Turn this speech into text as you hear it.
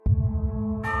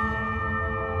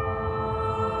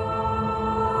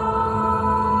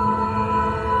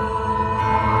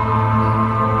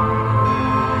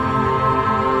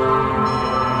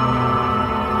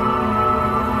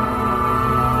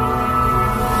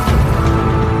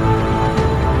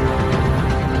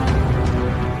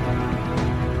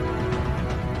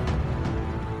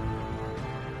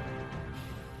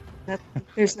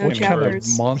There's no What kind of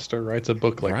chapters. monster writes a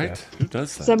book like Right? that? Who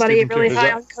does that? Somebody Stephen really King.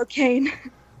 high on cocaine.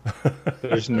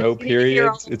 There's no You need to hear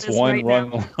all periods. of It's this one right run.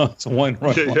 now. It's one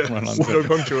run. Yeah, One run on no sentence.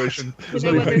 punctuation. There's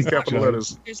You know no what, there's capital not-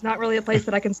 letters. There's not really a place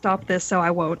that I can stop this, so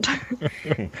I won't.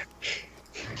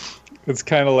 It's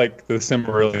kind of like the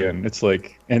Cimmerillion. It's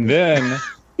like, and then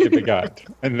it begot,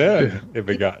 and then it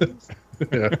begot.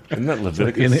 Yeah. Isn't that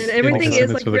Leviticus? In And it- everything Also, is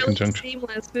it's like with a really conjunction.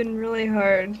 seamless, been really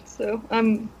hard. So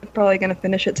I'm probably gonna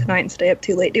finish it tonight and stay up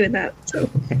too late doing that. So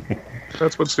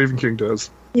That's what Stephen King does.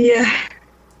 yeah,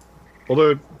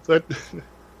 Although that,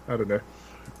 I don't know.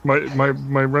 My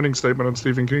running statement on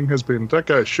Stephen King has been that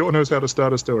guy sure knows how to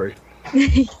start a story.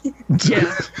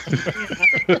 yeah.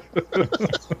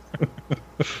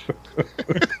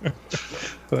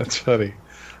 That's funny.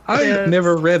 I've Yes.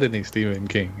 never read any Stephen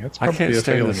King. That's I probably can't a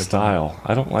stand failing. his style.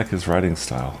 I don't like his writing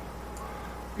style.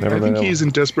 Never I think been he's able-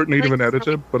 in desperate need of Like an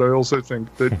editor, but I also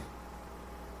think that.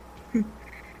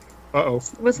 Uh-oh.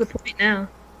 What's the point now?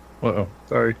 Uh-oh.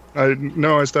 Sorry.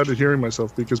 I started hearing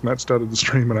myself because Matt started the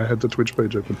stream and I had the Twitch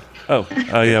page open. Oh,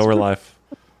 yeah, we're live.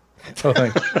 Oh,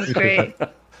 thanks. That's great.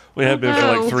 We have been for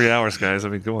no. like 3 hours, guys. I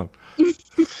mean, come on.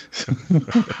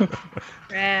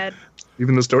 Rad.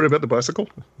 Even the story about the bicycle?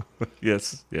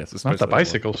 Yes, Not especially the that one.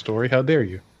 bicycle story. How dare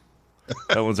you?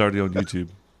 That one's already on YouTube.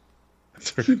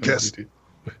 Yes.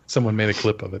 Someone made a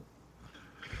clip of it.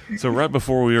 So right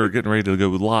before we were getting ready to go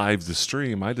live to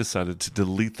stream, I decided to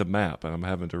delete the map, and I'm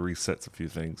having to reset a few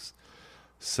things.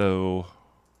 So,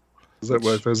 Is that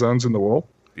why Fazan's in the wall?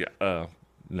 yeah,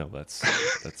 no, that's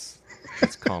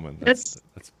common. That's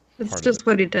part That's of just it.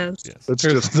 what he does. Yes. That's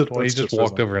That's just why he that's just just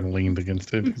walked Fazan. over and leaned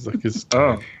against it. He's like, his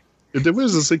Oh. There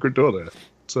was a secret door there.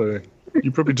 So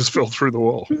you probably just fell through the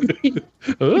wall.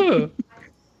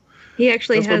 He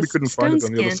actually That's why we has couldn't find stone it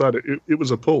on the other skin. side. It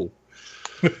was a pull,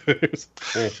 but it was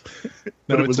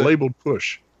it's labeled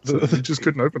push. So you just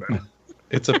couldn't open it.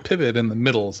 it's a pivot in the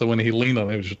middle, so when he leaned on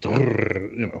it, it was just,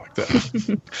 like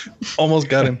that. Almost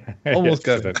got him. Almost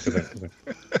got him.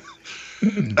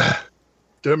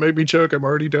 Don't make me choke. I'm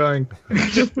already dying.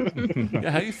 Yeah,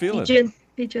 how you feeling?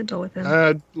 Be gentle with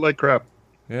him. Like crap.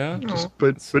 Yeah? Aw.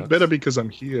 But sucks. better because I'm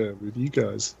here with you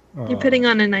guys. You're putting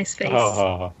on a nice face.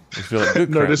 Oh, You feel like good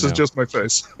No, crap this is now. just my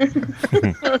face.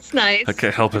 Well, it's nice. I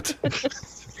can't help it.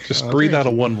 Just breathe out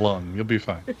of one lung. You'll be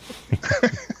fine.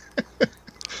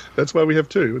 That's why we have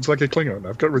two. It's like a Klingon.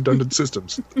 I've got redundant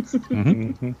systems.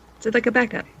 It's like a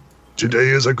backup. Today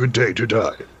is a good day to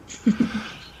die.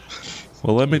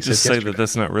 Well, let me You just said say yesterday. that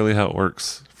that's not really how it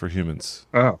works for humans.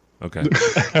 Oh. Okay.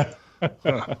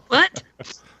 What?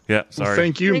 Yeah, sorry.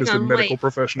 Thank you, Hang Mr. on, Medical wait.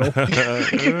 Professional.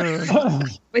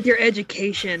 With your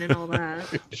education and all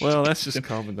that. Well, that's just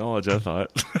common knowledge, I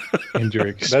thought. And your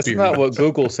experience. that's not what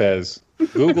Google says.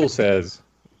 Google says,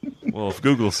 Well, if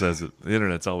Google says it, the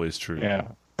internet's always true. yeah.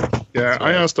 Yeah,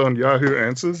 I asked on Yahoo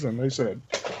Answers, and they said,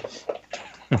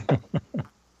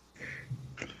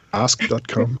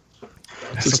 ask.com.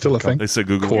 Is it still a thing? They say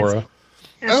Google. Quora.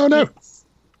 Oh, no.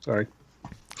 Sorry.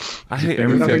 I hate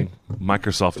everything.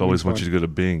 Microsoft always wants you to go to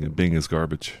Bing, and Bing is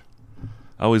garbage.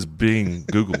 I always Bing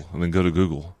Google and then go to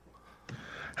Google.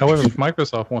 However, if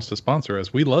Microsoft wants to sponsor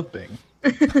us, we love Bing.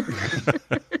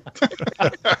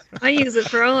 I use it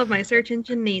for all of my search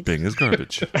engine needs. Bing is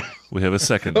garbage. We have a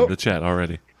second in the chat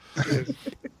already.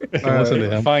 Listen to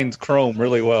him. Finds Chrome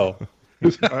really well.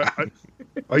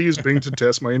 I use Bing to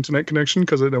test my internet connection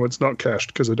because I know it's not cached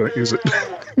because I don't use it.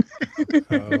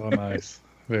 Oh, nice.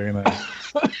 Very nice.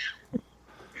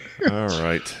 All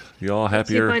right. You all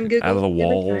happier find Google out of the every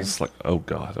walls? Like, oh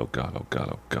God, oh God, oh God,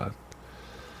 oh God.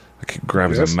 I keep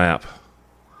grabbing Yes? the map.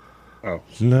 Oh.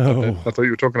 No, I thought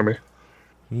you were talking to me.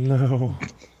 no.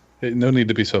 Hey, no need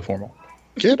to be so formal.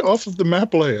 Get off of the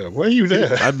map layer. Why are you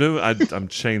there? I'm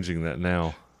changing that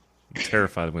now. I'm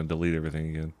terrified I'm going to delete everything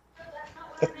again.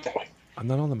 I'm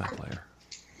not on the map layer.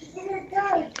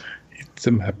 It's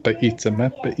a map, it's a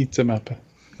map, it's a map.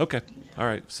 Okay. All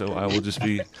right. So I will just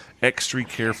be extra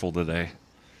careful today.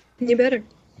 You better.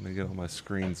 Let me get all my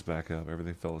screens back up.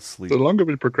 Everything fell asleep. The longer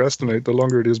we procrastinate, the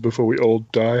longer it is before we all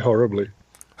die horribly.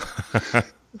 It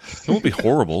won't be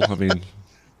horrible. I mean,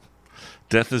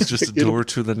 death is just a door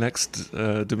to the next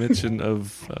dimension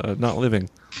of not living.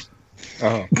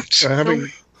 Having Only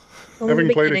having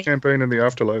the played a beginning. campaign in the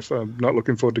afterlife, I'm not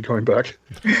looking forward to going back.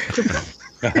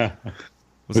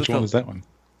 Which one was that one?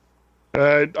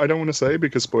 I don't want to say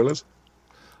because spoilers.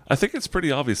 I think it's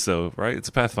pretty obvious, though, right? It's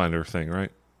a Pathfinder thing,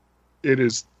 right? It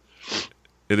is.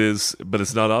 It is, but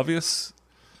it's not obvious.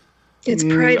 It's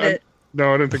private.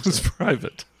 No, I don't think It's so.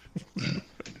 private.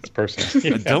 It's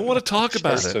personal. I don't want to talk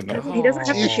about it. Personal. He doesn't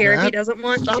have to share if he doesn't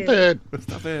want Stop to. it.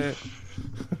 Stop it.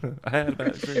 I had a bad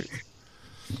experience.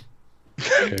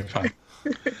 Okay, fine.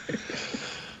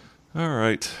 All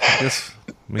right. I guess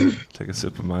let me take a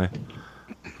sip of my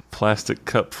plastic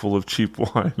cup full of cheap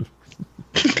wine.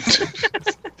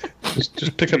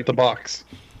 Just pick up the box.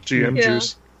 GM Yeah.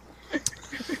 juice.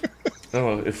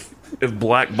 Oh, if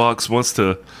Black Box wants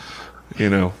to,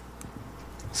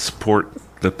 support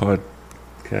the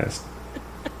podcast.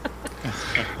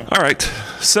 All right.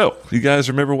 So, you guys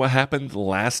remember what happened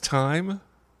last time?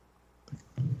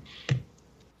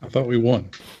 I thought we won.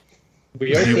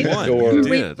 We opened the won. door. You We,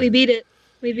 did. we beat it.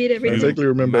 We beat I everything. vaguely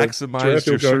remember maximized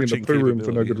your Tarathiel going in the searching poo room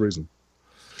for no capability. good reason.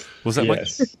 Was that Mike?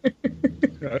 Yes.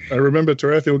 I remember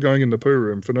Tarathiel going in the poo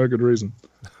room for no good reason.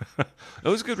 It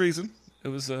was a good reason. It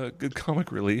was a good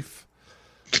comic relief.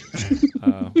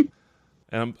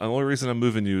 And the only reason I'm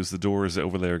moving you is the door is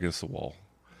over there against the wall.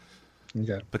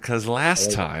 Okay. Because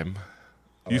last time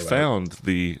you found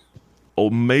the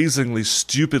amazingly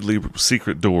stupidly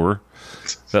secret door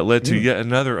that led to yet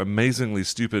another amazingly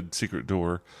stupid secret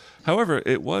door. However,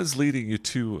 it was leading you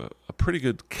to a pretty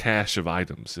good cache of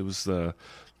items. It was the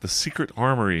secret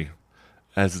armory,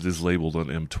 as it is labeled on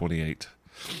M28.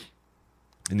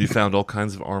 And you found all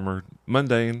kinds of armor,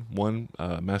 mundane, one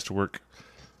masterwork,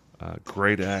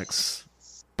 great axe,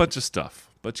 bunch of stuff.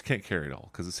 But you can't carry it all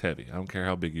because it's heavy. I don't care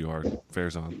how big you are,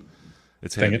 Farazan.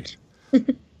 It's Dang heavy.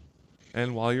 it.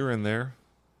 And while you're in there,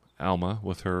 Alma,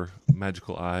 with her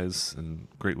magical eyes and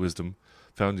great wisdom,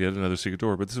 found yet another secret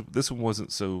door. But this one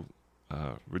wasn't so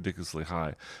ridiculously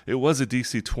high. It was a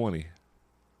DC 20,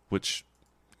 which,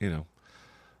 in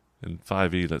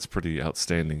 5e, that's pretty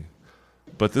outstanding.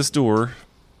 But this door,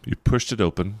 you pushed it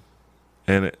open,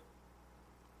 and it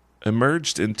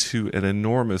emerged into an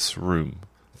enormous room,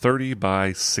 30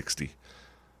 by 60.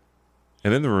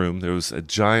 And in the room, there was a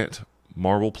giant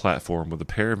marble platform with a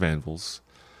pair of anvils,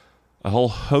 a whole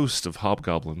host of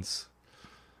hobgoblins,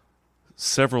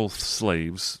 several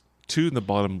slaves, two in the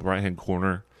bottom right-hand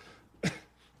corner,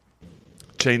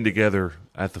 chained together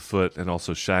at the foot and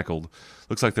also shackled.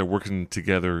 Looks like they're working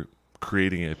together,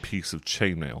 creating a piece of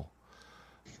chainmail.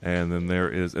 And then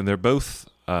they're both,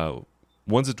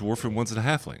 one's a dwarf and one's a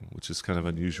halfling, which is kind of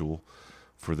unusual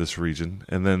for this region.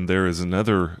 And then there is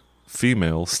another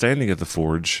female standing at the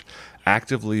forge,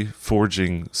 actively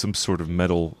forging some sort of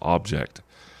metal object.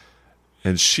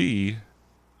 And she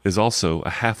is also a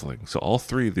halfling. So all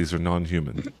three of these are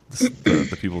non-human,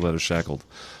 the people that are shackled.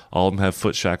 All of them have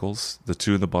foot shackles. The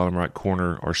two in the bottom right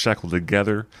corner are shackled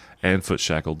together and foot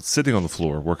shackled, sitting on the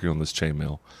floor, working on this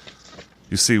chainmail.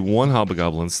 You see one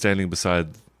hobgoblin standing beside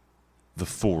the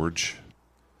forge,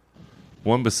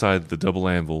 one beside the double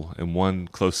anvil, and one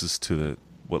closest to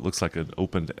what looks like an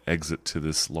opened exit to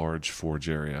this large forge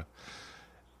area.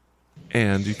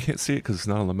 And you can't see it because it's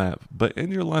not on the map. But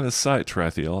in your line of sight,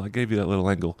 Tarathiel, I gave you that little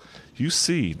angle. You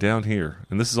see down here,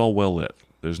 and this is all well lit.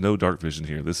 There's no dark vision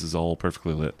here. This is all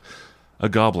perfectly lit. A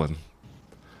goblin.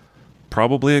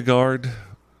 Probably a guard.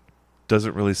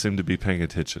 Doesn't really seem to be paying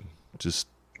attention. Just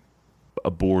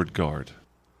a bored guard.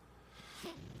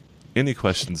 Any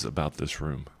questions about this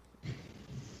room?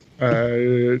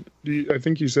 I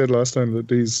think you said last time that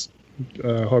these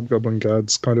hobgoblin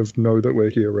guards kind of know that we're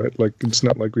here, right? Like, it's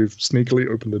not like we've sneakily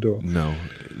opened the door. No.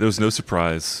 There was no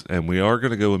surprise. And we are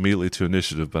going to go immediately to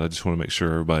initiative, but I just want to make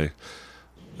sure everybody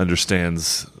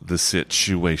understands the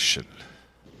situation.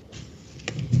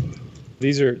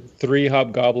 These are 3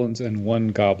 hobgoblins and 1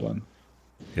 goblin,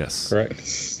 Yes.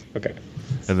 correct? Okay.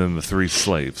 And then the 3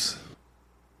 slaves.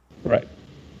 Right.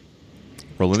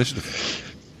 Roll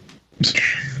initiative.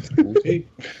 Okay.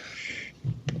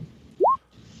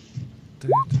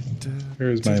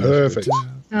 Here's my Perfect.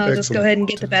 I'll just Excellent. go ahead and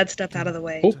get the bad stuff out of the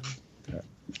way. Oh,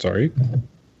 sorry.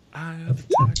 Eye of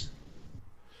the tiger.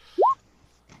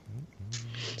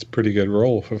 It's a pretty good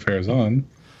roll for Farazan.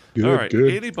 Good, All right.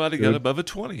 good. Anybody good. got above a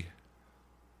 20?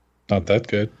 Not that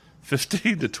good.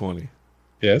 15 to 20.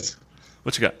 Yes.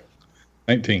 What you got?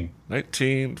 19.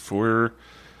 19 for...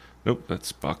 Nope,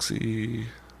 that's Boxy.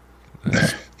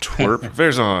 That's Twerp.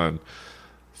 Verzon.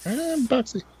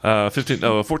 Boxy. 15.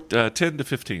 No, 10 to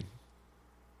 15.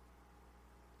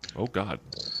 Oh, God.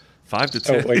 5 to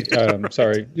 10. Oh, wait.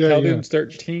 Sorry. Yeah, Khaldun's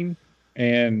 13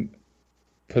 and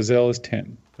Pazel is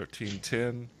 10. 13,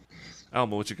 10.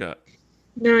 Alma, what you got?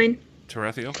 9.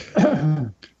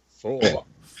 Tarathiel? 4.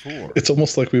 4. It's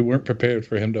almost like we weren't prepared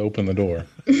for him to open the door.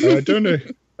 I don't know.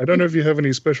 I don't know if you have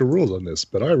any special rules on this,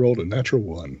 but I rolled a natural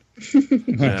 1.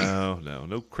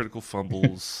 No critical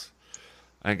fumbles.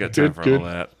 I ain't got time Good, for good. all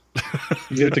that.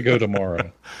 You get to go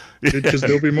tomorrow. Because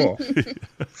there'll be more.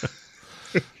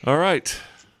 All right.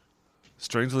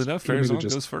 Strangely enough, You want me to Farazan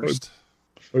just- goes first.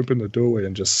 open the doorway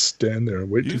and just stand there and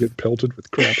wait to You've- get pelted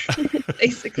with crap.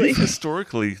 Basically. You've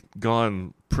historically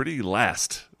gone pretty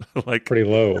last. like, Pretty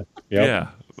low. Yep. yeah.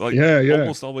 Like, Yeah.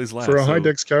 almost always last. For a so, high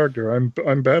dex character, I'm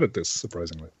bad at this,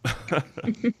 surprisingly.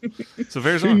 So,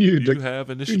 Verzon, knew you Dick- have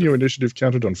Who initiative. knew initiative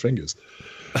counted on fingers?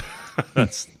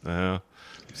 That's,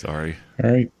 sorry.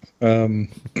 All right. I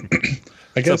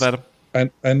What's guess up,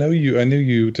 Adam? I know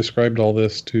you described all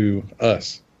this to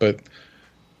us, but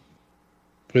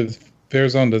with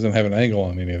Farazan doesn't have an angle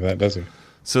on any of that, does he?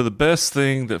 So the best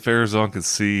thing that Farazan can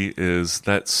see is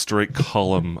that straight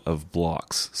column of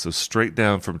blocks. So straight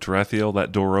down from Tarathiel,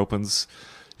 that door opens.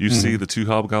 You see the two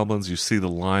hobgoblins. You see the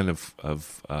line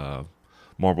of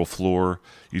marble floor.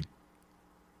 You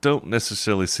don't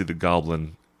necessarily see the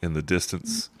goblin in the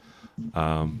distance.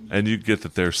 And you get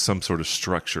that there's some sort of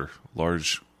structure,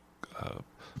 large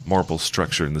marble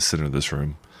structure in the center of this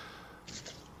room.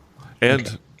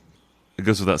 And it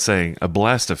goes without saying, a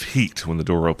blast of heat when the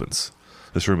door opens.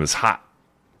 This room is hot.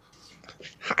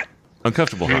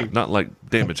 Uncomfortable hot, not like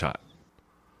damage hot.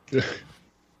 Yeah.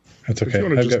 That's If okay. you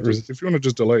want I've got to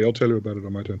just delay, I'll tell you about it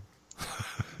on my turn.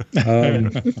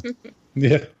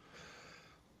 yeah.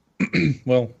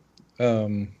 Well,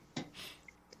 I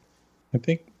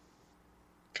think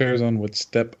Farazan would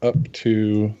step up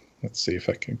to. Let's see if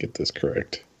I can get this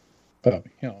correct.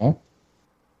 Yeah.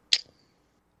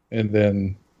 And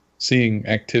then, seeing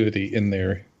activity in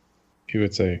there, he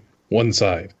would say one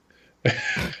side,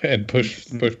 and push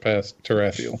past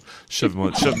Tarathiel. Shove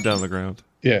him down the ground.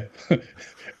 Yeah.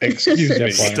 Excuse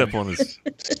me. Step on his.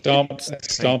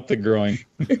 Stomp the groin.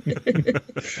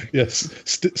 Yes,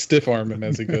 stiff arm him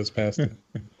as he goes past him.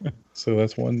 So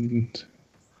that's one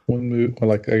move. Well,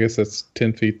 like I guess that's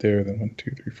 10 feet there. Then 1,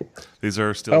 2, 3, 4. These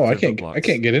are still. Oh, I 10-foot can't. blocks. I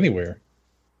can't get anywhere.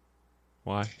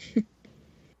 Why?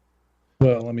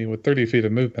 Well, I mean, with 30 feet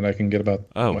of movement, I can get about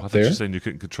Oh, I thought you there. were saying you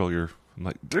couldn't control your. I'm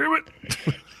like, damn it.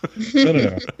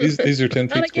 No. These are 10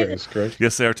 Not feet again. squares, correct?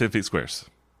 Yes, they are 10 feet squares.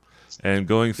 And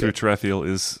going through Tarathiel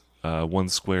is 1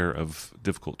 square of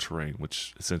difficult terrain,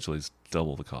 which essentially is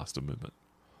double the cost of movement.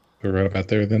 We're right about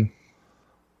there then.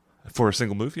 For a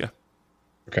single move, yeah.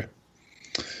 Okay.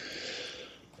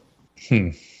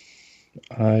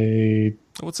 I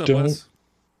What's up, Don't- Wes?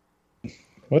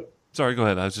 what? Sorry, go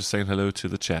ahead. I was just saying hello to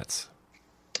the chats.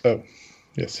 Oh,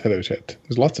 yes. Hello, chat.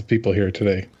 There's lots of people here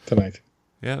tonight.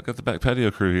 Yeah, I've got the back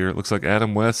patio crew here. It looks like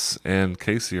Adam, Wes, and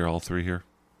Casey are all 3 here.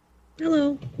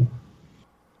 Hello.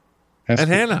 Ask And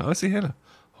for Hannah. I see Hannah.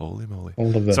 Holy moly.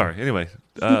 all of them. Sorry. Anyway,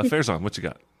 Farazan, what you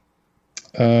got?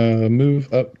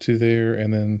 Move up to there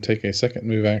and then take a second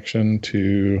move action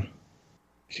to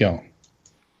Hyun.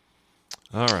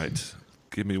 All right.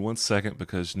 Give me 1 second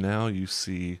because now you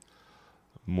see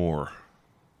more.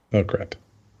 Oh crap!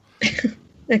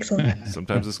 Excellent.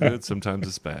 Sometimes it's good, sometimes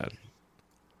it's bad.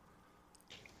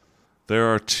 There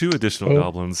are 2 additional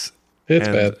goblins It's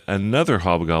and bad. another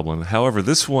hobgoblin. However,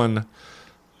 this one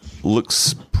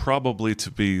looks probably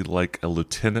to be like a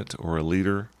lieutenant or a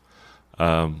leader.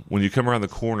 When you come around the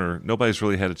corner, nobody's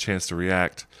really had a chance to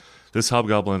react. This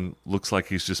hobgoblin looks like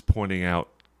he's just pointing out.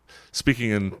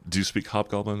 Do you speak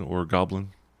hobgoblin or goblin?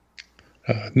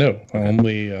 No,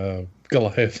 only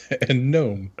Goliath and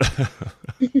Gnome.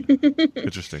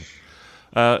 Interesting.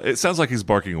 It sounds like he's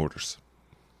barking orders.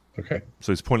 Okay.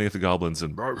 So he's pointing at the goblins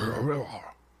and.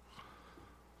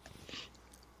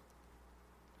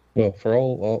 Well, for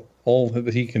all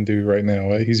that he can do right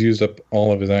now, he's used up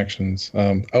all of his actions.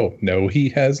 Oh no, he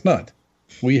has not.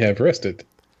 We have rested.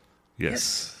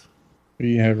 Yes.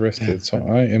 We have rested. So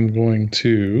I am going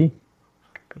to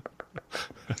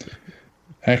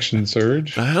action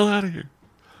surge. The hell out of here.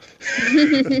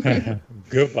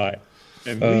 Goodbye.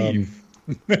 And leave.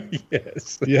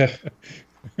 Yes. Yeah.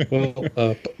 Well,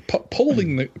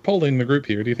 polling the group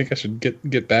here. Do you think I should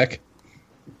get back?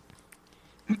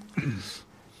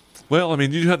 Well, I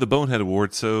mean, you have the Bonehead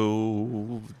Award,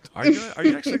 so are you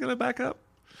actually going to back up?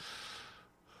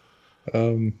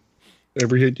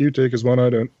 Every hit you take is one I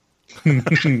don't.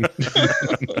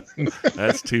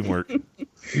 That's teamwork.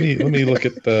 Let me look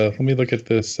at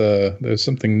this. There's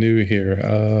something new here.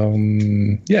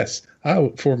 Yes.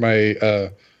 For my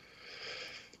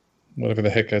whatever the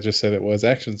heck I just said it was,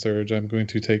 action surge, I'm going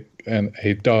to take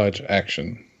a dodge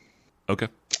action Okay.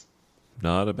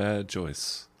 Not a bad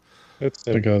choice. That's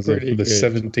a because of pretty the good-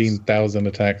 17,000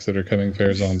 attacks that are coming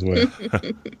Farazan's way.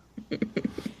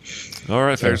 All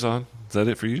right, Farazan. Is that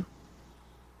it for you?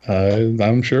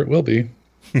 I'm sure it will be.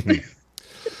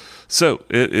 So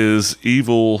it is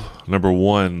evil number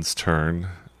 1's turn.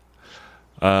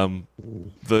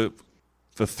 The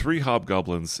 3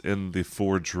 hobgoblins in the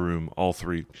forge room, all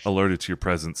 3 alerted to your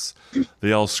presence.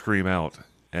 They all scream out,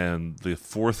 and the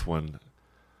fourth one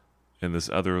in this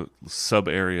other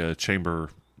sub-area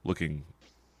chamber-looking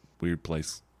weird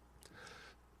place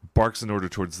barks in order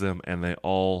towards them, and they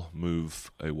all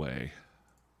move away.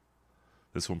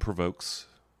 This one provokes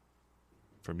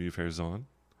from you, Farazan.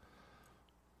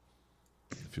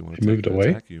 If you want to moved away.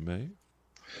 Attack, you may.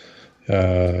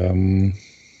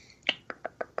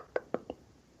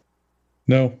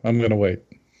 No, I'm gonna wait.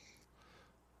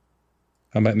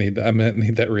 I might need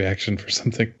that reaction for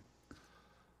something.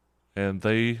 And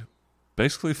they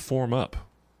basically form up.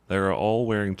 They are all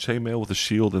wearing chainmail with a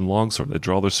shield and longsword. They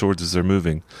draw their swords as they're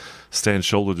moving, stand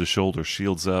shoulder to shoulder,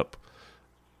 shields up,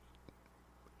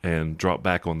 and drop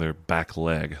back on their back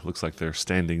leg. Looks like they're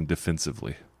standing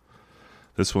defensively.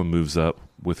 This one moves up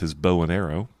with his bow and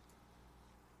arrow.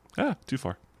 Too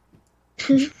far.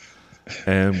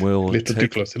 And will A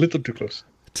little too close.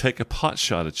 take a pot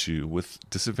shot at you with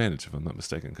disadvantage, if I'm not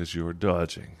mistaken, because you are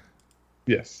dodging.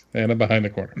 Yes, and I'm behind the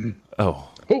corner. Oh,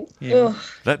 Ugh.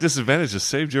 that disadvantage has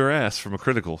saved your ass from a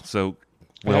critical. So,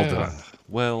 well done.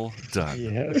 Well done.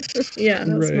 Yeah. Yeah,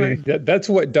 that's smart. That's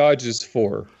what dodge is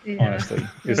for, Yeah, honestly,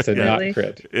 is to not definitely.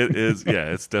 crit. It is,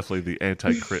 yeah, it's definitely the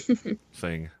anti-crit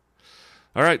thing.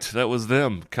 All right, that was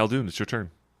them. Khaldun, it's your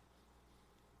turn.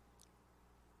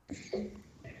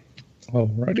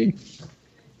 Alrighty.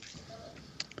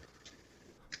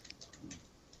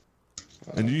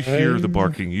 And you hear the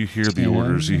barking, you hear the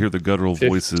orders, you hear the guttural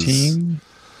voices, 15,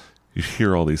 you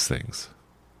hear all these things.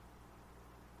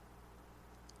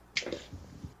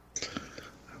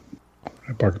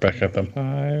 I bark back at them.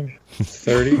 5,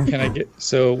 30. Can I get...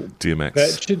 So DMX.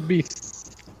 that should be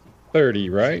 30,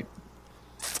 right?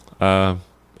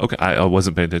 Okay, I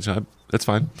wasn't paying attention. That's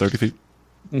fine. 30 feet.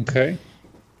 Okay.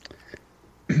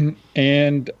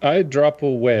 And I drop a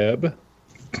web.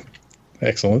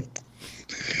 Excellent.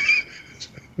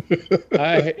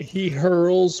 He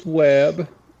hurls web.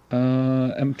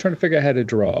 I'm trying to figure out how to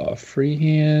draw.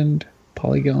 Freehand,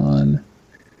 polygon.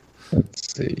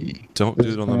 Let's see. Don't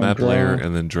do it on the map layer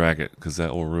and then drag it, because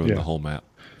that will ruin Yeah. the whole map.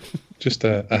 Just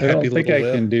a I happy don't little think I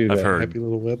web. can do that. I've heard. Happy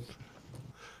little web.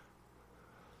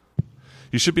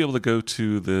 You should be able to go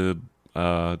to the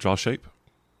draw shape.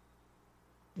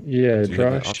 Yeah, Do you have draw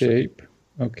that option? shape.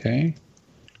 Okay.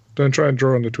 Don't try and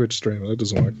draw on the Twitch stream. That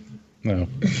doesn't work. No.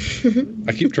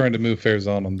 I keep trying to move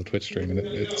Farazan on the Twitch stream, and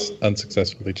it's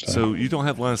unsuccessful each time. So you don't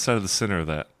have line of sight of the center of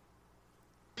that,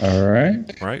 All right.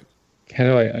 right? How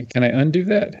do I? Can I undo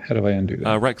that? How do I undo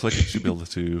that? Right click, you should be able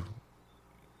to.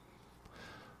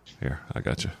 Here, I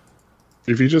got you.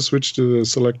 If you just switch to the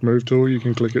select move tool, you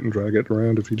can click it and drag it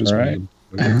around. If you just All right.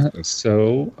 want to.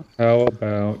 So how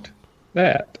about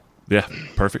that? Yeah,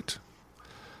 perfect.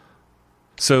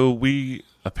 So we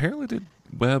apparently did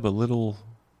web a little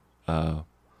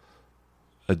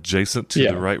adjacent to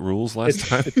Yeah. the right rules last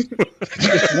time.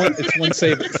 It's one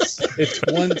save. It's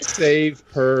one save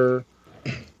per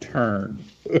turn.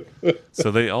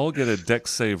 So they all get a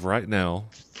dex save right now,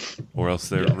 or else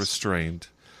they're Yes. restrained.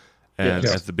 And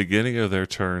Yes. at the beginning of their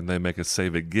turn, they make a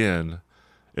save again.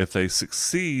 If they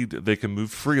succeed, they can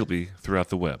move freely throughout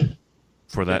the web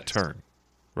for that turn,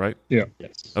 right? Yeah.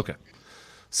 Yes. Okay.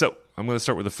 So I'm going to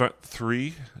start with the front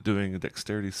three doing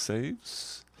dexterity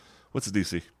saves. What's the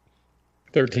DC?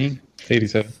 13.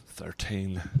 87.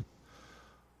 13.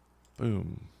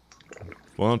 Boom.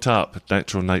 One on top,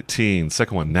 natural 19.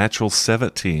 Second one, natural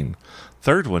 17.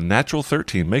 Third one, natural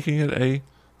 13, making it a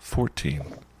 14.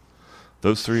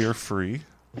 Those three are free.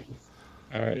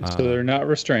 All right. So they're not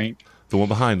restrained. The one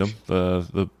behind them,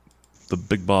 the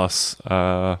big boss,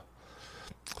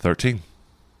 13.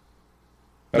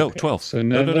 No, Okay. 12. So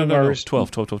no, none no, of no, them no, are no. rest-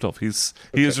 12. He is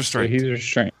So restrained. he's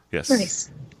restrained. Yes.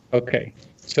 Nice. Okay.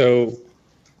 So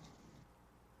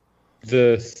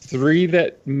the three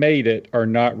that made it are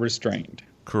not restrained.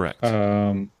 Correct.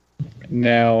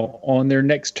 Now, on their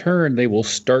next turn, they will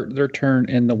start their turn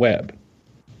in the web.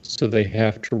 So they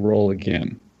have to roll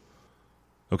again.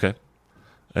 Okay.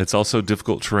 It's also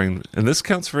difficult terrain, and this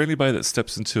counts for anybody that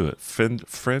steps into it. Friend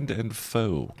and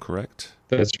foe, correct?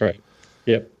 That's right.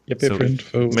 Yep. So Friend,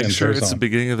 foe, make and sure it's the Farazan.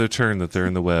 beginning of their turn that they're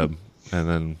in the web, and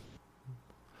then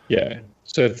Yeah.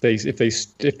 So if they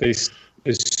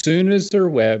as soon as they're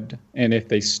webbed, and if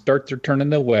they start their turn in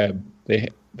the web,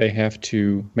 they have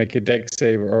to make a dex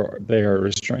save or they are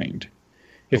restrained.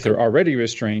 If they're already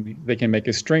restrained, they can make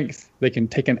a strength. They can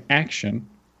take an action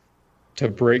to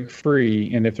break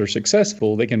free, and if they're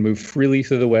successful, they can move freely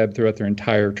through the web throughout their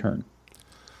entire turn.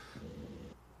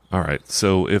 all right.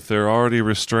 So if they're already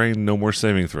restrained, no more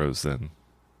saving throws. Then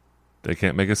they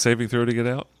can't make a saving throw to get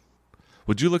out.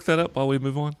 Would you look that up while we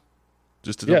move on?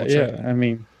 Just to double check. Yeah. I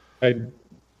mean, I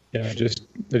just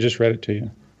read it to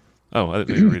you. Oh, I didn't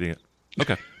know you were reading it.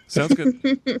 Okay, sounds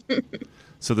good.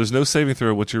 So there's no saving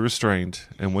throw once you're restrained,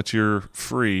 and once you're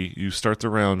free, you start the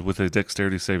round with a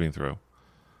dexterity saving throw.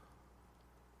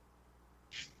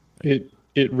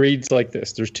 It reads like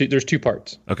this. There's two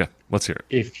parts. Okay, let's hear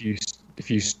it.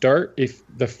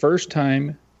 If the first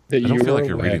time that I you don't feel were like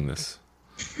you're wet, reading this.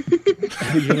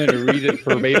 you're going to read it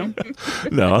verbatim.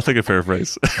 No, I'll take a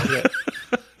paraphrase.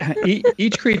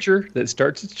 Each creature that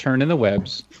starts its turn in the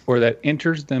webs or that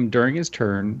enters them during its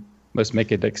turn must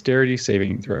make a dexterity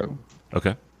saving throw.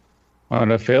 Okay.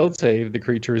 On a failed save, the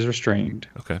creature is restrained,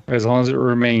 Okay. as long as it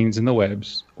remains in the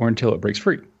webs or until it breaks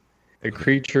free. A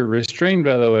creature restrained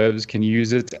by the webs can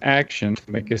use its action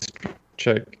to make a strength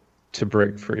check to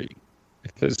break free.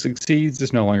 If it succeeds,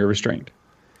 it's no longer restrained.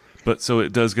 But so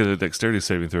it does get a dexterity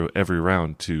saving throw every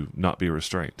round to not be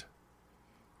restrained.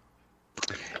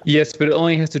 Yes, but it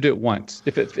only has to do it once.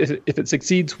 If it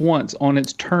succeeds once on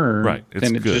its turn, Right, it's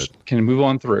then it good. just can move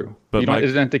on through. But It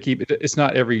doesn't have to keep it. It's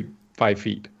not every 5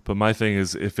 feet. But my thing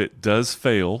is, if it does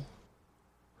fail,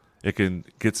 it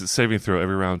gets its saving throw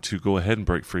every round to go ahead and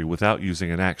break free without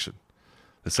using an action.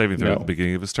 The saving throw No. at the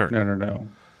beginning of its turn. No.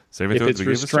 Saving If throw at it's the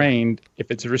beginning of its turn.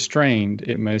 if it's restrained,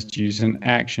 it must use an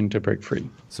action to break free.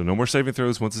 So no more saving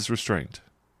throws once it's restrained.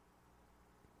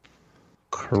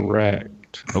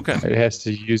 Correct. Okay. It has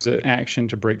to use an action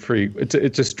to break free.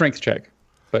 It's a strength check,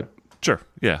 but Sure.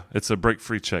 Yeah, it's a break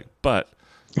free check, but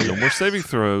no more saving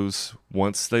throws.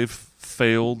 Once they've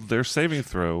failed their saving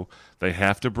throw, they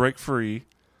have to break free,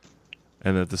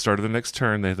 and at the start of the next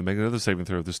turn, they have to make another saving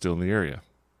throw if they're still in the area.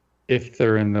 if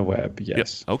they're in the web, yes.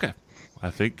 Yes. Okay. I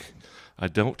think I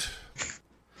don't.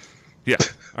 Yeah.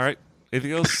 All right.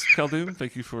 Anything else, Khaldun?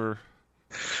 Thank you for.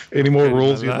 Any more Okay,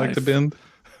 rules my you'd like to life. bend?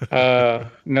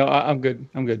 No, I'm good.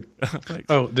 I'm good. Thanks.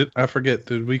 Oh, I forget?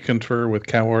 Did we confer with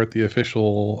Cowart, the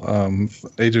official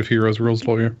Age of Heroes rules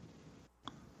lawyer?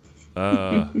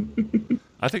 I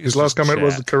think His it's last just comment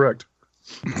was chat. correct.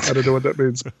 I don't know what that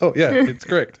means. Oh yeah, it's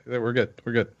correct. Yeah, we're good.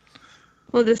 We're good.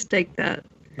 We'll just take that.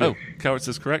 Oh, Cowart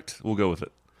says correct. We'll go with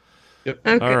it.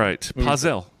 Okay. All right,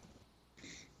 Pazel.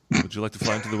 Would you like to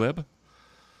fly into the web?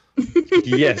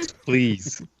 Yes,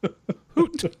 please.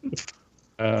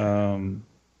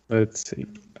 Let's see.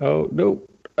 Oh no.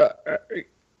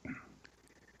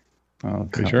 Oh,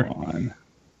 come sure? on.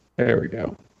 There we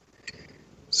go.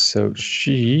 So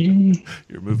she's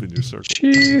You're moving your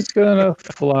circle. gonna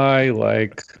fly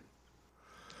like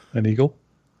An eagle.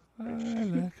 I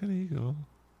like an eagle.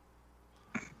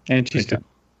 and she's done.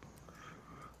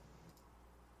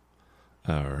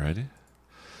 All righty.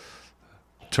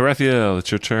 Tarathiel,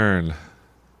 it's your turn.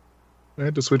 I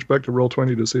had to switch back to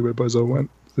Roll20 to see where Bozo went.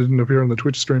 It didn't appear on the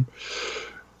Twitch stream.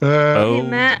 Oh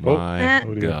Matt. my Matt.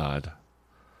 Oh, dear. God.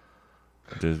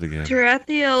 I did it again.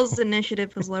 Tarathiel's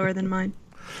initiative was lower than mine.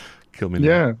 Kill me now.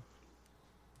 Yeah.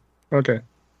 Okay.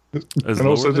 As And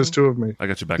also lower there's than- two of me. I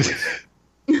got you backwards.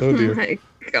 Oh dear. my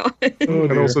god. Oh And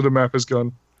dear. also the map is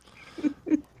gone.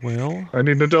 Well, I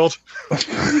need an adult.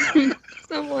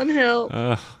 Someone help.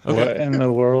 okay. What in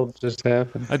the world just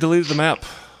happened? I deleted the map,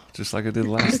 just like I did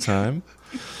last time.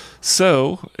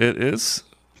 So it is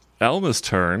Alma's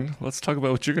turn. Let's talk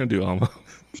about what you're going to do, Alma.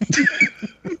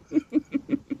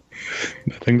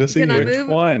 Nothing to see Can I here. move?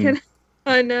 one? Can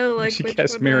I know, like She which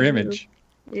cast one mirror do I image.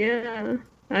 move? Yeah.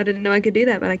 I didn't know I could do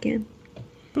that, but I can.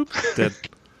 Boop, dead.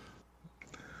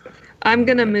 I'm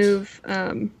gonna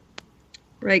Alright. move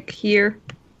right here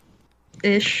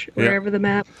ish, Yeah. wherever the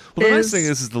map Well, the is. nice thing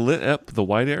is the lit up, the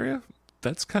white area.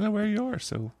 That's kind of where you are.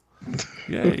 So,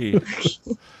 yay!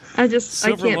 I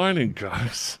Silver can't. lining,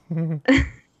 guys. All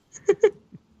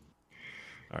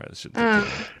right, this should take Um,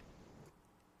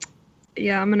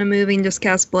 yeah, I'm gonna move and just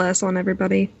cast bless on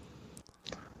everybody.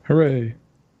 Hooray.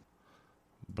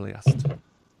 blessed.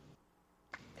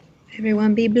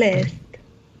 Everyone be blessed.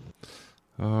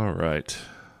 All right.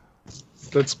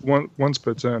 That's once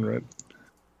per turn, right?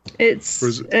 It's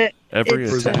Res- Every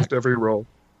It's- attack. Resist every roll.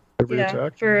 Every yeah,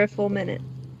 attack? for a full minute.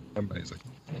 Amazing.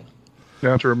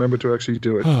 Now to remember to actually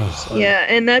do it. Yeah,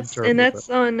 and that's terrible at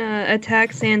on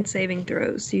attacks and saving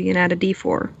throws. So you can add a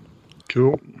D4.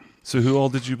 Cool. So who all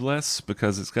did you bless?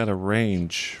 Because it's got a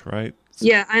range, right?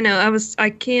 Yeah, I know. I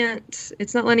can't.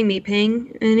 It's not letting me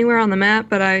ping anywhere on the map,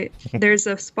 but there's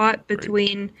a spot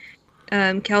between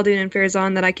Khaldun and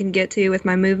Farazan that I can get to with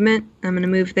my movement. I'm gonna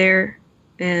move there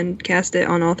and cast it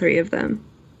on all three of them.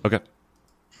 Okay.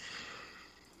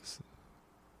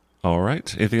 All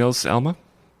right. Anything else, Alma?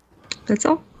 That's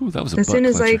all. Ooh, that was a As soon butt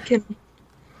as I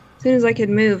clencher.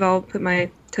 can move, I'll put my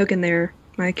token there.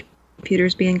 My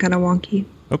computer's being kind of wonky.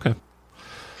 Okay.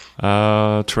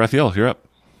 Tarathiel, you're up.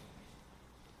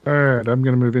 All right, I'm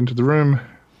going to move into the room.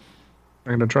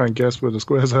 I'm going to try and guess where the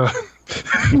squares are.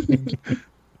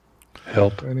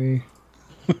 Help. 20.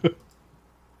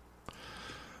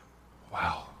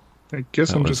 Wow. I guess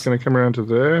That I'm was- just going to come around to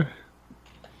there.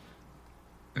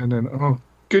 And then, oh,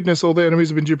 goodness, all the enemies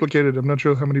have been duplicated. I'm not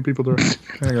sure how many people there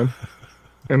are. Hang on.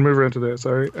 And move around to there,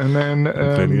 sorry. And then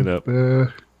cleaning it up.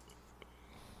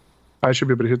 I should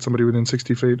be able to hit somebody within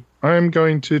 60 feet. I'm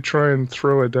going to try and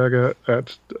throw a dagger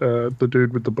at the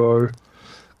dude with the bow.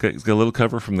 Okay, he's got a little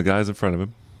cover from the guys in front of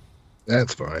him.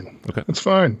 That's fine. Okay. That's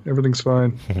fine. Everything's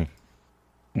fine.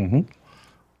 Mm-hmm.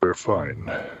 We're fine.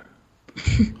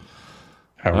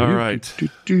 How are All you? right. Do,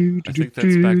 do, I do, think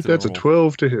that's back to that's a normal.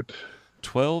 12 to hit.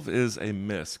 12 is a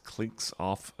miss. Clinks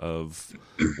off of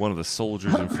one of the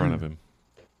soldiers in front of him.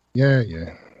 Yeah.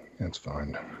 That's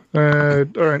fine. All right.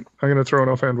 I'm going to throw an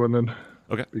offhand one then.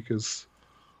 Okay. Because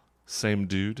Same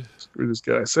dude. screw this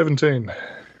guy. 17.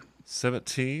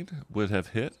 17 would have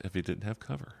hit if he didn't have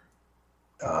cover.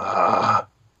 Ah.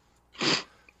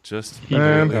 Just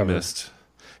And- barely missed.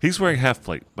 He's wearing half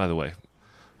plate, by the way.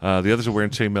 The others are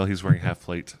wearing chainmail. He's wearing half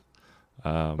plate.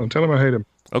 Don't tell him I hate him.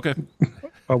 Okay.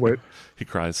 I'll wait. He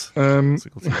cries. Um,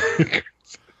 Single time.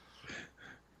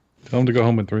 Tell him to go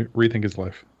home and rethink his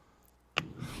life.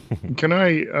 can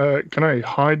I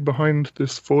hide behind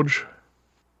this forge?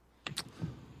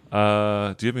 Do you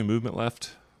have any movement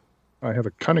left? I have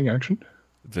a cunning action.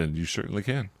 Then you certainly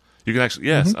can. You can actually.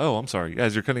 Yes. Mm-hmm. Oh, I'm sorry.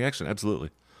 Yes, your cunning action.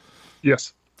 Absolutely.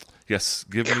 Yes. Yes.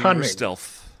 Give me your Cunning.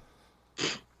 stealth.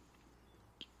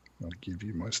 I'll give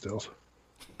you my stealth.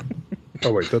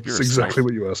 Oh wait, that's You're a exactly stealth.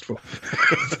 what you asked for.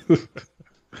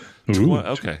 Ooh.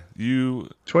 Okay. You.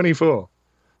 24.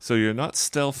 So you're not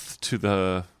stealth to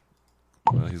the.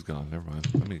 Well, he's gone. Never mind.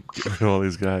 Let me get rid of all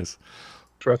these guys.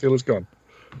 Trathiel is gone.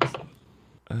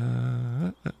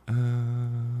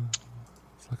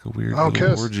 It's like a weird Oh, little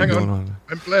Curse, orgy hang going on. on.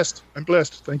 I'm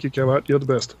blessed. Thank you, Kawat. You're the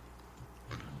best.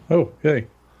 Oh, yay.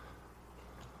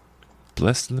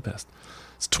 Blessed and the best.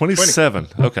 It's 27.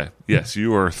 Okay. Yes,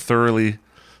 you are thoroughly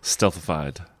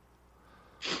stealthified.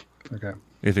 Okay.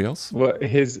 Anything else? Well,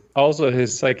 his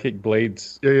psychic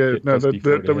blades. Yeah. get No, plus D4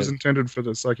 that to was hit. intended for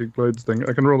the psychic blades thing.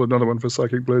 I can roll another one for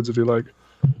psychic blades if you like.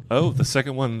 Oh, the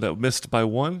second one that missed by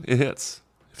 1, it hits.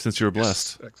 Since you were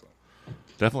blessed. Excellent.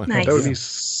 Definitely. Nice. That would be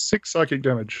 6 psychic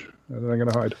damage. And then I'm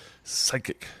going to hide.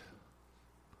 Psychic.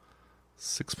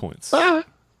 6 points. Ah!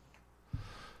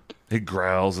 He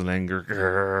growls in anger.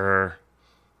 Grrr.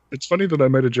 It's funny that I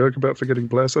made a joke about forgetting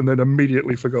bless and then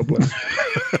immediately forgot bless.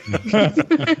 I'm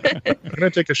going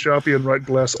to take a Sharpie and write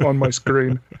bless on my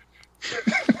screen.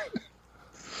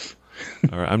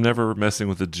 All right. I'm never messing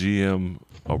with the GM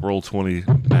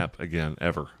Roll20 map again,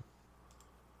 ever.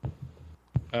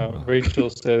 Rachel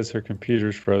says her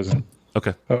computer's frozen.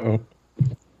 Okay. Uh-oh.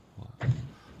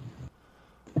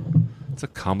 It's a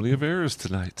comedy of errors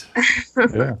tonight.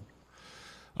 Yeah.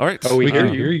 All right. Oh, we We hear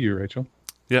can you. hear you, Rachel.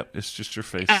 Yep. It's just your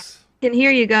face. I can hear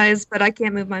you guys, but I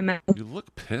can't move my mouth. You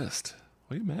look pissed.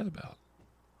 What are you mad about?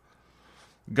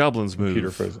 Goblins move.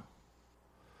 Computer frozen.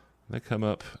 They come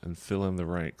up and fill in the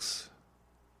ranks.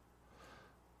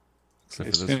 Except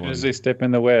As for this soon one. as they step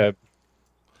in the web,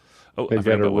 Oh, they I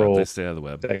forgot gotta about web. roll They stay out of the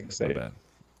web. dex My save. bad.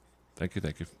 Thank you.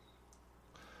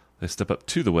 They step up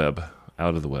to the web,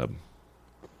 out of the web.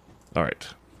 All right.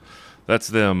 That's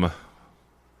them.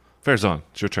 Fairzon,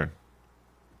 it's your turn.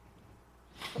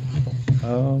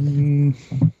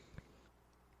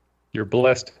 you're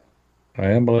blessed. I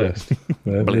am blessed.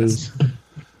 That Blessed. is.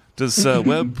 Does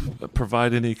web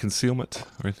provide any concealment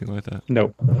or anything like that?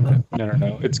 Nope.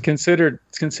 No. It's considered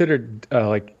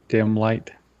like dim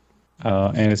light,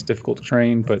 and it's difficult to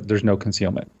train, but there's no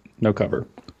concealment, no cover.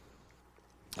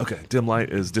 Okay. Dim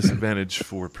light is disadvantage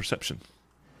for perception.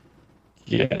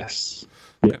 Yes.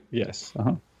 Okay. Yes.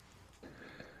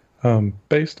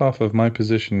 Based off of my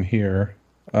position here,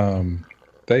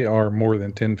 they are more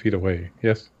than 10 feet away.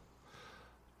 Yes?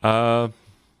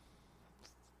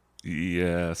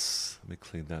 Yes. Let me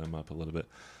clean that up a little bit.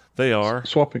 They are.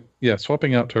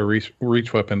 Swapping out to a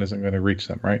reach weapon isn't going to reach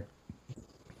them, right?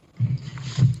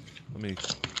 Let me.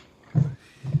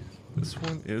 This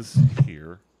one is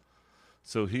here.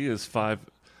 So he is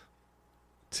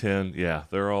 5'10". Yeah,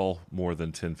 they're all more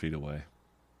than 10 feet away.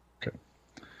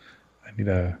 I need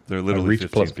a They're literally reach 15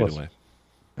 plus feet plus. away.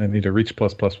 I need a reach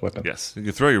plus weapon. Yes, you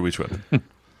can throw your reach weapon.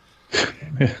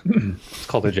 It's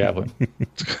called a javelin.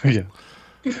 Yeah.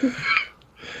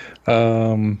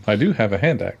 I do have a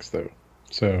hand axe though,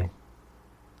 so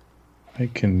I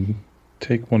can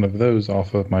take one of those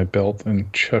off of my belt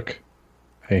and chuck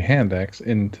a hand axe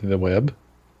into the web.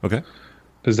 Okay.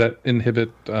 Does that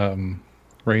inhibit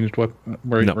ranged weapon?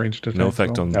 No. Ranged attack No at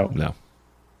effect all? on. No. No.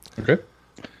 Okay.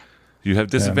 You have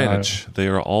disadvantage. They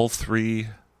are all 3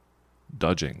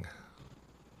 dodging.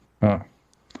 Oh.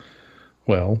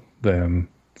 Well, then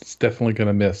it's definitely going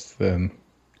to miss then.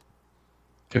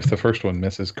 If the first one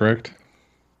misses, correct?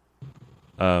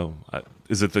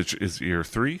 Is your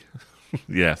 3?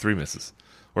 Yeah, 3 misses.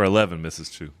 Or 11 misses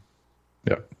too.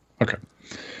 Yeah. Okay.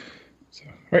 So,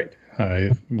 right.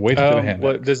 I waited for the hand.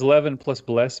 What does 11 plus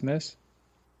bless miss?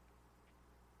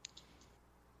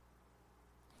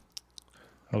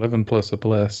 11 plus a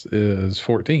bless is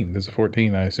 14. There's a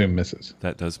 14, I assume, misses.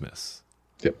 That does miss.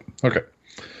 Yep. Okay.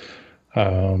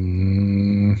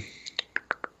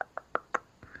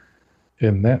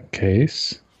 In that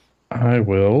case, I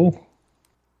will.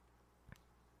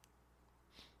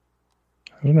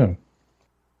 I don't know.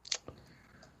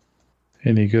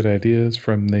 Any good ideas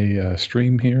from the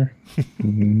stream here?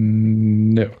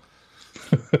 No.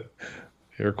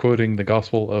 You're quoting the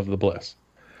Gospel of the Bless.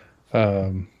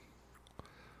 I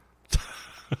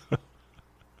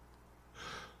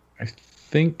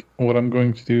think what I'm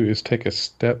going to do is take a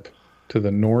step to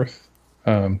the north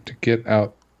to get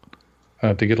out,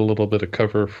 to get a little bit of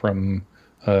cover from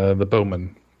the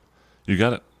bowman. You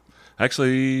got it.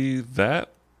 Actually,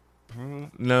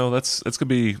 no, that's gonna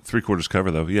be 3/4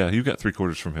 cover though. Yeah, you got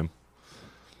 3/4 from him.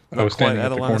 I was Quite standing at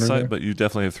at a the line of corner sight, there? but you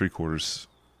definitely have 3/4.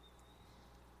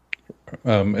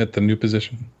 At the new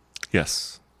position.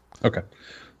 Yes. Okay,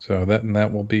 so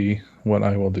that will be what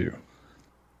I will do.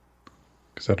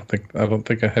 Because I don't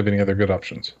think I have any other good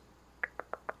options.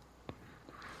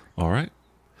 All right.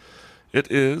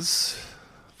 It is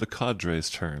the cadre's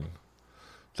turn.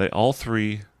 They all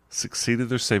 3 succeeded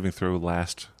their saving throw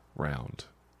last round.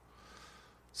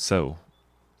 So,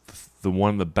 the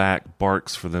one in the back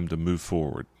barks for them to move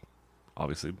forward.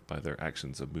 Obviously, by their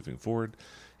actions of moving forward.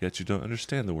 Yet you don't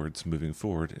understand the words moving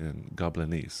forward in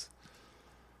Goblinese.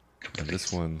 And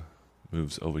this one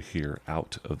moves over here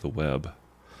out of the web.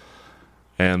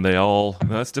 And they all,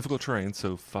 now that's difficult terrain,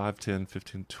 so 5, 10,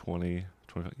 15, 20,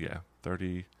 25, yeah,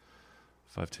 30,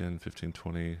 5, 10, 15,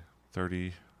 20,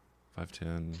 30, 5,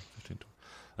 10, 15, 20.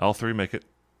 All 3 make it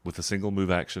with a single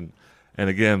move action. And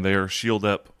again, they're shield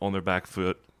up on their back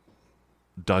foot.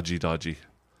 Dodgy.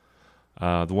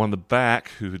 The one in the back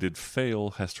who did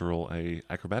fail has to roll a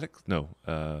acrobatics. No,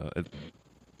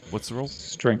 what's the roll?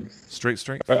 Strength. Straight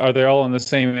strength. Are they all on the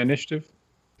same initiative?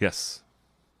 Yes.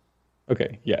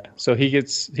 Okay, yeah. So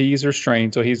he's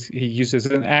restrained. So he uses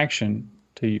an action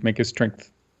to make a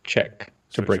strength check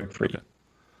to Straight break strength, free. okay.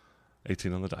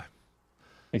 18 on the die.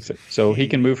 So he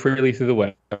can move freely through the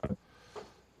web.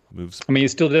 Moves. I mean,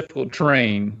 it's still difficult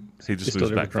terrain. He just It's still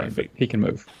moves back difficult 5 terrain, feet. but he can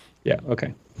move. Yeah.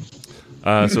 Okay.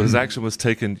 So his action was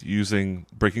taken using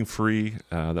breaking free.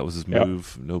 That was his Yep.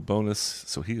 move. No bonus.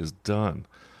 So he is done.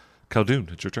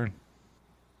 Khaldun, it's your turn.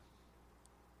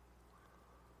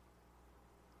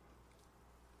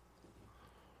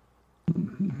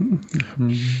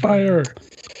 Fire!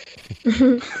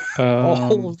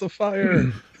 All of the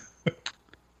fire!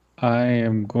 I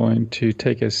am going to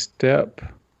take a step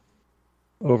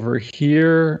over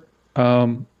here.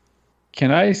 Can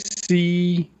I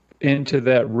see into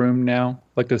that room now,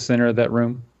 like the center of that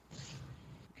room?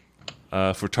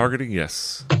 For targeting,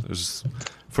 yes. There's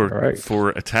All right. for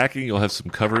attacking, you'll have some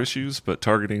cover issues, but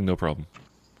targeting, no problem.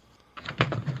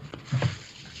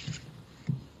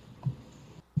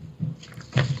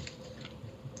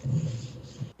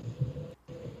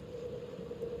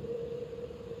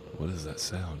 What is that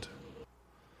sound?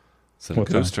 Is that a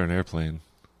What's ghost that? or an airplane?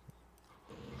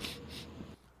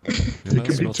 It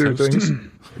could be 2 things.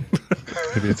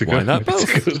 Maybe it's a Why ghost. not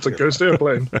both? It's a ghost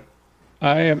airplane.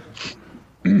 I'm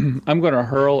going to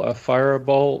hurl a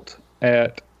firebolt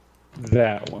at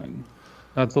that one.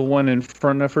 Not the one in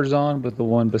front of Ferzan, but the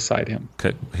one beside him.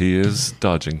 Okay, he is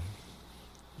dodging.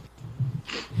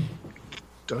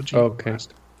 Dodgy. Okay.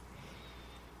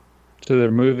 So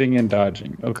they're moving and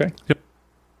dodging. Okay. Yep.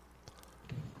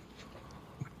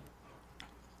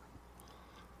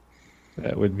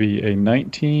 That would be a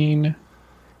 19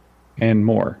 and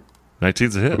more.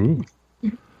 19's a hit. Ooh.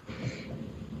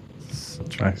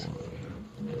 Nice.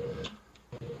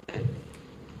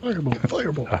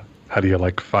 Fireball. How do you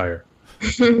like fire?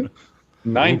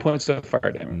 9 points of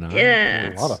fire damage. Nice.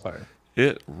 Yes. A lot of fire.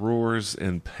 It roars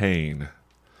in pain,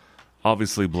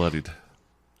 obviously bloodied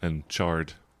and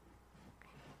charred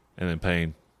and in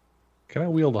pain. Can I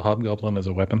wield a hobgoblin as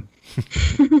a weapon?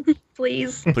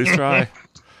 Please. Please try.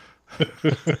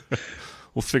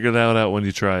 We'll figure that out when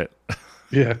you try it.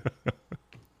 Yeah.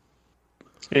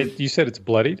 You said it's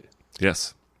bloodied?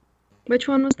 Yes. Which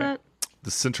one was that?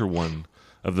 The center one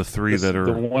of the 3 that are...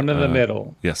 The one in the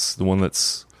middle. Yes, the one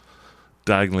that's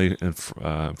diagonally in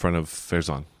front of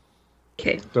Ferzan.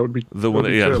 Okay, That would be The one,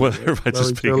 that'd be yeah, Curly, what right? everybody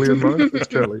just Larry, Curly, picked. and mine. It's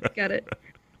Curly. got it.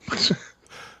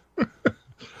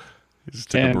 He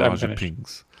just took a And I'm barrage of finished.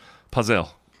 pings. Pazel.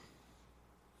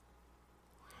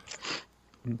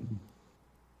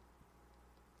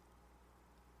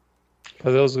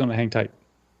 Pazel's going to hang tight.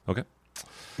 Okay.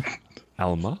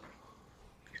 Alma.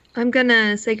 I'm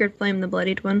gonna Sacred Flame the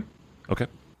bloodied one. Okay.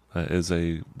 That is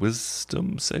a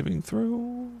wisdom saving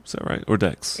throw. Is that right? Or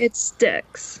dex? It's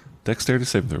Dex. Dexterity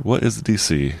saving throw. What is the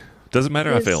DC? Doesn't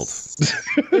matter. I failed.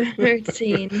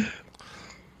 13.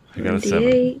 I got a 7.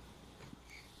 98.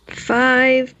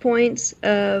 5 points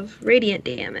of radiant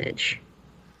damage.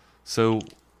 So,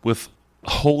 with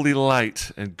holy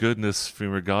light and goodness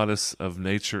from your goddess of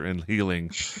nature and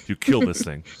healing, you kill this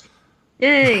thing.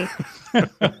 Yay!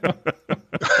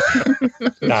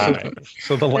 Die.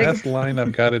 So the last line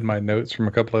I've got in my notes from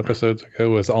a couple episodes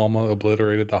ago was Alma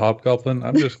obliterated the hobgoblin.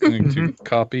 I'm just going to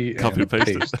copy Copy and and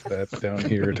paste paste that down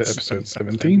here to episode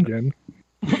 17. Again.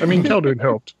 I mean, Khaldun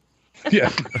helped. Yeah,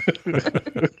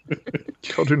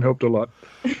 Khaldun helped a lot.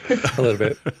 a little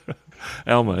bit.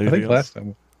 Alma, I anything think else? last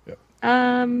time.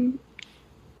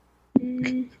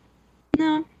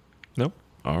 No. No?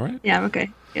 All right. Yeah, I'm okay.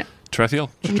 Yeah, Trathiel,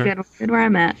 it's I'm your turn. good where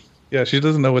I'm at. Yeah, she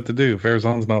doesn't know what to do.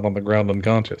 Farazan's not on the ground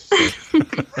unconscious. So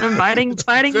I'm biding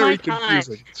my Very time,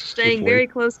 confusing. staying wait. very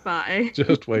close by,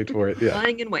 just wait for it. Yeah.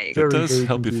 lying in wait. Very, It does very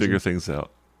help you confusing. figure things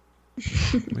out.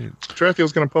 I mean,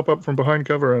 Trathiel's going to pop up from behind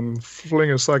cover and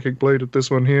fling a psychic blade at this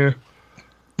one here,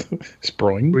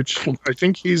 Sproing. which I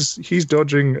think he's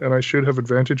dodging, and I should have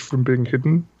advantage from being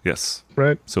hidden, yes.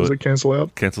 right? So Does it- it cancel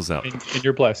out? Cancels out. And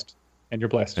you're blessed. And you're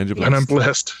blessed. And you're And I'm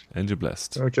blessed. blessed. And you're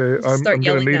blessed. Okay, I'm Start going to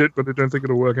yelling need now. it, but I don't think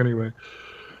it'll work anyway.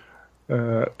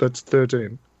 That's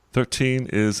 13. 13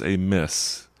 is a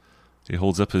miss. He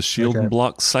holds up his shield Okay. and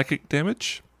blocks psychic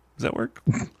damage. Does that work?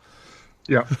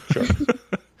 Yeah, sure.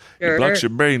 It blocks your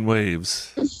brain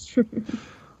waves.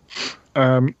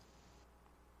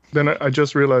 Then I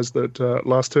just realized that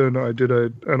last turn I did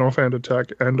an offhand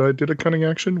attack and I did a cunning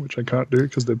action, which I can't do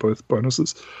because they're both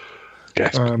bonuses.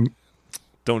 Gasp.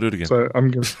 Don't do it again. So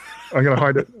I'm gonna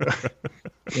hide it.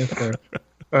 Yeah,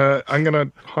 fair. I'm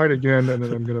gonna hide again, and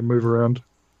then I'm gonna move around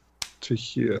to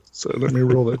here. So let me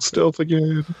roll that stealth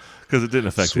again. Because it didn't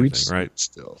affect Sweet anything, right?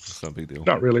 stealth. It's not a big deal.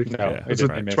 Not really. No, Yeah, it It's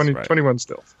didn't a miss. 20, right. 21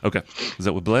 stealth. Okay. Is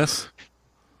that with Bless?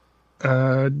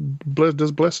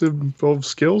 Does bless involve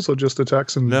skills or just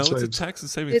attacks and No, saves? it's attacks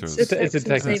and saving It's throws. It's attacks and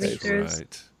attacks and saving saves. throws.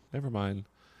 Right. Never mind.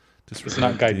 Just It's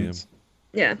not guidance.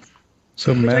 Yeah,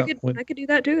 So which Matt, I could do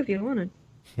that too if you wanted.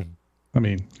 I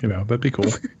mean, that'd be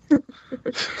cool.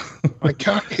 I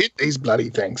can't hit these bloody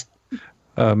things.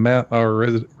 Matt, our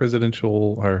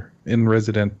residential or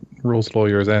in-resident rules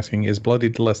lawyer, is asking: is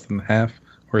bloodied less than half,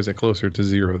 or is it closer to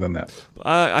 0 than that?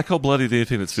 I call bloodied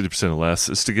anything that's 50% or less.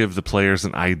 It's to give the players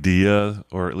an idea,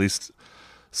 or at least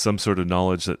some sort of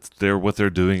knowledge that what they're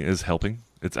doing is helping.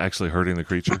 It's actually hurting the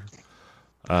creature.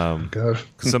 God.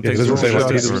 Some Yeah, he things doesn't say, are he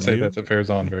resistant doesn't or say immune. that to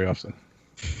Farazan very often.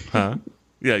 Huh?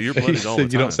 Yeah, you're He bloodied all the said,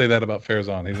 time. you don't say that about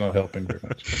Farazan. He's not helping very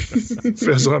much.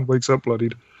 Fezan wakes up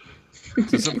bloodied.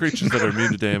 So some creatures that are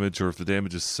immune to damage, or if the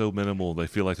damage is so minimal they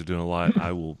feel like they're doing a lot,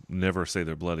 I will never say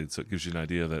they're bloodied. So it gives you an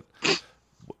idea that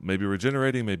maybe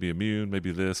regenerating, maybe immune,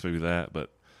 maybe this, maybe that.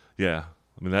 But yeah,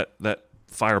 I mean that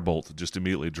firebolt just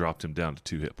immediately dropped him down to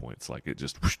 2 hit points. Like it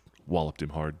just walloped him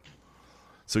hard.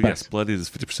 So yes, Nice. bloodied is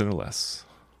 50% or less.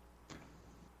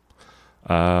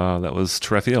 That was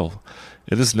Terethiel.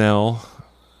 It is now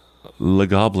the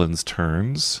Goblin's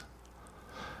turns,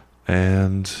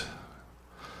 and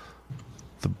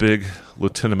the big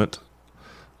lieutenant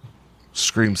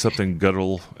screams something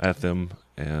guttural at them,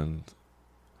 and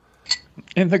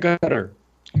In the gutter.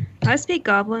 I speak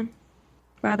Goblin,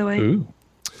 by the way. Ooh.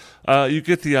 you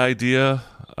get the idea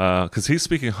because he's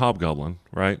speaking Hobgoblin,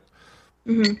 right?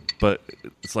 Mm-hmm. But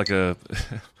it's like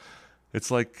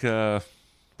it's like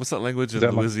what's that language in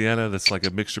that like- Louisiana that's like a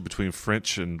mixture between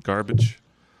French and garbage?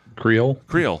 Creole?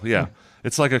 Creole, yeah.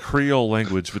 It's like a Creole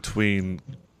language between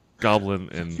Goblin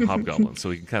and Hobgoblin, so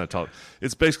he can kind of talk.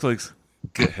 It's basically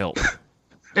get help.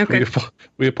 Okay.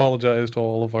 We apologize to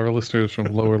all of our listeners from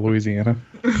lower Louisiana.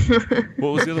 What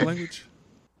was the other language?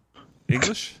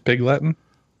 English? Pig Latin?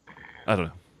 I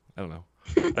don't know.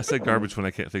 I say garbage when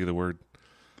I can't think of the word.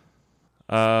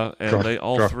 And they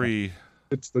all Drachma. three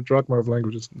It's the Drachma of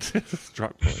languages.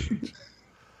 drop language.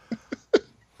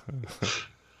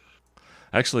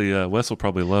 Actually, Wes will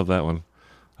probably love that one.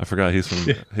 I forgot he's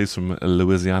from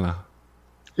Louisiana.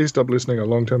 He stopped listening a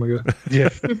long time ago. Yeah.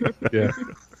 Yeah.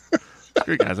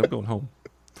 Screw you guys, I'm going home.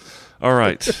 All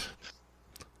right.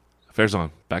 Fair's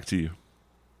on. Back to you.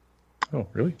 Oh,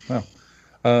 really? Wow.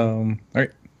 All right.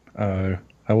 I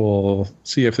will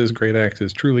see if this great axe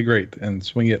is truly great and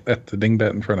swing it at the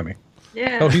dingbat in front of me.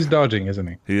 Yeah. Oh, he's dodging, isn't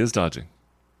he? He is dodging.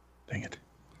 Dang it.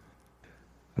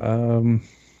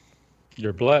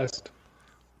 You're blessed.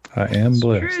 I am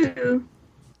blessed. True.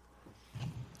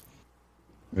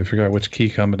 I forgot which key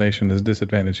combination is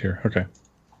disadvantage here. Okay.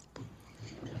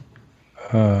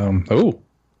 Oh.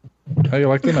 How you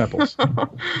like them apples?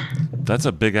 That's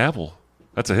a big apple.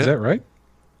 That's a hit. Is that right?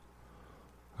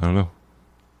 I don't know.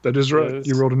 That is right. Yes.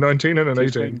 You rolled a 19 and an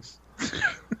 18. Heck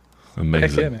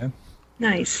Amazing. yeah, man.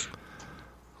 Nice.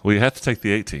 Well, you have to take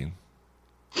the 18.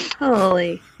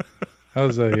 Holy.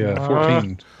 How's a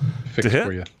 14 fix To hit?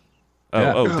 for you?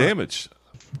 Oh, Yeah. damage.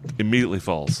 Immediately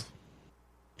falls.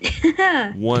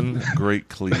 One great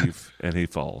cleave, and he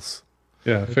falls.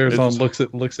 Yeah, Farazan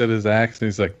looks at his axe and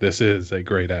he's like, "This is a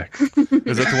great axe." Is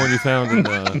that the one you found in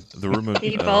the room?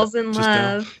 He falls in just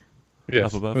down? love.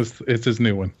 Yes, Up above? it's his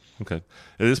new one. Okay.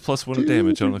 It is +1 of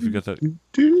damage. I don't know if you got that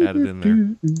added in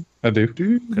there. I do.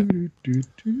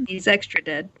 He's extra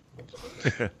dead.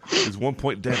 He's 1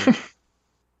 point dead.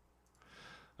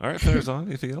 All right, Farazan,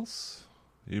 anything else?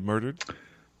 You murdered?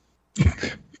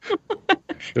 Have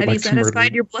you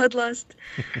satisfied your bloodlust?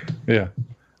 Yeah.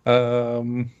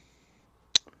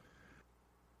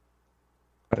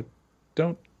 I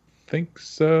don't think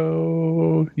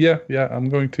so. Yeah. I'm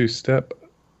going to step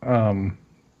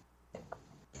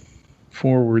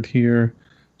forward here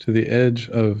to the edge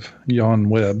of yon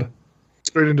web.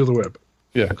 Straight into the web.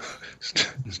 Yeah,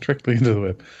 strictly into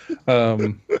the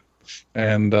web.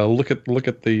 And look at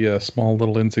the small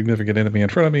little insignificant enemy in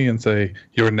front of me and say,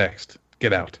 "You're next.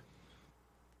 Get out."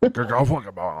 I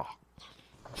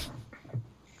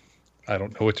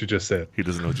don't know what you just said. He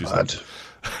doesn't know what you said.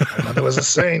 My mother was a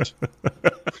saint.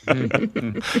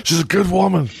 She's a good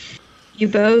woman. You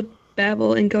both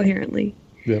babble incoherently.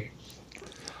 Yep.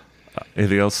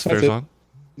 Anything else, That's Farazan?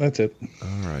 That's it.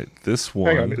 All right. This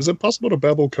one. Hang on. Is it possible to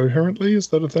babble coherently? Is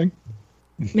that a thing?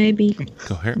 Maybe.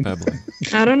 Coherent babbling.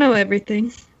 I don't know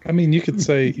everything. I mean, you can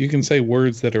say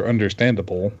words that are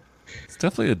understandable. It's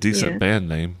definitely a decent Yeah. band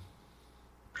name.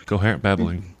 Coherent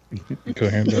babbling.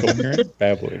 Coherent babbling. Coherent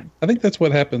babbling. I think that's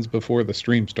what happens before the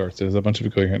stream starts. Is a bunch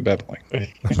of coherent babbling.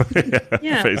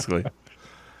 Yeah. Basically.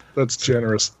 That's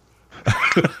generous.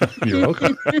 You're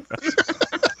welcome.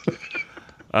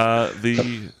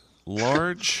 The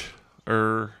large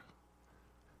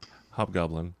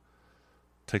hobgoblin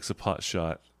takes a pot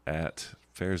shot at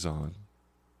Farazan.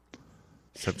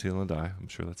 17 on the die. I'm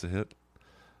sure that's a hit.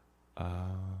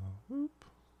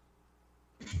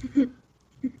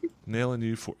 Nailing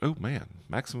you for... Oh, man.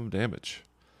 Maximum damage.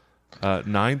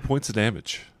 9 points of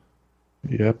damage.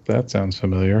 Yep, that sounds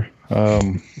familiar.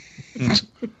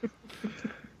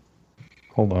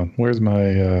 Hold on. Where's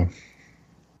my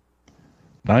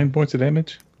 9 points of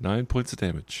damage? 9 points of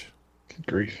damage. Good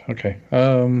grief. Okay.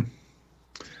 That's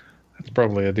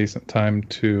probably a decent time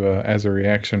to, as a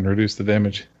reaction, reduce the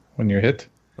damage when you're hit.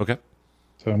 Okay.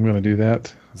 So I'm going to do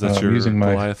that. Is that your using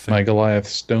Goliath thing? my Goliath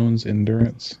Stone's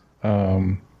endurance.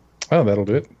 Oh, that'll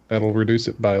do it. That'll reduce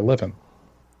it by 11.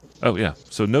 Oh, yeah.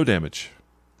 So no damage.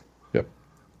 Yep.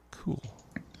 Cool.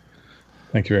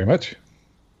 Thank you very much.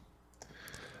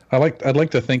 I'd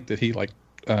like to think that he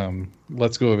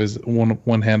lets go of his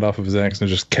one hand off of his axe and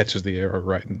just catches the arrow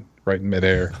right in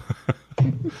midair.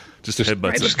 Just headbutts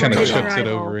right it. Just kind of Before you chucks it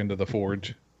arrival. over into the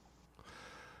forge.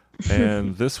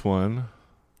 And this one,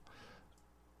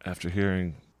 after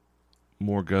hearing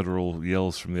more guttural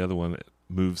yells from the other one, it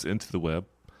moves into the web,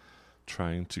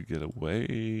 trying to get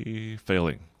away.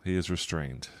 Failing. He is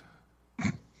restrained.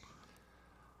 Good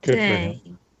for him.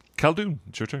 Dang. Khaldun,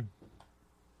 it's your turn.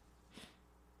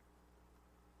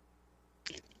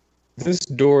 This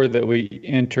door that we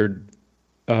entered,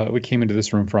 we came into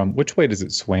this room from, which way does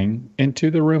it swing? Into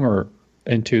the room or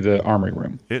into the armory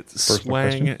room? It First swang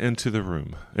question. into the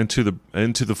room, into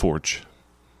the forge.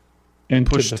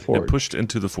 Into Pushed, the it forge. pushed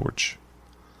into the forge.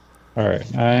 All right,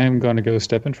 I'm going to go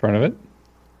step in front of it.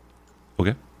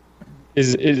 Okay.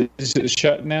 Is it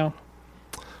shut now?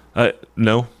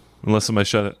 No, unless somebody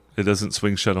shut it. It doesn't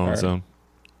swing shut on All its right. own.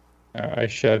 I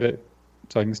shut it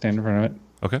so I can stand in front of it.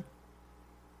 Okay.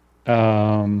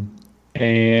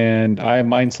 And I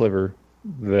mind sliver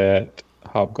that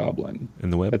hobgoblin. In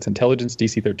the web. That's intelligence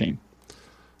DC 13.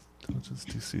 Intelligence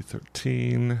DC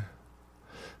 13.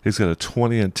 He's got a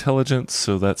 20 intelligence,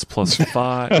 so that's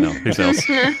 +5. No, he fails.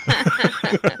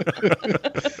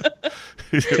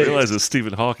 He didn't realize it's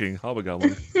Stephen Hawking,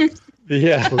 Hobgoblin.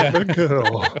 Yeah. Perfect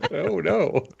girl. Oh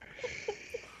no.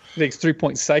 He takes 3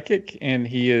 points psychic, and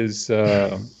he is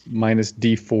minus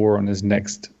D4 on his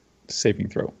next saving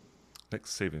throw.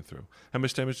 Next saving throw. How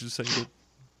much damage did you say you did?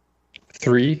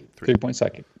 3-point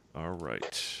psychic. All right.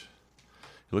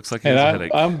 It looks like he has a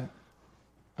headache. I'm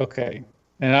okay.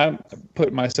 And I'm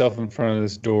putting myself in front of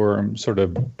this door. I'm sort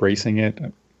of bracing it.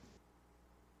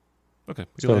 Okay.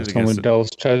 So if someone else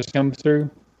tries to come through,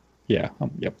 yeah.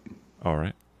 Yep. All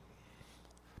right.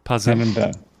 And Pazim. I'm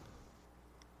done.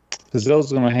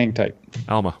 Gazelle's going to hang tight.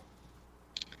 Alma.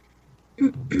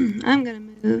 I'm gonna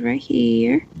move right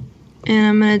here, and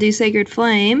I'm gonna do Sacred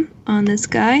Flame on this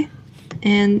guy,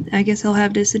 and I guess he'll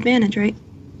have disadvantage, right?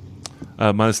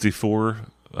 Minus D4.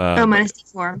 Minus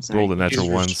D4. I'm sorry. Rolled a natural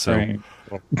one, so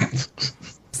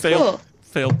fail. Cool.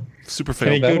 Failed. Super fail.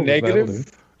 Can he go That'll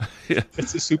negative? Yeah.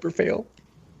 It's a super fail.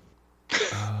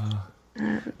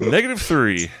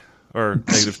 -3 or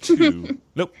 -2.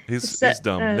 Nope, he's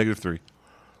dumb. -3.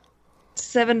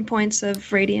 7 points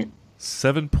of radiant.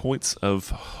 7 points of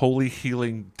holy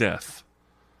healing death.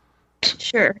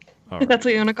 Sure, All right. that's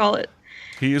what you want to call it.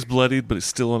 He is bloodied, but he's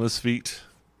still on his feet,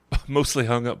 mostly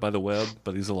hung up by the web,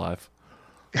 but he's alive.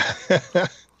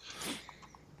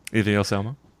 Anything else,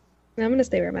 Alma? I'm gonna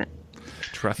stay where I'm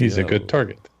at. He's a good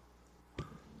target.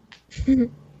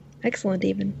 Excellent,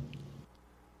 even.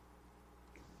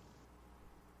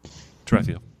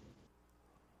 Trathiel.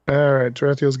 All right,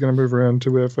 Tarathiel's going to move around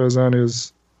to where Farzan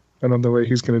is, and on the way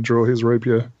he's going to draw his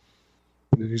rapier.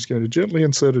 And then he's going to gently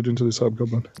insert it into this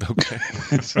hobgoblin. Okay.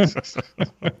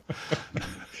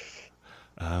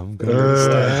 I'm gonna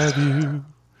stab you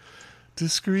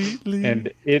discreetly.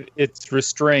 And it's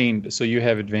restrained, so you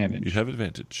have advantage. You have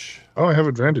advantage. Oh, I have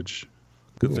advantage.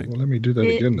 Good Cool. thing. Well, let me do that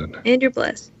again then. And you're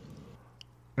blessed.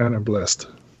 And I'm blessed.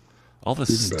 All this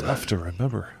Even stuff to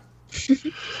remember.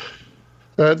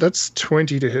 That's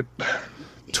 20 to hit,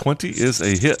 20 is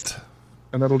a hit.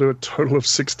 and that'll do a total of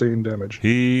 16 damage.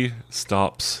 He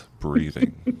stops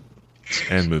breathing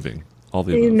and moving. All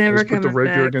the He's above. never Just put the coming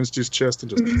rapier back. against his chest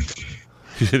and just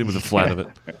You hit him with the flat of it.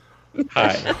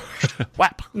 Hi.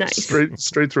 Whap. Nice.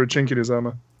 straight through a chink in his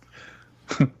armor.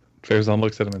 Farazan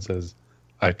looks at him and says,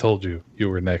 I told you, you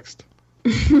were next.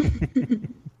 I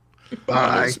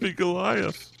Bye. don't speak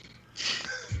Goliath.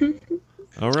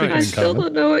 All I right. still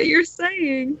don't know what you're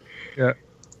saying. Yeah,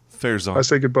 Fair's I on.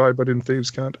 say goodbye, but in thieves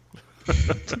can't.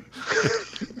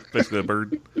 Basically a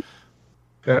bird.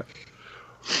 Yeah.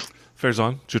 Fair's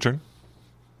on. It's your turn.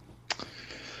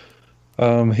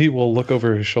 He will look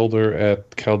over his shoulder at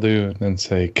Khaldun and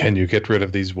say, can you get rid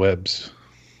of these webs?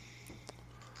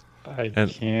 I And-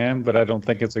 can, but I don't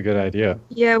think it's a good idea.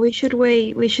 Yeah, we should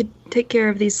wait. We should take care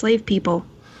of these slave people.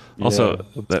 Also, Yeah,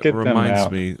 let's that get them reminds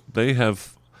out. me, they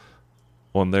have,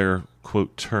 on their,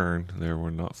 quote, turn, there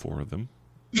were not 4 of them.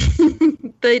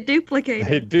 They duplicated.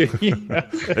 They do. Yeah.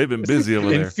 They've been busy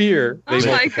over In there. fear, they Oh my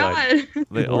multiplied. god!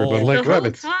 They We're all, like The whole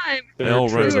rabbits. time. they all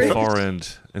run to the True. far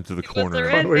end into the It was corner. the of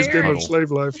red the Always game herring. of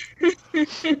slave life.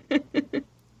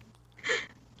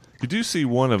 You do see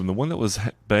one of them, the one that was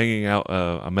banging out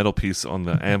a metal piece on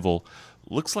the anvil,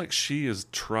 looks like she is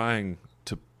trying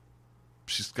to.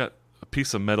 She's got a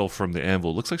piece of metal from the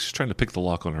anvil. Looks like she's trying to pick the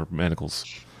lock on her manacles.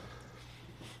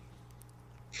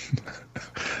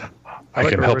 I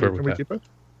can help her Can we with keep it?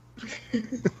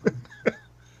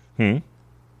 Hmm?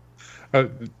 that.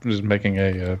 I'm just making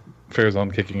a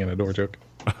Farazan kicking in a door joke.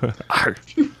 Arr.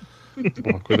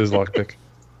 Walk with his lockpick.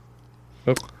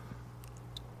 Oh.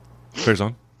 Fair's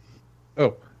on.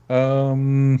 Oh.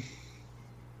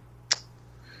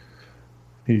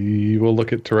 He will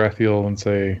look at Tarathiel and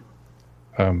say,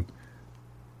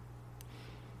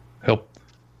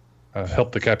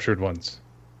 help the captured ones.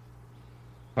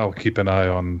 I'll keep an eye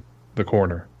on the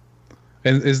corner.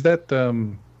 And is that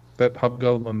that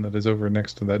hobgoblin that is over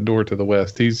next to that door to the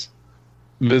west? He's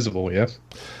visible, yes?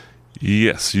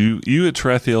 Yes, you at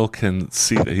Tarathiel can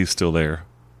see that he's still there.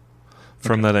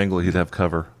 From that angle, he'd have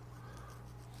cover.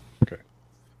 Okay.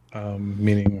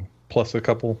 Meaning plus a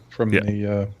couple from Yeah.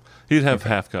 the... He'd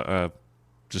have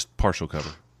just partial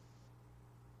cover.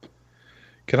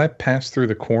 Can I pass through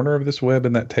the corner of this web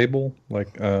in that table?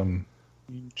 Like,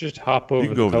 Just hop over You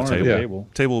can go the over the corner of table. the table.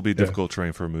 Table will be difficult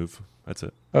terrain for a move. That's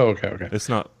it. oh, okay. It's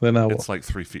not. Then I will. It's like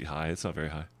 3 feet high. It's not very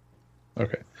high.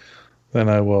 Okay. Then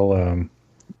I will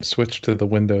switch to the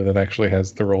window that actually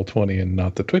has the Roll20 and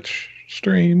not the Twitch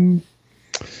stream.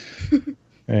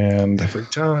 And Every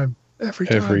time.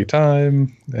 every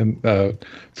time. And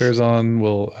Farazan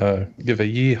will give a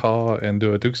yeehaw and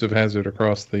do a Dukes of Hazzard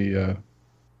across the...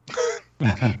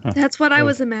 That's what I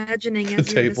was imagining as you were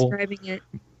table. describing it.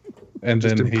 and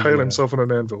Just then he... impale himself on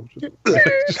an anvil.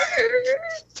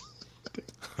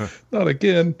 not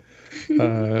again.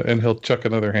 And he'll chuck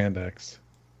another hand axe.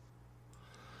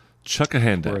 Chuck a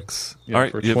hand axe. yeah, All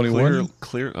right, for you have 21.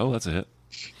 clear. Oh, that's a hit.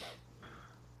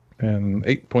 And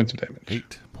 8 points of damage.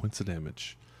 8 points of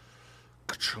damage.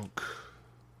 Ka-chunk.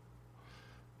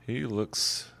 He's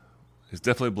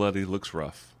definitely bloody, looks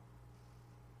rough.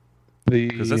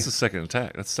 Because that's the second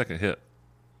attack. That's the second hit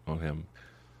on him.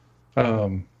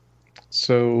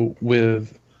 So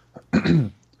with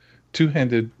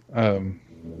two-handed,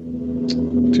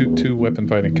 two weapon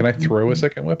fighting, can I throw a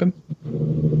second weapon?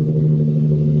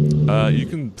 You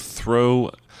can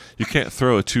throw. You can't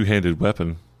throw a two-handed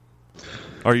weapon.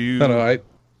 Are you? No.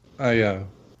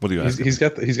 What do you ask? He's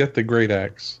got the great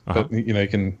axe, but you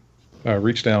can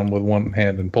reach down with one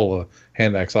hand and pull a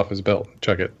hand axe off his belt and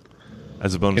chuck it.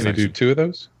 As a bonus action. Can you do 2 of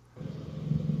those?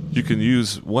 You can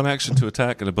use one action to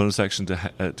attack and a bonus action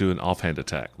to do an offhand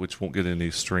attack, which won't get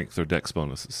any strength or dex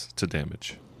bonuses to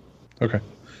damage. Okay.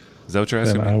 Is that what you're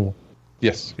asking me?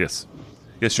 Yes. Yes,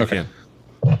 you can.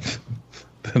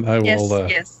 Then I will.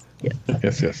 Yes.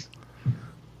 Yes.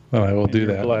 Then I will do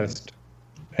that. Blessed.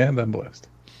 And I'm blessed.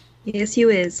 Yes, you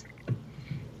is.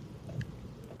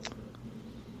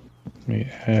 We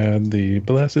add the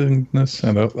blessedness.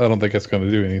 I don't think that's going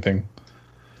to do anything.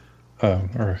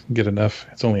 Or get enough.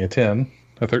 It's only a 10.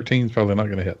 A 13 is probably not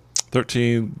going to hit.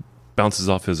 13 bounces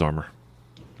off his armor.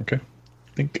 Okay.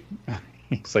 Think.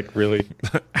 It's like, really?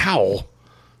 Ow!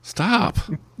 Stop!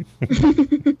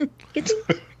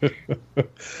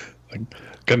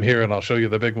 Come here and I'll show you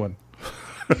the big one.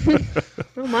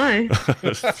 Oh my.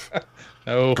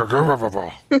 No.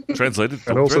 Translated.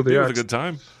 And also the with a axe. good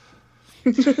time.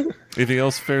 Anything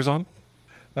else fares on?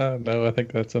 No, I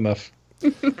think that's enough.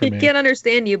 He can't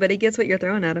understand you, but he gets what you're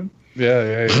throwing at him.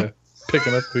 Yeah.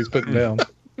 Picking up what he's putting down.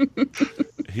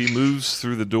 He moves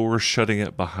through the door, shutting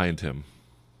it behind him.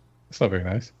 That's not very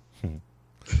nice.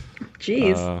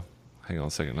 Jeez. Hang on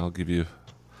a second. I'll give you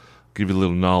a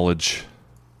little knowledge.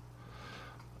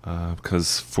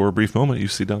 Because for a brief moment, you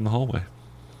see down the hallway.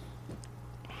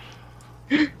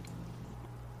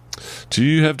 Do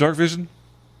you have dark vision?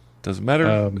 Doesn't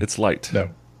matter. It's light. No.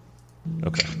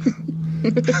 Okay.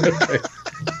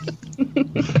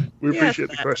 We appreciate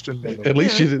the question. At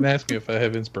least you didn't ask me if I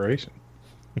have inspiration.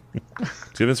 Do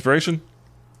you have inspiration?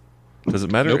 Does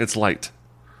it matter? Nope. It's light.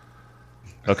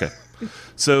 Okay.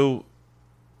 So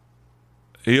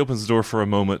he opens the door for a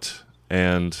moment,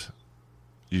 and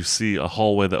you see a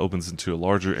hallway that opens into a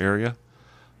larger area,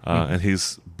 and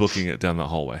he's booking it down that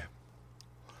hallway.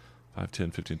 5,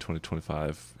 10, 15, 20,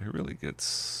 25. It really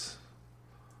gets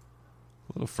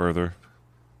a little further.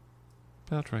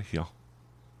 About right here.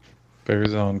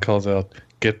 Bearzon calls out,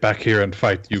 "Get back here and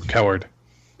fight, you coward."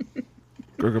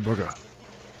 Burger, burger.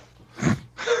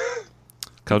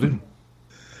 Khaldun?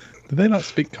 Do they not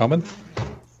speak common?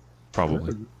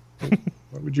 Probably.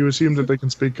 Why would you assume that they can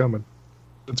speak common?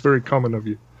 It's very common of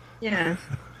you. Yeah.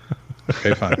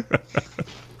 Okay, fine.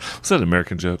 Was that an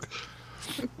American joke?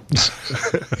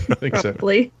 I think so.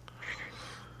 Probably.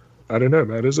 I don't know,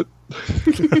 Matt, is it?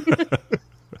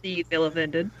 Do you feel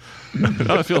offended?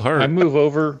 Oh, I feel hurt. I move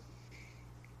over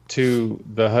to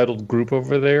the huddled group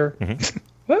over there,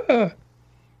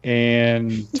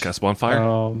 and Cast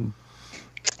bonfire.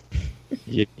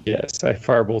 yes, I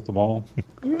firebolt them all.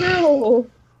 No.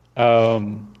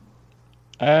 I'm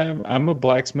a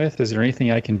blacksmith. Is there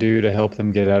anything I can do to help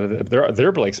them get out of it?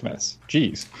 They're blacksmiths.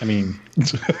 Jeez, I mean,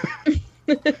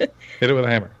 Hit it with a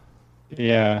hammer.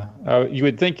 yeah. You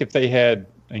would think if they had,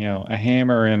 a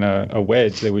hammer and a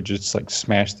wedge, they would just like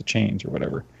smash the chains or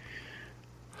whatever.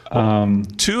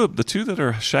 The two that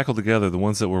are shackled together, the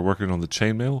ones that were working on the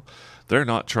chainmail, they're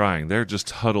not trying. They're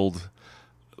just huddled,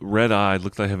 red-eyed,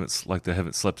 look like they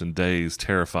haven't slept in days,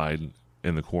 terrified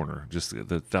in the corner, just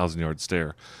the 1,000-yard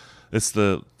stare. It's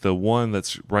the one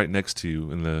that's right next to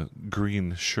you in the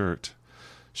green shirt.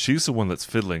 She's the one that's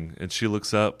fiddling, and she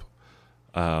looks up.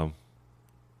 You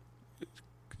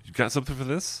got something for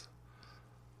this?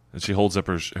 And she holds up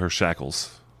her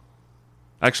shackles.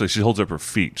 Actually, she holds up her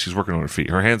feet. She's working on her feet.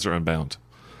 Her hands are unbound.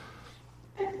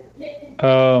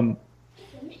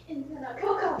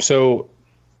 So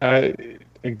I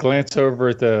glance over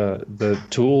at the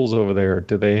tools over there.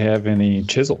 Do they have any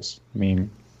chisels? I mean,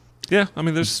 Yeah,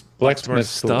 there's Blacksmith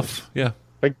stuff. tools. Yeah.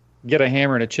 like get a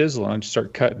hammer and a chisel and just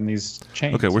start cutting these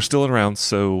chains. Okay, we're still in rounds,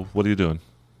 so what are you doing?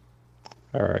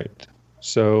 All right.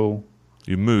 So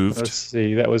You moved. let's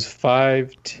see. That was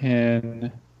 5,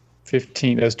 10,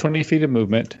 15. That was 20 feet of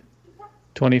movement.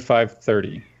 25,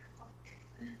 30.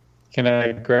 Can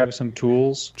I grab some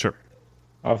tools Sure.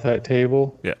 off that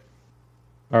table? Yeah.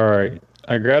 All right.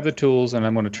 I grab the tools and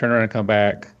I'm going to turn around and come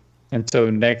back. And so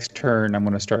next turn, I'm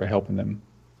going to start helping them.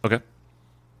 Okay.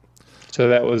 So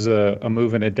that was a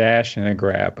move and a dash and a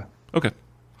grab. Okay.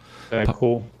 Is that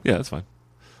cool? Yeah, that's fine.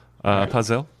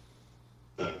 Pazel?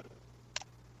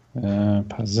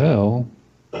 Pazel.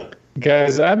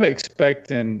 Guys, I'm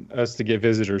expecting us to get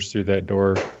visitors through that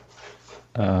door.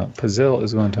 Pazel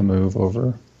is going to move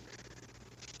over.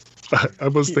 I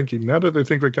was thinking, now that they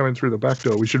think we're coming through the back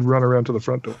door, we should run around to the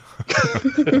front door.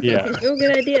 Yeah. Oh,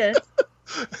 good idea.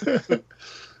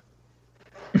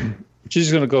 She's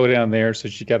going to go down there, so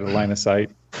she got a line of sight,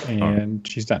 and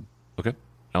she's done. Okay.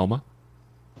 Alma?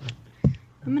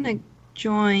 I'm gonna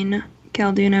join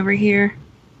Khaldun over here.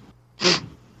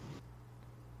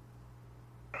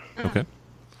 Okay.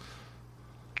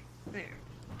 There.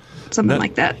 Something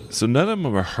like that. So none of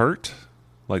them are hurt?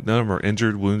 Like none of them are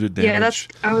injured, wounded, damaged? Yeah, that's.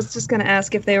 I was just gonna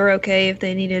ask if they were okay, if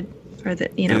they needed, or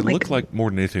that They look like more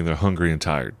than anything they're hungry and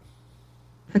tired.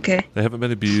 Okay. They haven't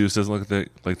been abused. Doesn't look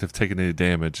like they've taken any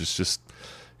damage. It's just,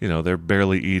 they're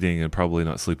barely eating and probably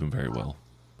not sleeping very well.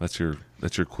 That's your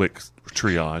quick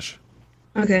triage.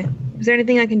 Okay. Is there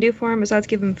anything I can do for him besides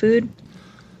give him food?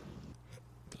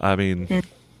 I mean, Yeah.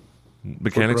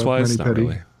 mechanics wise, not Mani-pedi.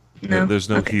 really. No. There's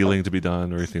no Okay. healing to be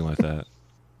done or anything like that.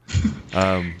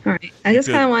 All right. I just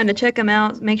Good. kind of wanted to check them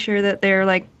out, make sure that they're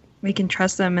like we can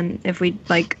trust them, and if we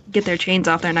like get their chains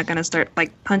off, they're not gonna start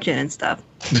like punching and stuff.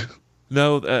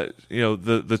 No,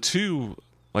 the two,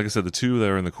 like I said, the two that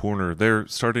are in the corner, they're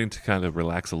starting to kind of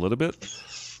relax a little bit.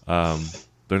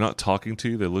 They're not talking to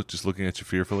you; they're just looking at you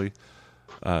fearfully.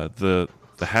 The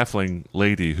halfling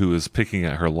lady who is picking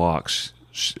at her lock,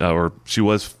 she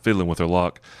was fiddling with her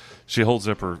lock. She holds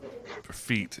up her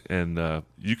feet, and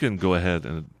you can go ahead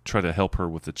and try to help her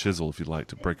with the chisel if you'd like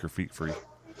to break her feet free.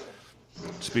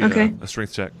 Just be Okay. a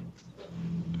strength check.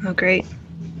 Oh, great.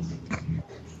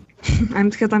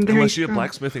 Because I'm very Unless you have strong.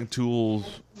 blacksmithing tool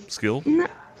skill. No.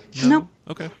 Nope.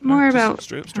 Okay. More Just about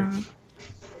straight up strength.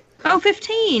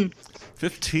 15.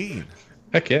 15.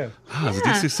 Heck yeah. Ah, the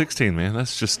Yeah. DC 16, man.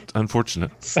 That's just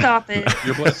unfortunate. Stop it.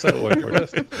 You're blessed that way. You're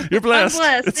blessed. You're blessed.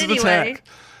 blessed It's an anyway. attack.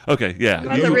 Okay, yeah. I'm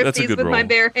about to rip That's a these good with roll. my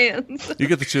bare hands. You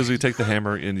get the chisel, you take the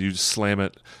hammer, and you just slam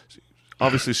it.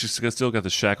 Obviously, she's still got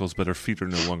the shackles, but her feet are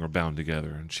no longer bound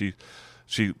together. And she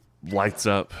lights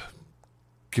up.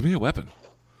 Give me a weapon.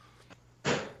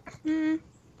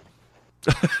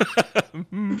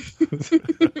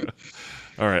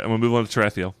 All right, I'm going to move on to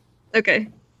Tarathiel. Okay.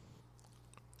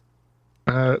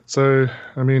 So,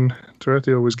 I mean,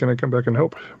 Tarathiel was going to come back and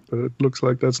help, but it looks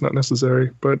like that's not necessary.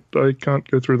 But I can't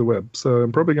go through the web, so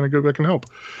I'm probably going to go back and help.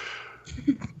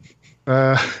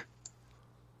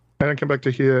 And come back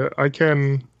to here. I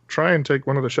can try and take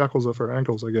one of the shackles off her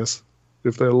ankles, I guess,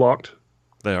 if they're locked.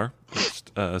 They are.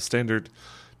 Standard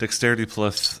dexterity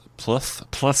plus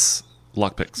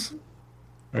lockpicks.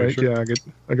 Right? sure? Yeah,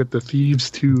 I get the thieves'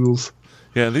 tools.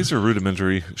 Yeah, these are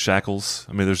rudimentary shackles.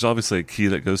 I mean, there's obviously a key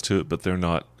that goes to it, but they're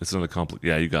not. It's not a complex.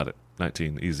 Yeah, you got it.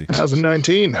 19, easy.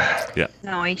 2019. Yeah.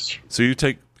 Nice. So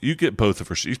you get both of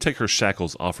her. You take her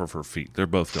shackles off of her feet. They're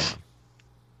both gone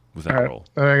with that All right. roll.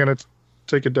 I'm going to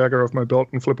take a dagger off my belt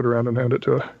and flip it around and hand it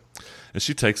to her. And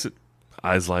she takes it.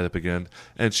 Eyes light up again,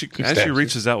 and as she stabs you.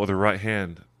 reaches out with her right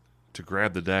hand to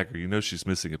grab the dagger, you know she's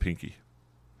missing a pinky.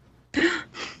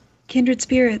 Kindred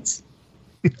spirits.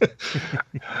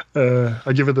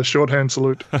 I give her the shorthand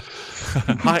salute.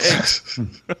 Hi, X.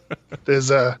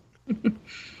 There's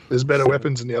better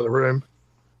weapons in the other room.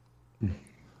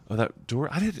 Oh, that door!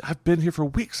 I've been here for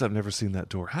weeks. I've never seen that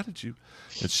door. How did you?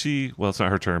 And she, well, it's not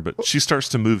her turn, but she starts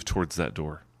to move towards that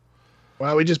door.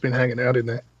 Well, we've just been hanging out in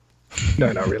there.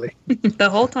 No, not really. The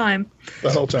whole time.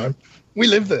 The whole time. We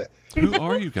live there. Who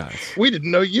are you guys? We didn't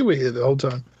know you were here the whole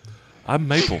time. I'm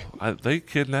Maple. They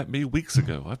kidnapped me weeks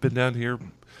ago. I've been down here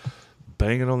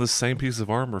banging on this same piece of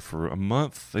armor for a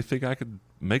month. They think I could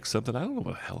make something. I don't know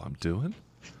what the hell I'm doing.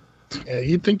 Yeah,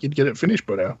 you'd think you'd get it finished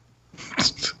by now.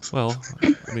 Well,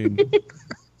 I mean,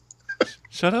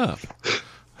 shut up.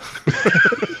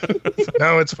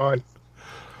 No, it's fine.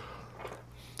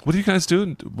 What are you guys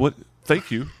doing? What?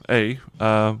 Thank you.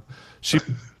 She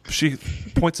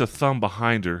points a thumb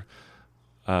behind her.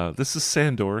 This is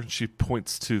Sandor. She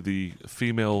points to the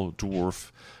female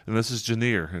dwarf, and this is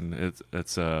Janir, and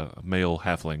it's a male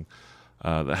halfling.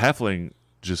 The halfling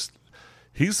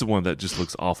he's the one that just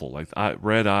looks awful. Like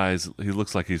red eyes. He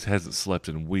looks like he hasn't slept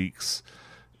in weeks.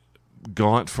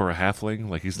 Gaunt for a halfling,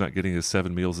 like he's not getting his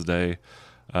 7 meals a day.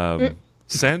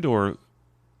 Sandor,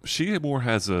 she more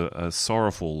has a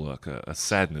sorrowful look, a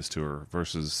sadness to her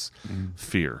versus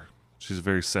fear. She's a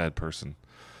very sad person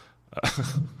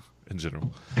in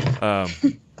general.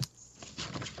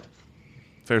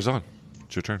 Farazan,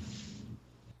 it's your turn.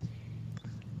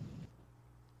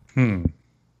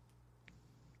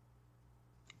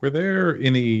 Were there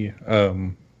any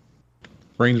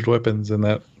ranged weapons in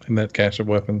that cache of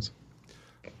weapons?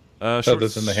 Other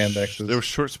than the hand axes. There were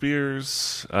short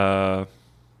spears. No,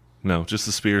 just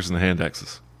the spears and the hand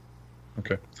axes.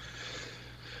 Okay.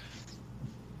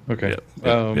 Okay.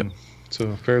 Yep. So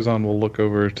Farazan will look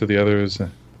over to the others,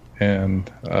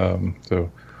 and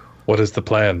so, what is the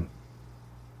plan?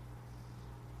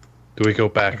 Do we go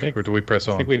back or do we press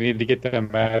on? I think we need to get them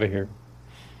out of here.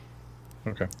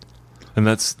 Okay. And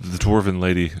that's the dwarven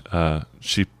lady.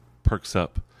 She perks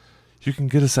up. You can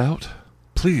get us out?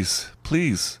 Please,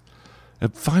 please.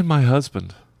 And find my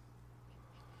husband.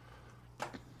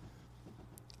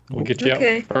 We'll get you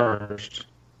Okay. out first.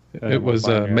 It was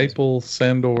Maple,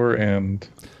 Sandor, and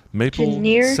Maple,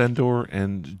 Janir? Sandor,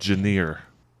 and Janir.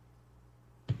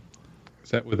 is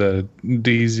that with a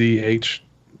DZHZR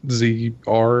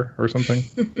or something?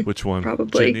 Which one?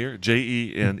 Probably. Janir?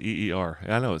 Jeneer.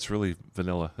 I know, it's really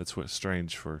vanilla. That's what's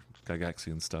strange for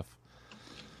Gygaxian stuff.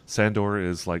 Sandor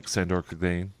is like Sandor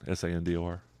Clegane,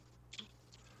 Sandor.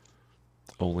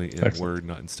 Only in Excellent. word,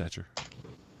 not in stature.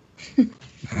 All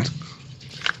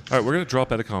right, we're going to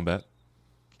drop out of combat.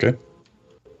 Okay.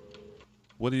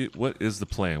 What is the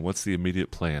plan? What's the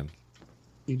immediate plan?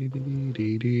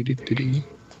 The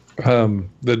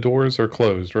doors are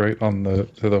closed, right, to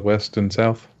the west and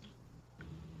south?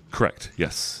 Correct.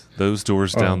 Yes. Those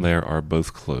doors down there are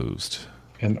both closed.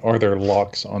 And are there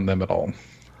locks on them at all?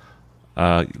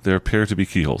 There appear to be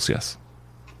keyholes, yes.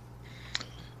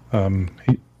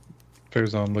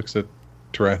 Farazan looks at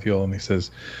Tarathiel and he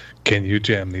says, "Can you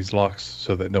jam these locks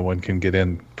so that no one can get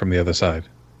in from the other side?"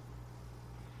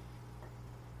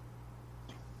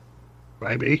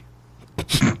 Maybe.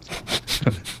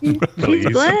 Please.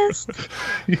 Blessed.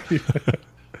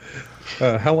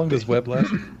 How long does web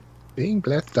last? Being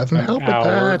blessed doesn't An help with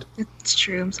hour. that. It's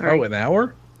true. I'm sorry. Oh, an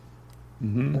hour?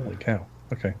 Mm-hmm. Holy cow.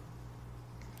 Okay.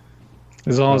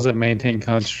 As long as I maintain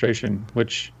concentration,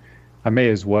 which I may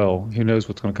as well. Who knows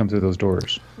what's going to come through those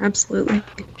doors? Absolutely.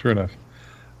 True enough.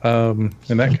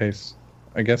 In that case,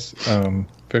 I guess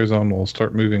Farazan will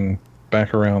start moving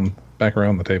back around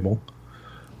the table,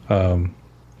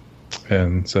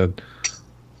 and said,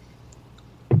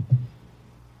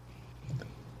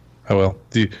 "Oh well,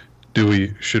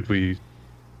 should we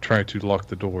try to lock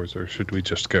the doors, or should we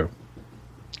just go?"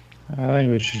 I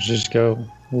think we should just go.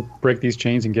 We'll break these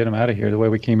chains and get them out of here the way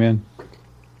we came in.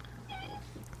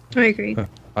 I agree.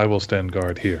 I will stand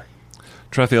guard here.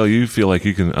 Trathiel, you feel like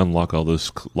you can unlock all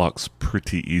those locks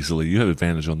pretty easily. You have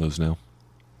advantage on those now.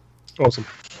 Awesome.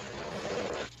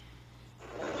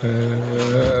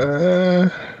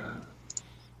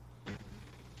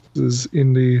 This is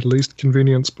in the least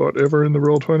convenient spot ever in the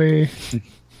Roll20.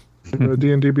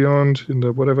 D&D Beyond, in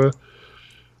the whatever.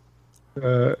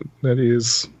 That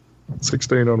is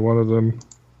 16 on one of them.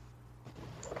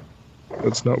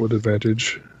 That's not with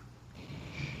advantage.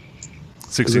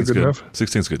 16's good good. enough?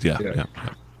 16's good, yeah. Yeah.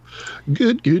 Yeah.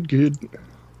 Good.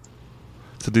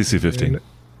 It's a DC 15.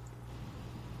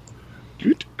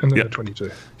 Good. And then Yep. a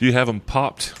 22. You have them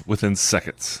popped within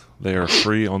seconds. They are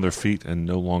free on their feet and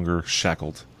no longer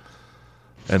shackled.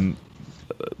 And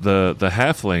the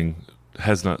halfling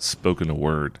has not spoken a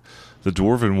word. The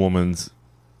dwarven woman's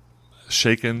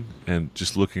shaken and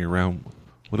just looking around.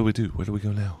 What do we do? Where do we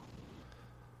go now?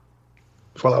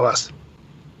 Follow us.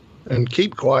 And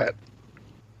keep quiet.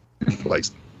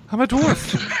 Please. I'm a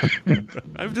dwarf.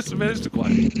 I've just managed to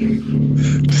quiet.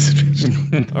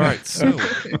 All right, so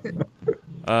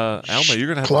Alma, you're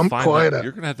gonna have to Plump find quieter. that.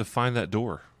 You're gonna have to find that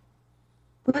door.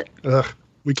 What? Ugh,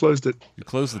 we closed it. You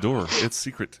close the door. It's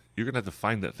secret. You're gonna have to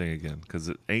find that thing again because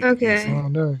it ain't. Okay. easy. Oh,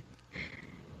 no.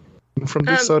 And from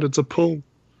this side, it's a pull.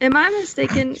 Am I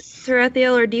mistaken,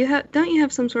 Tarathiel, or don't you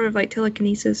have some sort of like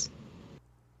telekinesis?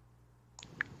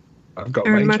 I've got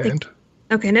Or am I range hand.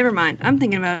 Okay, never mind. I'm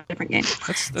thinking about a different game.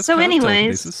 That's So kind of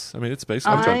anyways, telekinesis. I mean, it's based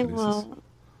on I telekinesis. will.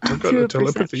 I've got do a a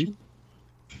telepathy.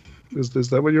 perception. Is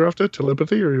that what you're after?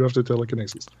 Telepathy, or are you after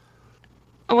telekinesis?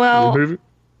 Well, Are you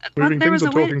moving there things was or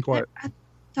a way- talking quiet?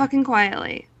 Talking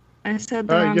quietly. I said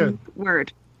the wrong yeah.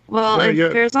 word. Well, Yeah, if yeah.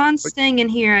 Farazan's staying in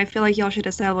here, I feel like y'all should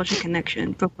establish a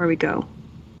connection before we go.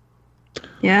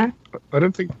 Yeah? I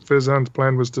don't think Farazan's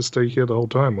plan was to stay here the whole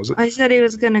time, was it? I said he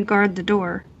was going to guard the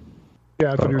door.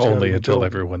 Yeah, I thought he was Only guarding the until door.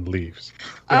 everyone leaves.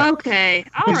 Yeah. Okay,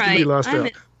 all He's gonna be right. last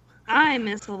out. I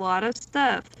miss a lot of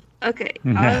stuff. Okay,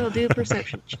 Mhm. I will do a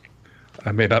perception check.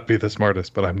 I may not be the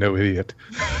smartest, but I'm no idiot.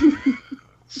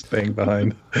 Staying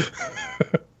behind.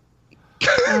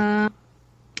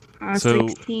 So-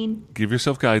 16. Give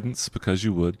yourself guidance because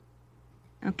you would.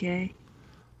 Okay.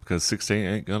 Because 16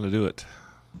 ain't gonna do it.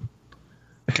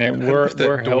 And we're That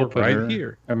door helping right her.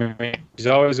 here. I mean, she's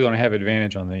always going to have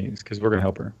advantage on these because we're going to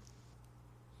help her.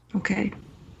 Okay.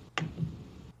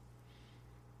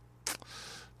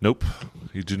 Nope,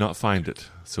 you do not find it.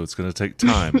 So it's going to take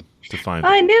time to find it.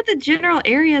 I knew the general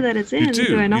area that it's in. You do,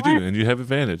 Do I not? and you have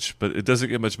advantage, but it doesn't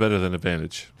get much better than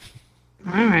advantage.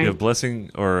 All right. You have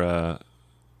blessing or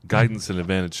guidance and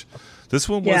advantage. This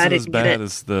one Yeah, I wasn't as didn't get bad it.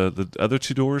 as the other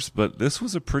two doors, but this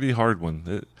was a pretty hard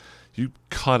one. You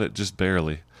caught it just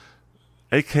barely.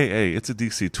 AKA, it's a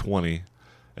DC 20.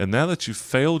 And now that you've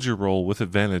failed your roll with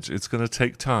advantage, it's going to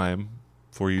take time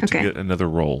for you to Okay. get another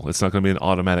roll. It's not going to be an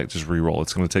automatic just re-roll.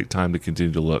 It's going to take time to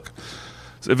continue to look.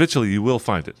 So eventually you will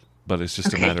find it, but it's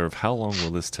just Okay. a matter of how long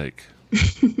will this take.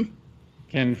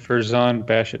 Can Ferzan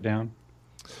bash it down?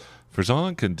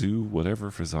 Frazan can do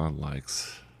whatever Frazan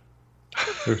likes.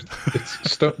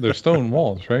 There's stone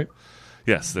walls, right?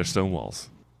 Yes, they're stone walls.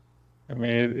 I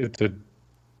mean, it's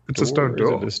a stone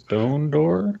door. Is it a stone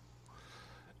door?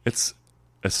 It's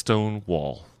a stone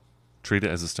wall. Treat it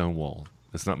as a stone wall.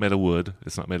 It's not made of wood.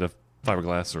 It's not made of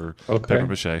fiberglass or Okay. paper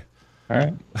mache. All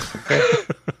right.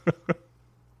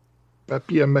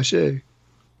 Papier mache.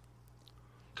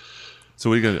 So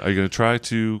what are you gonna try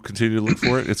to continue to look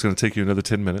for it? It's gonna take you another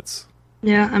 10 minutes.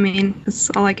 Yeah, I mean, that's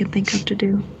all I can think of to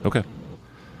do. Okay.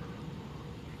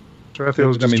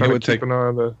 Tarathiel's just I mean, it trying to would keep take- an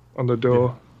eye on the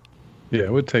door. Yeah,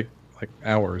 it would take like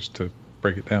hours to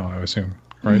break it down, I would assume.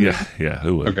 Right? Yeah,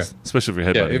 it would. Okay. Especially if you're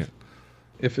Yeah, headbutting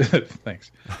if it.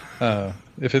 thanks.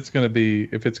 If it's gonna be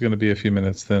a few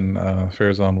minutes, then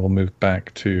Farazan will move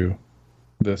back to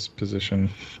this position.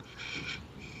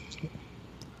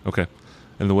 Okay.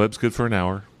 And the web's good for an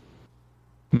hour.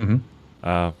 Mm-hmm.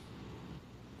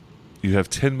 You have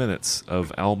 10 minutes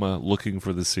of Alma looking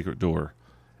for the secret door.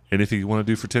 Anything you want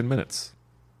to do for 10 minutes?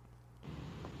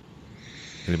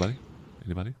 Anybody?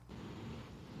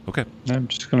 Okay. I'm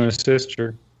just going to assist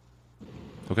her.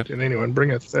 Can anyone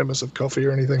bring a thermos of coffee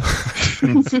or anything?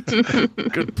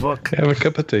 Good book. Have a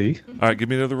cup of tea. All right, give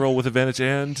me another roll with advantage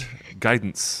and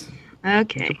guidance.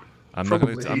 Okay. I'm not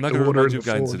going Probably to heat the remind water in you of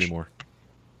the guidance forge. anymore.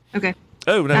 Okay.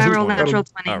 Oh, I natural rolled 20. natural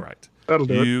 20. All right. That'll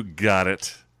do it. You got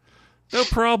it. No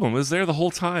problem. It was there the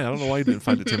whole time. I don't know why you didn't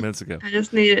find it 10 minutes ago. I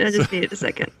just needed a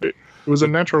second. It was a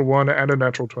natural 1 and a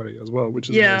natural 20 as well, which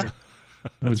is Yeah.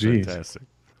 amazing. Oh, geez. Fantastic.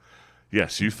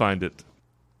 Yes, you find it.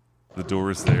 The door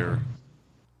is there.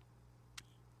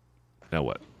 Now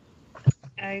what?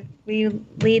 We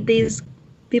lead these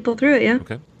people through it, yeah?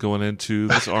 Okay. Going into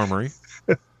this armory.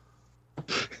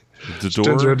 The She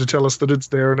turns door. around to tell us that it's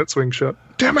there and it swings shut.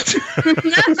 Damn it!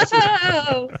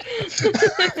 No!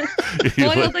 you,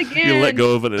 Foiled let, again. you let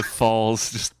go of it, it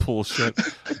falls, just pulls shut.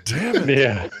 Damn it.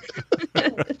 Yeah.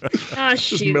 Ah,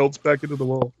 Just shoot. melts back into the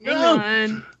wall. Hang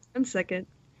on. 1 second.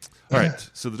 All right.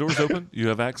 So the door's open. You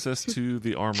have access to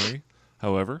the armory.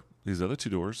 However, these other two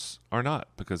doors are not,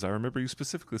 because I remember you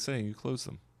specifically saying you closed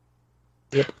them.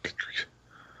 Yep.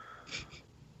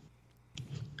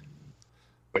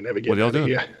 We never get What are y'all out of doing?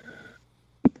 here.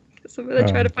 So I'm going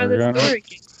to try to find we're this gonna- door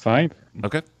again. Fine.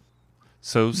 Okay.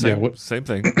 So same, same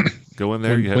thing. Go in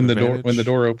there. You have When the advantage.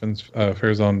 door opens,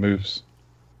 Farazan moves.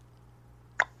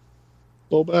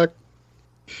 Pull back.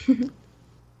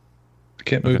 I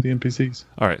can't move the NPCs.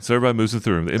 All right. So everybody moves in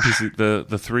through them. The NPC,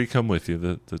 the three come with you.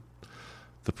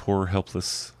 The poor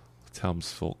helpless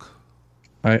townsfolk.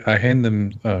 I hand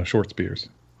them short spears.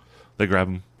 They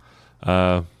grab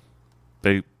them.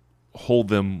 They hold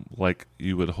them like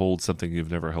you would hold something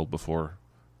you've never held before,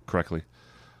 correctly,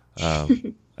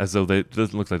 as though it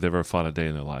doesn't look like they've ever fought a day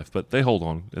in their life. But they hold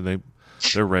on and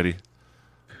they're ready.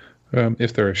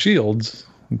 If there are shields,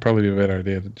 it'd probably be a better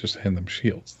idea to just hand them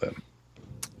shields then.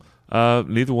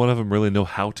 Neither one of them really know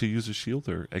how to use a shield,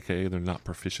 or AKA they're not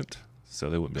proficient, so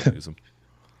they wouldn't be able to use them.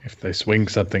 If they swing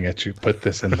something at you, put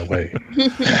this in the way.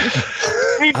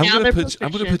 And I'm now gonna they're put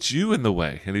proficient. put you in the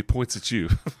way, and he points at you.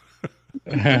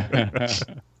 That's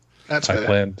I fair.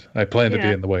 plan to be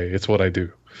Yeah. in the way. It's what I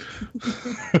do.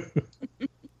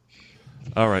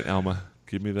 All right, Alma,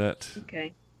 give me that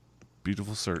Okay.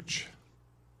 beautiful search.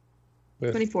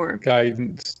 With 24.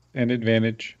 guidance and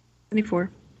advantage.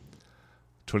 24.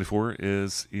 24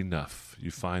 is enough.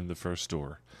 You find the first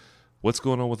door. What's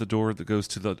going on with the door that goes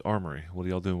to the armory? What are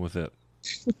y'all doing with it?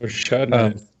 We're shutting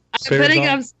Um, it. I'm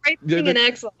scraping an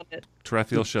X on it.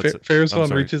 Tarathiel shuts it. I'm Farazan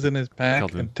sorry. reaches in his pack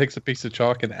Calvin. and takes a piece of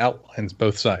chalk and outlines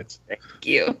both sides. Thank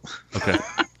you. Okay.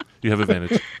 You have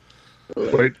advantage.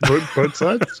 Wait, both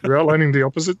sides? You're outlining the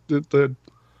opposite,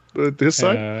 this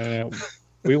side?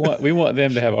 We want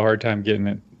them to have a hard time getting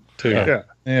it too. Yeah.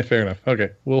 Yeah, fair enough. Okay,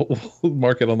 we'll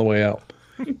mark it on the way out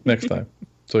next time.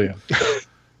 So yeah,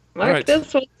 Mark right.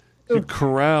 this one. You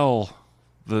corral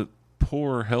the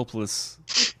poor, helpless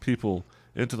people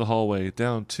into the hallway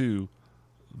down to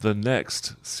the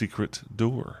next secret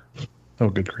door. oh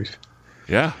good grief.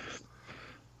 Yeah.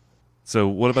 So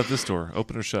what about this door?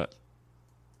 Open or shut?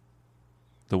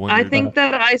 The one I think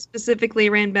that I specifically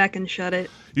ran back and shut it.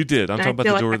 you did. I'm I talking about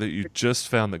feel the like door I- that you just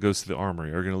found that goes to the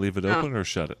armory. Are you going to leave it open or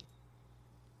shut it?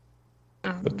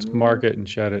 Let's mark it and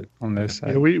shut it on this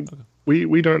side. Yeah,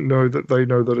 we don't know that they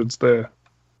know that it's there.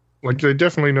 Like, they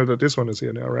definitely know that this one is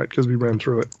here now, right? Because we ran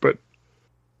through it. But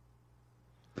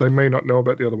they may not know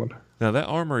about the other one. Now, that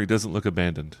armory doesn't look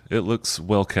abandoned. It looks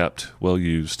well kept, well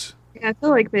used. Yeah, I feel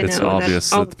like they It's know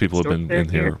obvious all that the people have been stores in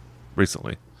are here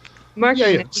recently.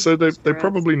 Marketing it So they for us.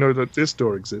 probably know that this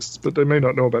door exists, but they may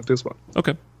not know about this one.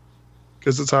 Okay.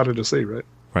 Because it's harder to see, right?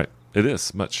 Right. It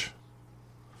is much.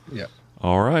 Yeah.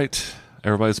 All right.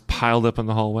 Everybody's piled up in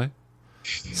the hallway,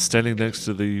 standing next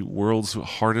to the world's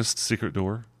hardest secret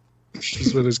door. This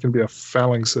is where there's going to be a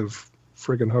phalanx of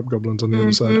friggin' hobgoblins on the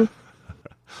other side.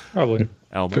 Probably.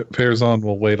 Alma, Perzon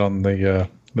will wait on the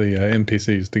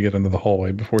NPCs to get into the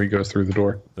hallway before he goes through the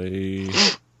door. they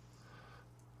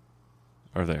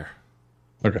are there.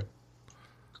 Okay.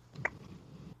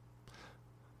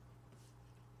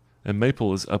 And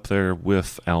Maple is up there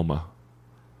with Alma.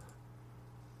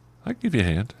 I can give you a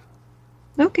hand.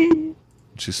 Okay.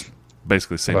 She's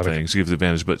basically the same About a- thing. She gives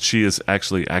advantage, but she is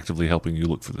actually actively helping you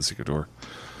look for the secret door.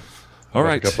 All About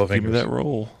a right, couple of give me fingers. that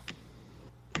roll.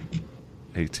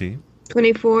 18.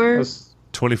 24. Plus,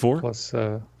 24? plus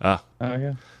Ah,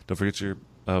 yeah. don't forget your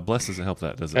bless doesn't help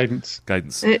that, does it? Guidance.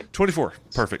 Guidance. Eh. 24.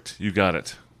 Perfect. You got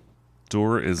it.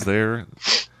 Door is there.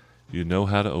 You know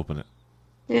how to open it.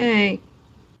 Yay.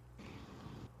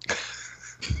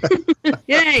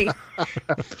 Yay.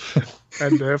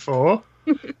 And therefore,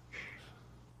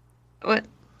 What?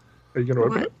 are you going to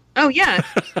open What? it? Oh, yeah.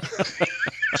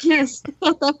 Yes. I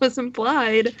thought that was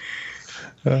implied.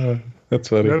 That's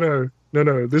funny.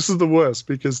 No. This is the worst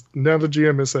because now the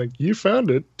GM is saying, you found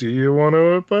it. Do you want to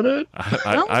open it?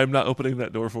 I'm not opening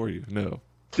that door for you. No.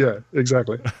 Yeah,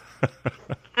 exactly.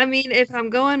 I mean, if I'm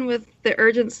going with the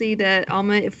urgency that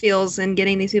Alma feels in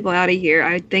getting these people out of here,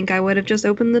 I think I would have just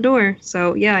opened the door.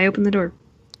 So, yeah, I opened the door.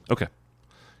 Okay.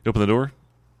 You open the door,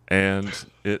 and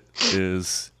it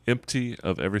is empty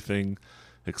of everything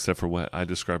except for what I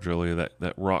described earlier,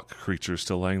 that rock creature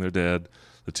still laying there dead,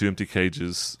 the two empty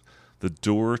cages. The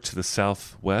door to the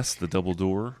southwest, the double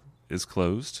door, is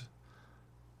closed,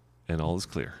 and all is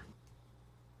clear.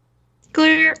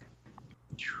 Clear.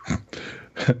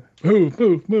 Move.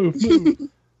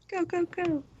 Go, go,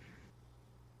 go.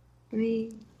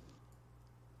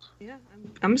 Yeah,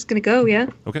 I'm just going to go, yeah.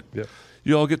 Okay. Yep.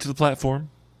 You all get to the platform.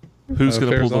 Who's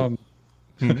going to pull the...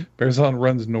 Perzon, Perzon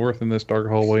runs north in this dark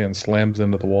hallway and slams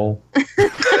into the wall.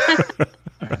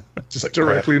 Just like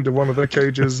directly into one of the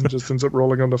cages and just ends up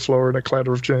rolling on the floor in a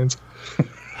clatter of chains.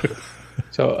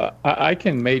 So I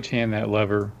can mage hand that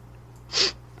lever.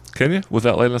 Can you?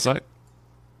 Without laying of sight?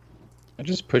 I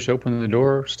just push open the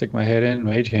door, stick my head in,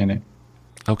 mage hand it.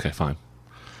 Okay, fine.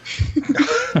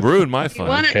 Ruin my You fun.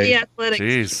 want okay. the athletics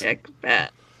Jeez. check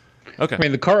back. Okay. I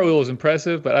mean, the cartwheel is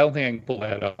impressive, but I don't think I can pull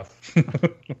that off.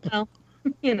 Well,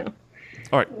 you know.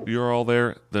 All right. You're all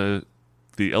there. The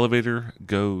elevator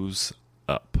goes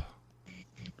up.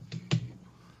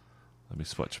 Let me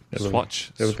swatch.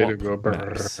 Elevator Swap go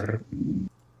maps. brrr.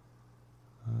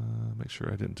 Make sure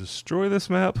I didn't destroy this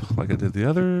map like I did the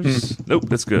others. Nope,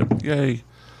 that's good. Yay.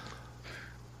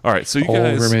 All right, so you All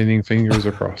guys remaining fingers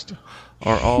are crossed.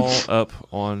 are all up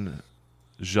on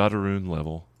Jadaroon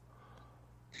level.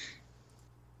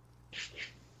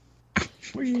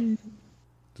 Did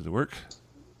it work?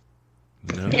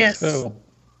 No. Yes. So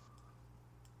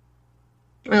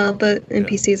Well, the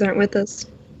NPCs aren't with us.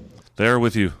 They're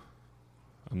with you.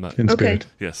 I'm not. In Okay. spirit.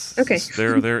 Yes. Okay.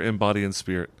 They're in body and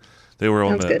spirit. They were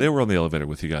on Sounds good. they were on the elevator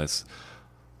with you guys.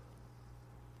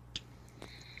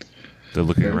 They're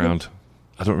looking around.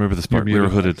 I don't remember this part. We You're were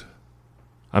muted. hooded.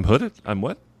 I'm hooded? I'm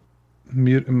what?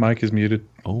 Mike is muted.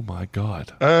 Oh my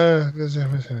god.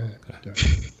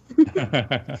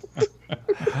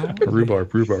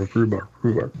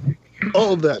 Rhubarb.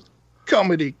 All that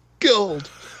comedy gold.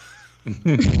 All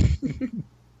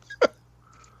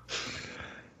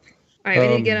right, we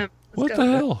need to get them. What the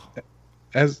hell?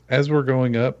 As we're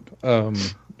going up,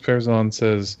 Farazan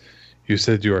says, "You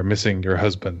said you are missing your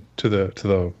husband to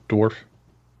the dwarf.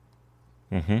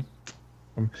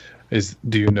 Mm-hmm.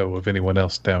 Do you know of anyone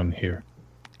else down here?"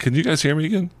 Can you guys hear me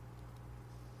again?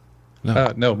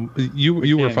 No. No, you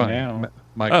were can fine. now.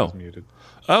 Mike Oh. was muted.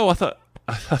 Oh, I thought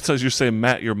you were saying,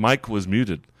 Matt, your mic was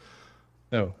muted.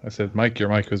 No, I said, Mike, your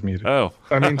mic was muted. Oh.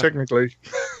 I mean, technically,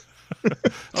 I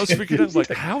was freaking out. I was like,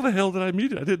 how the hell did I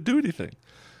mute it? I didn't do anything.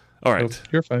 All right. Oh,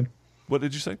 you're fine. What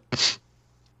did you say?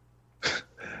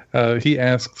 He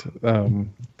asked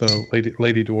the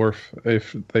lady dwarf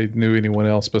if they knew anyone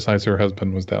else besides her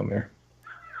husband was down there.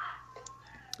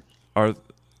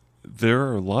 There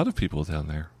are a lot of people down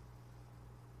there.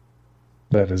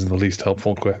 That is the least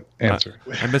helpful answer.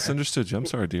 I misunderstood you. I'm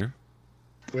sorry, dear.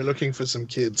 We're looking for some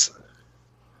kids.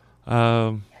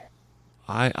 I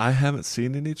haven't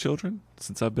seen any children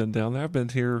since I've been down there. I've been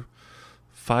here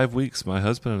 5 weeks. My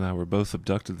husband and I were both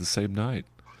abducted the same night.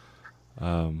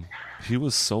 He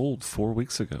was sold 4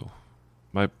 weeks ago.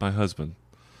 My husband.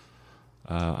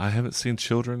 I haven't seen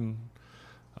children.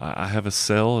 I have a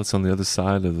cell. It's on the other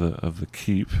side of the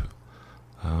keep.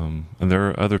 And there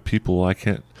are other people.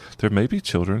 There may be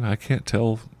children. I can't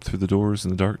tell through the doors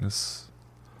in the darkness.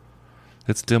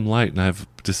 It's dim light, and I have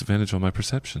disadvantage on my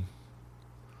perception.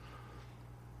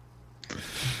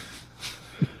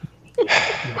 Your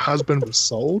husband was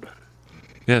sold?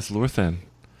 Yes, Lorthan.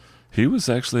 He was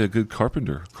actually a good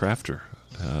crafter.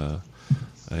 A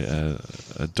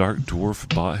dark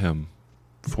dwarf bought him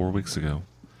 4 weeks ago.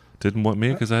 Didn't want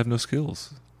me because I have no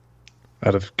skills.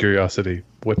 Out of curiosity,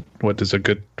 what does a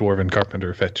good dwarven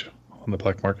carpenter fetch on the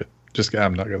black market?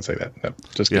 I'm not going to say that. No,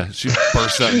 just yeah. She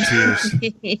burst out in tears.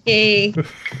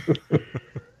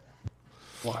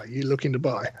 Why are you looking to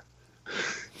buy?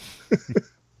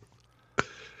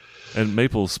 And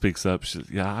Maple speaks up. She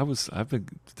says, "Yeah, I've been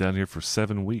down here for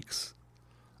 7 weeks.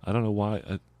 I don't know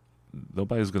why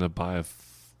nobody's going to buy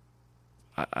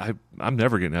I'm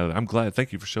never getting out of there. I'm glad.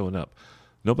 Thank you for showing up.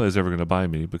 Nobody's ever going to buy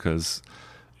me because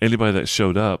anybody that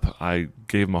showed up, I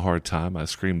gave them a hard time. I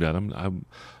screamed at them.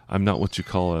 I'm not what you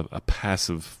call a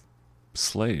passive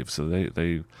slave. So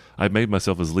I made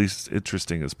myself as least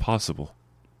interesting as possible.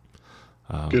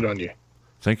 Good on you.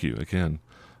 Thank you again.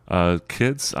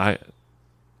 Kids, I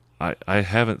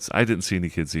didn't see any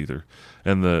kids either.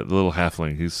 And the little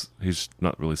halfling, he's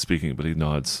not really speaking, but he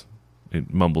nods. He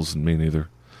mumbles, and me neither.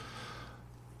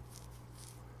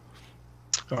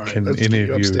 All right, Can any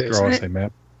of you draw us a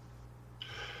map?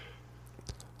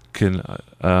 Can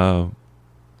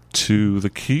to the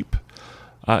keep?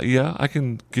 Yeah, I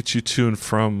can get you to and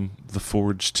from the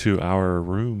forge to our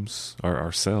rooms,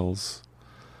 our cells.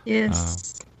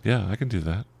 Yes. Yeah, I can do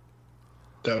that.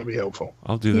 That would be helpful.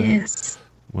 I'll do that Yes.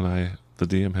 when the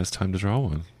DM has time to draw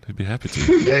one. He'd be happy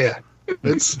to. Yeah.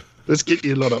 Let's get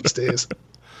you a lot upstairs.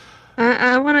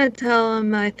 I want to tell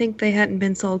them I think they hadn't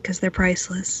been sold because they're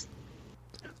priceless.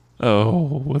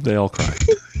 Oh, would they all cry?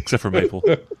 Except for Maple.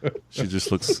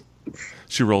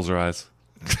 She rolls her eyes.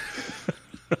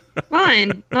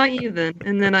 Fine, not you then.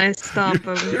 And then I stomp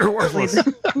over. You're worthless.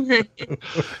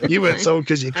 You weren't sold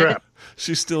because you crap.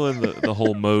 She's still in the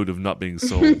whole mode of not being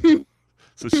sold.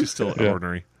 So she's still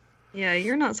ordinary. Yeah,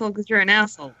 you're not sold because you're an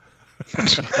asshole.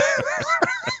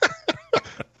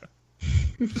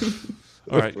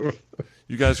 All right.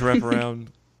 You guys wrap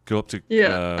around, go up to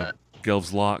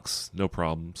Gelv's Locks, no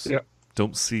problems. Yep.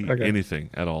 Don't see anything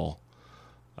at all.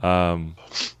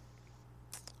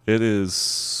 It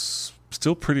is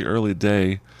still pretty early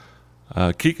day.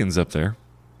 Keegan's up there.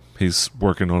 He's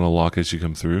working on a lock as you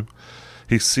come through.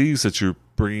 He sees that you're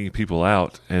bringing people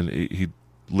out, and he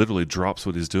literally drops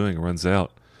what he's doing and runs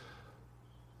out.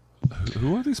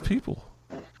 Who are these people?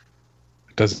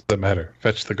 It doesn't matter.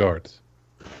 Fetch the guards.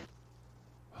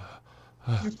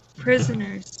 They're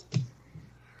prisoners.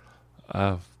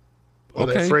 Well,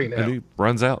 Okay. they're free now. And he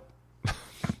runs out.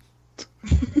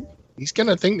 He's going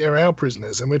to think they're our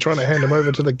prisoners, and we're trying to hand them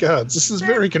over to the guards. This is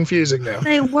very confusing now.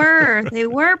 They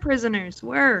were prisoners.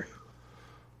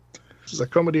 This is a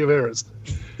comedy of errors.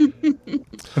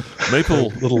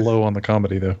 Maple, A little low on the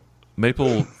comedy, though.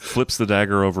 Maple flips the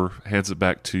dagger over, hands it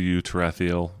back to you,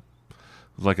 Tarathiel,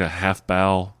 like a half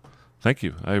bow. Thank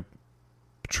you. I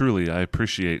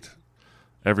appreciate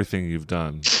everything you've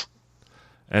done.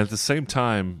 And at the same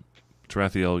time,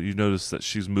 Tarathiel, you notice that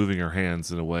she's moving her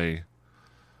hands in a way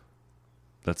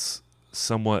that's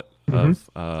somewhat of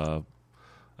a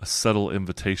subtle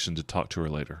invitation to talk to her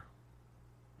later.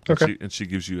 Okay. And she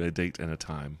gives you a date and a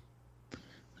time.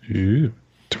 Ooh,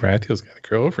 Tarathiel's got a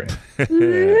girlfriend.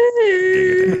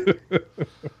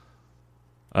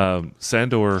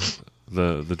 Sandor,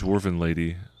 the dwarven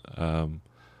lady,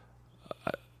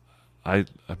 I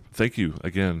thank you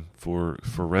again for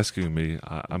rescuing me.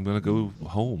 I'm gonna go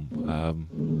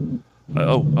home.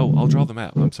 I'll draw the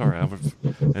map. I'm sorry.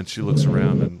 And she looks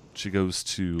around and she goes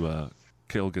to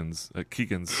Keegan's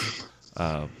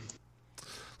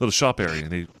little shop area,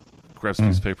 and he grabs a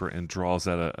piece of paper and draws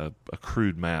out a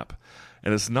crude map.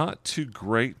 And it's not too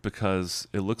great because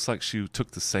it looks like she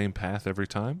took the same path every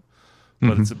time,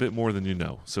 but it's a bit more than you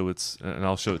know. So and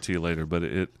I'll show it to you later, but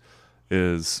it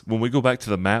is when we go back to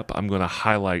the map, I'm going to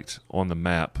highlight on the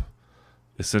map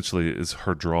essentially is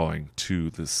her drawing to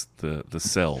the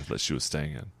cell that she was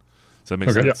staying in. Does that make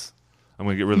Okay. sense? I'm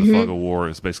going to get rid of the fog of war.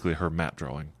 It's basically her map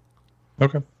drawing.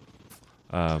 Okay.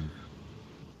 Um,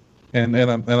 And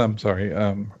I'm sorry.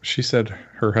 She said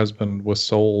her husband was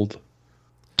sold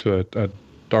to a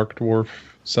dark dwarf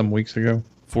some weeks ago.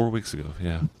 4 weeks ago,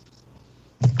 yeah.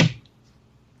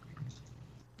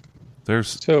 There's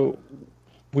So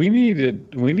we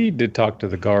need to talk to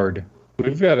the guard.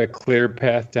 We've got a clear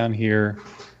path down here.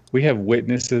 We have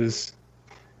witnesses.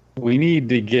 We need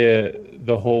to get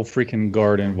the whole freaking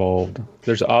guard involved.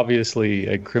 There's obviously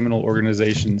a criminal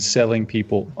organization selling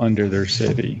people under their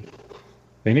city.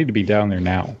 They need to be down there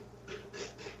now.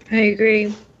 I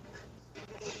agree.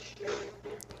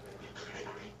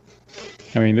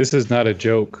 I mean, this is not a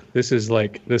joke. This is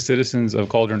like the citizens of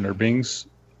Cauldron are being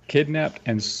kidnapped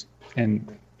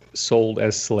and sold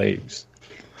as slaves.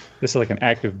 This is like an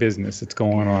active business that's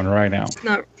going on right now.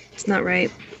 It's not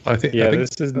right. I think. Yeah, I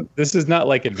think, this is not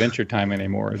like Adventure Time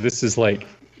anymore. This is like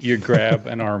you grab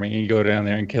an army and you go down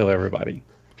there and kill everybody.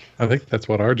 I think that's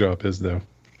what our job is, though.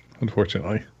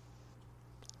 Unfortunately.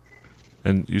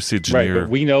 and you see Right, Janir, but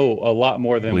we know a lot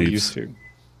more than we leaves. used to.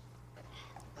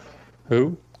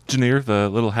 Who? Janir, the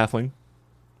little halfling.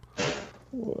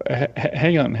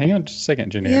 Hang on just a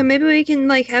second, Janine. Yeah, maybe we can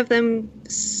like have them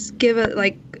give it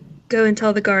like go and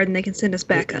tell the guard, and they can send us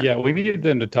back up. Yeah, we needed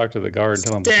them to talk to the guard and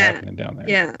tell them what's Stat. happening down there.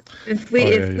 Yeah. If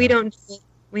yeah. we don't, do it,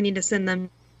 we need to send them.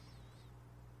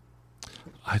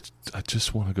 I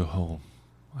just want to go home.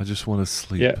 I just want to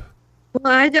sleep. Yeah.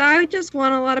 Well, I just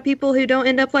want a lot of people who don't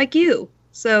end up like you.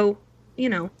 So,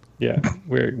 Yeah,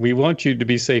 we want you to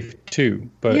be safe too,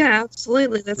 but yeah,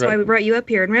 absolutely. That's why Right. we brought you up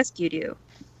here and rescued you.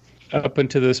 up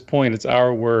until this point, it's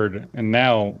our word, and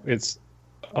now it's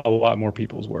a lot more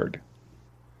people's word.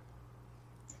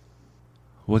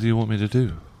 What do you want me to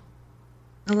do?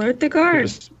 Alert the guard.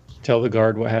 Just tell the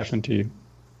guard what happened to you.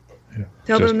 Yeah,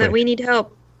 Tell just them that like- we need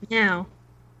help now.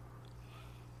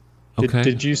 Okay.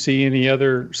 Did you see any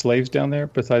other slaves down there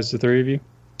besides the three of you?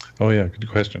 Oh yeah, good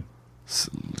question.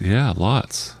 Yeah,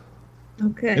 lots.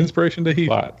 Okay, Inspiration to heat.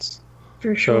 Lots.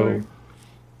 for sure.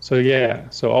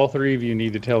 So all three of you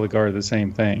need to tell the guard the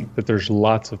same thing, that there's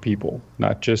lots of people,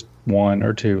 not just one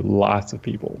or two, lots of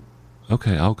people.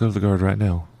 Okay, I'll go to the guard right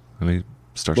now. And he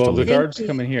starts Well, to the leave. guard's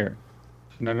coming here.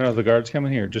 No, the guard's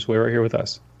coming here. Just wait right here with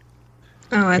us.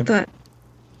 Oh, I thought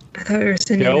we were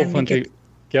sending them Gelf to went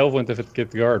get. to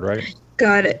get the guard, right?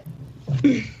 Got it.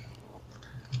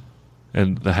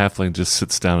 And the halfling just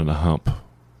sits down in a hump.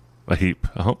 A heap.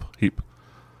 All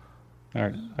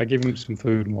right. I gave him some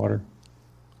food and water.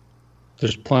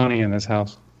 There's plenty in this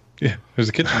house. Yeah, there's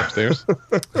a kitchen upstairs.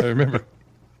 I remember.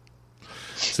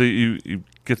 So you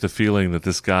get the feeling that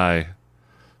this guy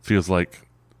feels like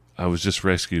I was just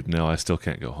rescued. Now I still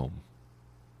can't go home.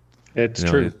 It's You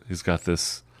know, true. He's got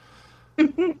this.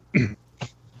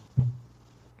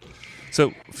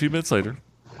 So a few minutes later,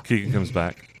 Keegan comes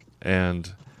back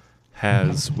and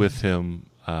has with him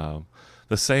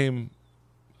the same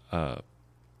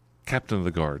captain of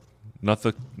the guard, not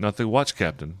the watch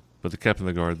captain, but the captain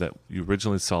of the guard that you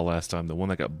originally saw last time, the one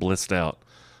that got blissed out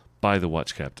by the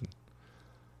watch captain.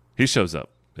 He shows up.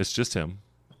 It's just him.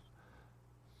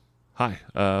 Hi.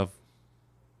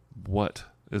 What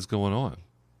is going on?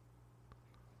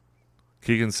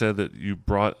 Keegan said that you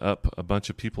brought up a bunch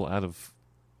of people out of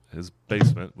his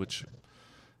basement, which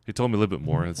he told me a little bit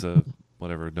more. It's a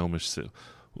whatever gnomish.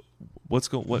 What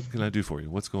can I do for you?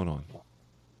 What's going on?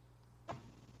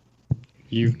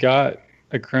 You've got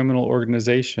a criminal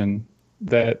organization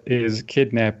that is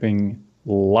kidnapping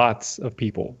lots of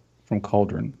people from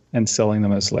Cauldron and selling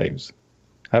them as slaves.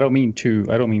 I don't mean two.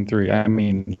 I don't mean three. I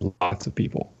mean lots of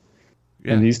people.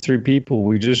 Yeah, And these three people,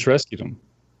 we just rescued them.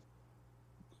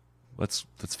 that's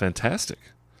fantastic.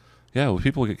 Yeah, well,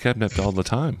 people get kidnapped all the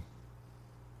time.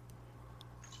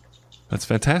 That's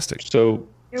fantastic. So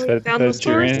Yeah, we found that's those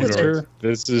your sources. answer.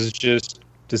 This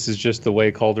is just the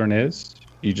way Cauldron is.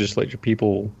 You just let your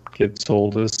people get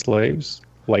sold as slaves.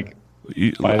 Like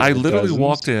by I the literally dozens?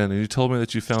 walked in and you told me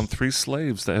that you found 3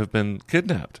 slaves that have been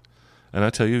kidnapped. And I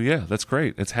tell you, yeah, that's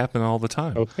great. It's happening all the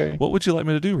time. Okay. What would you like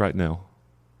me to do right now?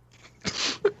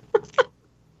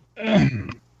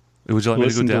 Would you like me to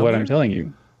go Listen to down what there? I'm telling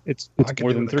you. It's I can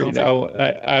more do than the 3. coffee. Now,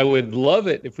 I would love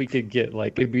it if we could get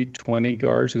like maybe 20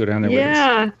 guards to go down there with us.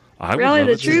 Yeah, I would Rally love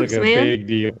the it. This is troops, like a man. big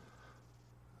deal.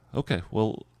 Okay,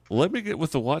 well, let me get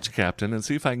with the watch captain and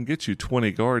see if I can get you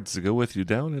 20 guards to go with you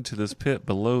down into this pit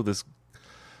below this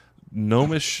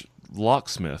gnomish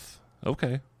locksmith.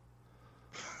 Okay.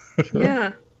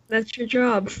 yeah, that's your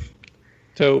job.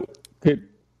 So Good.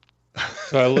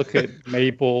 So I look at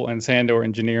Maple and Sandor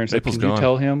Engineer and say, Maple's "Can you gone.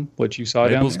 tell him what you saw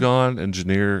Maple's down there?" gone.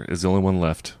 Engineer is the only one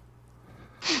left.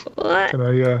 What? Can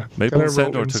I Maple and roll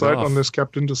Sandor took insight off. on this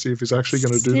captain to see if he's actually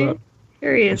going to do that?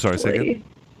 Seriously? I'm sorry, say again?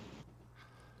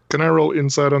 Can I roll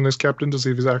insight on this captain to see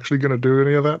if he's actually going to do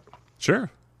any of that? Sure.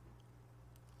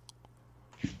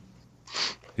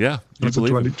 Yeah, you That's a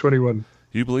believe him. 21.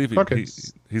 You believe Okay. he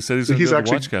said he's So going to he's go to the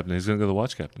actually- watch captain. He's going to go to the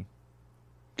watch captain.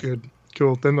 Good.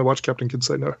 Cool. Then the watch captain can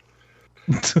say no.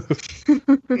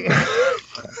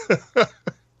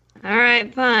 All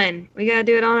right, fine. We gotta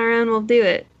do it on our own. We'll do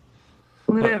it.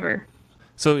 Whatever.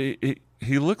 So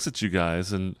he looks at you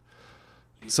guys, and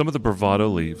some of the bravado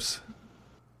leaves.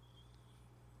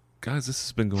 Guys, this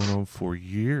has been going on for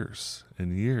years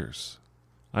and years.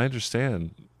 I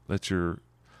understand that you're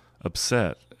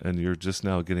upset and you're just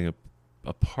now getting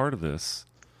a part of this,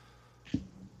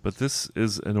 but this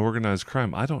is an organized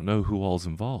crime. I don't know who all's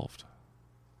involved.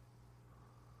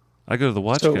 I go to the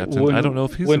watch captain. I don't know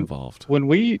if he's involved. When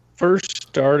we first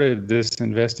started this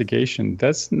investigation,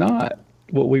 that's not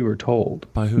what we were told.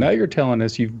 By who? Now you're telling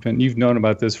us you've known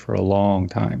about this for a long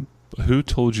time. Who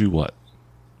told you what?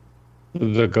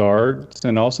 The guards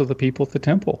and also the people at the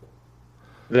temple.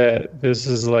 That this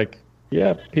is like,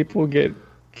 yeah, people get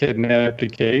kidnapped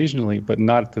occasionally, but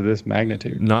not to this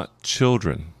magnitude. Not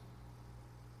children.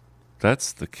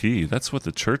 That's the key. That's what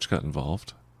the church got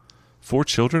involved. 4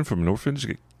 children from an orphanage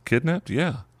get kidnapped?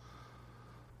 Yeah.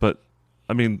 But,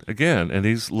 I mean, again, and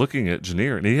he's looking at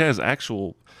Janir, and he has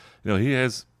actual, he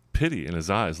has pity in his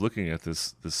eyes looking at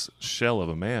this shell of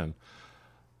a man.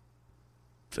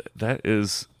 That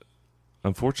is,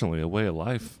 unfortunately, a way of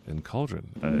life in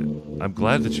Cauldron. I'm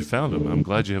glad that you found him. I'm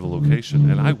glad you have a location,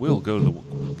 and I will go to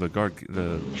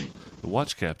the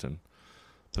watch captain.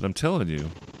 But I'm telling you,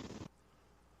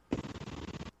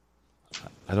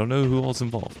 I don't know who all's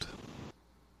involved.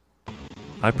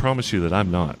 I promise you that I'm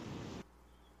not.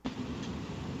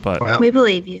 But Well, We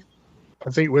believe you. I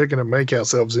think we're going to make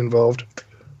ourselves involved.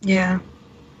 Yeah.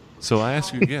 so I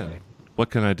ask you again,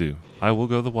 what can I do? I will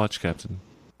go to the watch captain.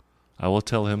 I will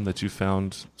tell him that you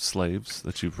found slaves,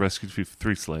 that you've rescued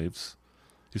 3 slaves.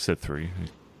 You said 3. He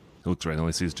looks right,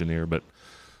 only sees Janir, but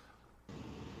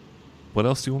what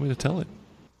else do you want me to tell him?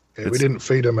 Yeah, we didn't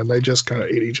feed them, and they just kind of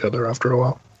eat each other after a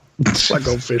while. It's like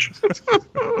old fish.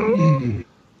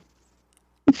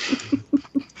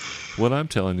 What I'm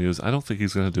telling you is I don't think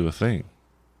he's going to do a thing.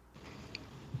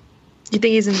 You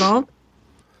think he's involved?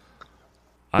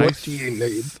 What do you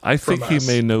need I from think he us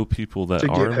may know people that to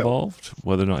get are help? involved,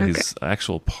 whether or not he's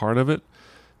actual part of it.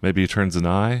 Maybe he turns an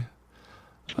eye.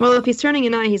 Well, if he's turning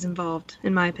an eye, he's involved,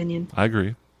 in my opinion. I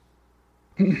agree.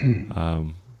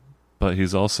 But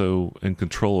he's also in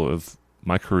control of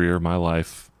my career, my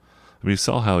life. I mean, you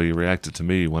saw how he reacted to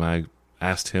me when I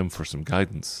asked him for some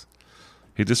guidance.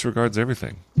 He disregards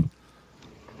everything.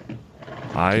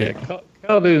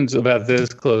 Khaldun's about this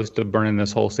close to burning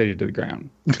this whole city to the ground.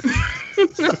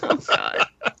 Oh, God.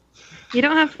 You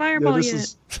don't have fireball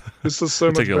this yet. this is so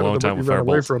much Take you a better long than time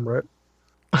what with you ran away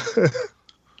fireballs. from, right?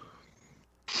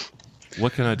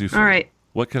 What can I do for All you? right.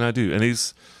 What can I do? And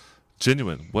he's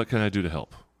genuine. What can I do to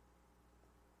help?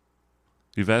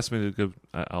 You've asked me to go.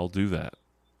 I'll do that.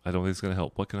 I don't think it's going to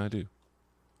help. What can I do?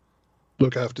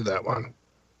 Look after that one.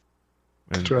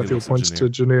 And So I he feel looks at points to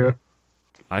Janir. Janir.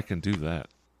 I can do that.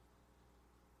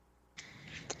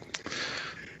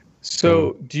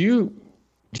 So, do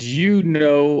you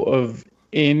know of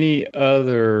any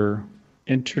other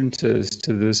entrances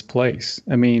to this place?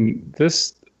 I mean,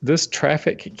 this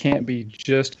traffic can't be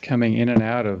just coming in and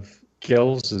out of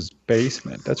Gill's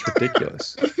basement. That's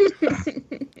ridiculous.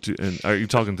 And are you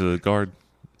talking to the guard?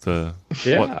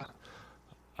 Yeah.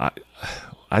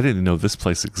 I didn't know this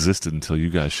place existed until you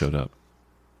guys showed up.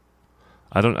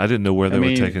 I didn't know where they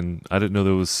were taking. I didn't know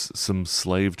there was some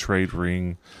slave trade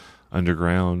ring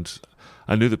underground.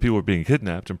 I knew that people were being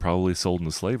kidnapped and probably sold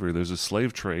into slavery. There's a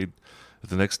slave trade at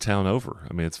the next town over.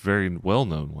 I mean, it's a very well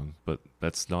known one, but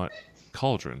that's not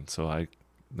Cauldron, so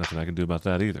nothing I can do about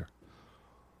that either.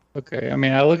 Okay. I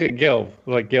mean, I look at Gil.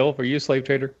 Like, Gil, are you a slave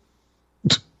trader?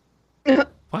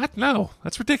 What? No,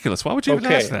 that's ridiculous. Why would you even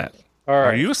Okay. ask that? All right.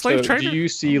 Are you a slave so trader? Do you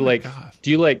see Oh my like God.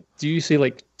 do you see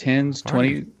like 10s,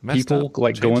 Already 20 messed people up,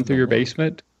 like going changing through the your world.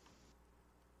 basement?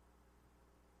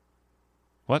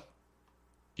 What?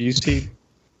 Do you see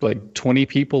like 20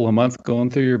 people a month going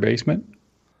through your basement?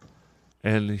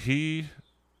 And he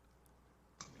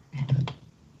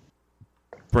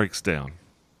breaks down.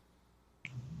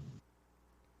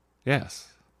 Yes,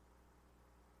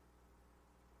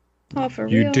 Oh, for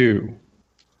You real? do.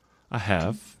 I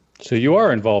have. So you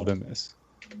are involved in this.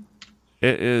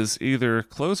 It is either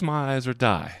close my eyes or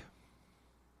die.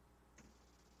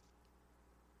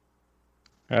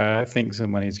 I think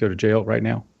somebody needs to go to jail right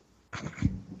now.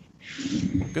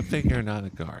 Good thing you're not a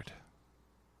guard.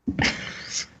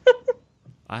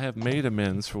 I have made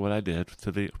amends for what I did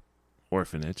to the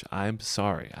orphanage. I'm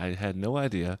sorry. I had no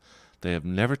idea. They have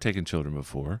never taken children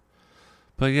before.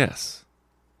 But yes,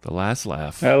 the last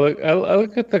laugh. I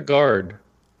look at the guard.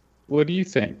 What do you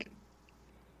think?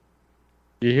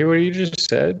 You hear what you just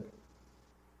said?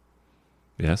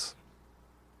 Yes.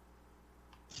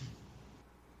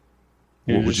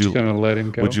 You're What would just you- going to let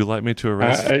him go? Would you like me to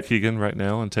arrest I- Keegan right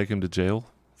now and take him to jail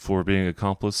for being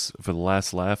accomplice for the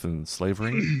last laugh in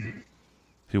slavery?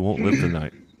 He won't live the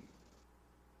night.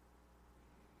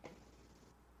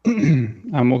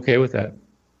 I'm okay with that.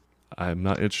 I'm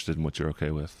not interested in what you're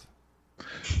okay with.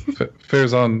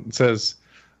 Farazan says,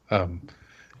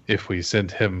 if we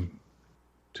send him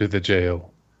to the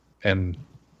jail and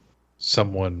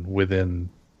someone within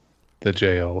the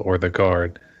jail or the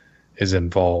guard is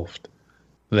involved,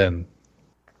 then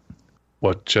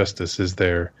what justice is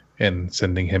there in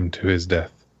sending him to his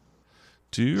death?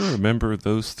 Do you remember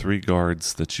those 3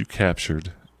 guards that you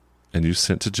captured and you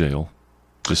sent to jail?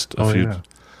 Just a few. Yeah.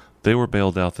 They were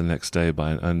bailed out the next day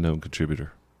by an unknown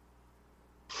contributor.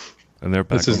 And they're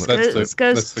back on the, This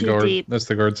goes that's the too guard. deep. That's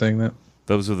the guard saying that.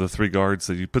 Those are the 3 guards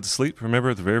that you put to sleep. Remember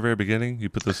at the very, very beginning? You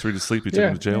put those 3 to sleep, you took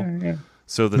them to jail. Yeah.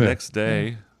 So the Yeah. next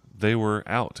day, they were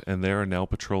out, and they are now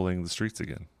patrolling the streets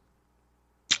again.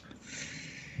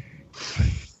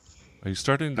 Are you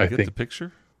starting to I get think- the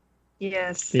picture?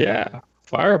 Yes. Yeah.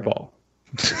 Fireball.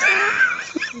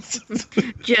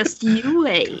 Just you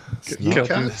wait. You Kill-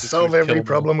 can't just solve kill every them.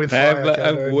 problem with fire. I'm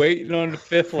Calvin. waiting on the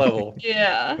 5th level.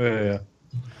 Yeah. Yeah.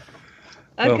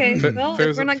 Well, Okay. Fa- Well,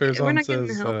 Fairs- we're not Fairzon getting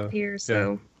says, help here,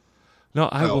 so No,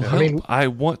 I will I help. mean- I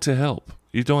want to help.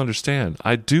 You don't understand.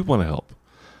 I do want to help.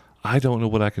 I don't know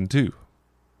what I can do.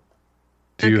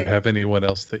 Do you Okay. have anyone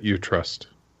else that you trust?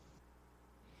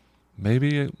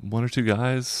 Maybe 1 or 2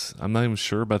 guys. I'm not even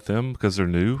sure about them because they're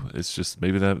new. It's just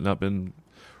maybe they have not been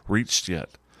reached yet.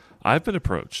 I've been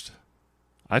approached.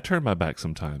 I turn my back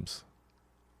sometimes.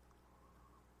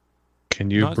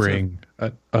 Can you Not to- bring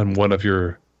on one of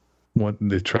your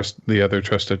the other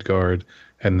trusted guard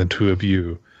and the 2 of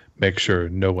you make sure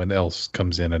no one else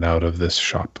comes in and out of this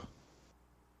shop?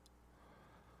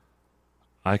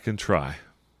 I can try.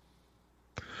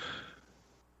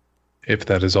 If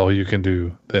that is all you can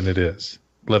do, then it is.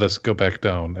 Let us go back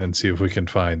down and see if we can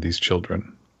find these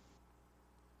children.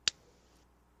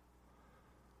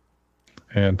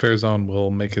 And Farazan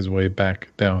will make his way back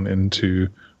down into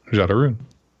Jadaroon.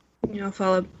 I'll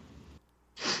follow.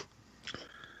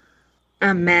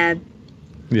 I'm mad.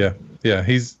 Yeah.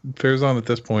 He's Farazan at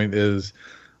this point is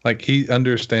like he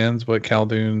understands what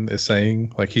Khaldun is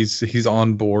saying. Like he's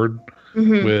on board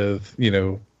Mhm. with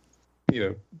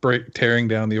tearing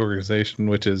down the organization,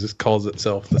 which calls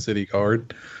itself the City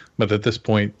Guard. But at this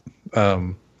point,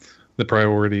 the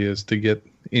priority is to get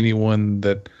anyone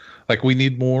that we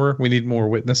need more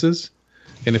witnesses,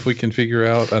 and if we can figure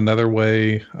out another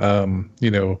way,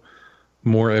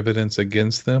 more evidence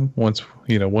against them once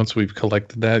we've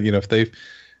collected that,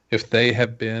 if they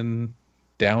have been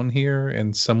down here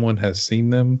and someone has seen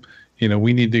them,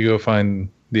 we need to go find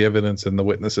the evidence and the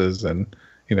witnesses, and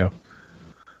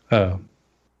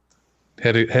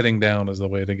heading down is the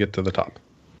way to get to the top.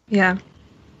 Yeah.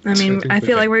 I So I mean, think I we feel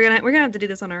can- like we're gonna have to do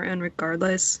this on our own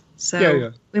regardless. So Yeah.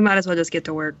 we might as well just get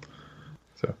to work.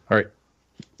 So, all right.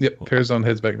 Yep. Farazan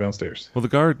heads back downstairs. Well, the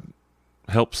guard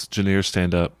helps Janir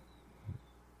stand up.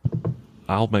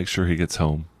 I'll make sure he gets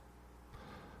home.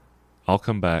 I'll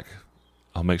come back.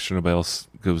 I'll make sure nobody else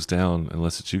goes down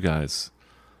unless it's you guys.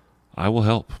 I will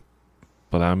help.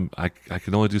 But I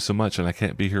can only do so much, and I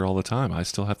can't be here all the time. I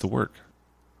still have to work.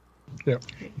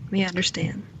 We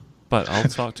understand. But I'll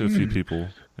talk to a few people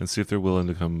and see if they're willing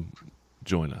to come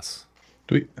join us.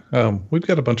 Do we've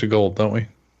got a bunch of gold, don't we?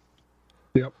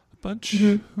 A bunch?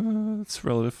 It's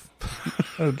relative.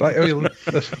 I've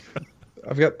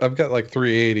got like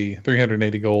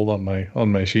 380 gold on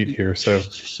my sheet here. So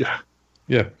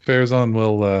yeah, Farazan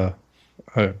will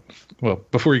well,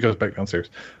 before he goes back downstairs,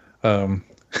 I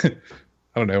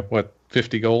don't know, what,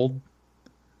 50 gold?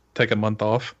 Take a month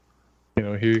off.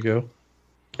 Here you go.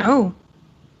 Oh,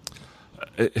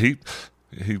 He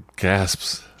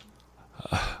gasps.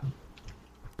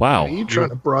 Wow. Are you trying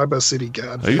to bribe a city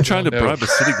guard? Are you trying to No. bribe a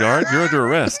city guard? You're under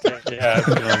arrest.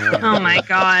 oh my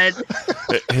God.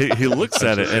 He looks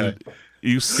at it, and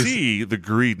you see the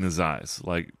greed in his eyes.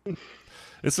 Like,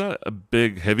 it's not a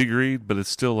big, heavy greed, but it's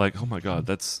still like, oh my God,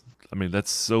 that's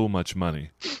so much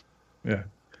money. Yeah.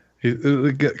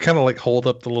 kind of like hold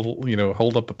up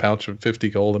the pouch of 50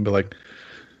 gold and be like,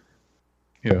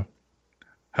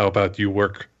 how about you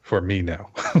work for me now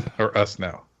or us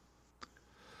now?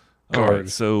 All right, Guard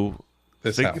so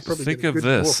this think, house. Probably think get a of good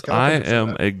this. dwarf I carpenter for am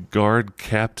that. a guard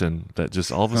captain that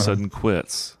just all of a sudden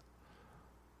quits.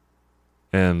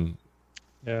 And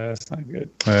Yeah, that's not good.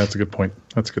 That's a good point.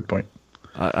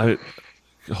 I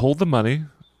hold the money.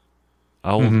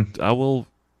 I will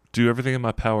do everything in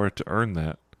my power to earn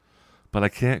that, but I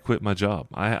can't quit my job.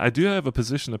 I do have a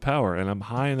position of power, and I'm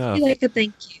high enough I like a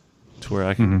thank you. to where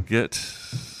I can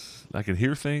I can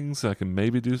hear things. I can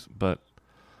maybe do, but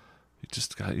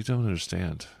you don't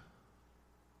understand.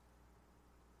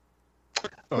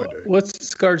 I do. What's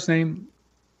this guard's name?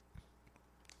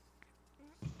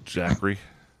 Jackery.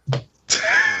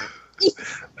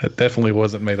 That definitely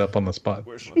wasn't made up on the spot.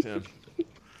 Where's my pen?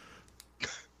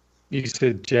 You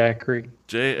said Jackery.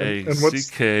 Jackry.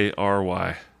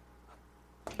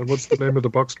 And what's the name of the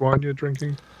boxed wine you're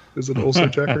drinking? Is it also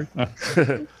Jackery?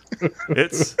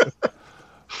 It's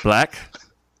Black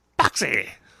Boxy.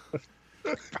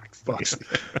 Fox.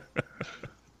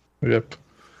 Yep.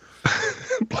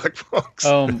 Black Fox.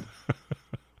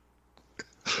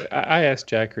 I asked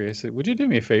Jackery, I said, would you do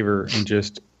me a favor and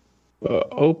just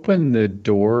open the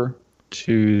door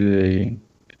to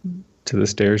the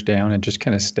stairs down and just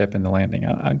kind of step in the landing?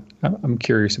 I'm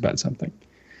curious about something.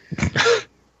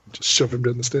 Just shove him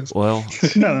down the stairs. Well,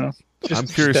 No. I'm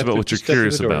curious about what you're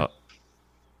curious about.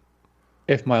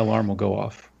 If my alarm will go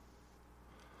off.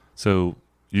 So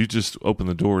you just open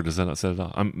the door. Does that not set it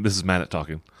off? This is Matt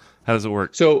talking. How does it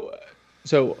work?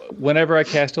 So whenever I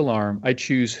cast alarm, I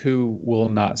choose who will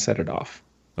not set it off.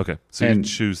 Okay, so And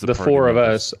you choose the party four of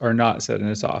members. us are not setting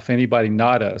this off. Anybody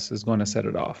not us is going to set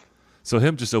it off. So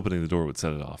him just opening the door would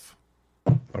set it off,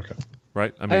 Okay.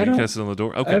 right? I I mean, you don't- cast it on the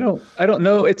door. Okay, I don't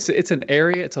know. It's an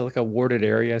area. It's like a warded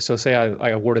area. So say I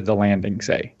awarded the landing.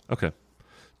 Say okay.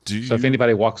 Do you? so if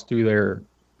anybody walks through there,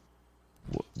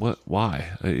 What? Why?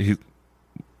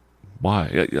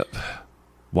 Why? Yeah.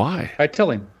 Why? I tell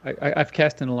him I've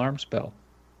cast an alarm spell,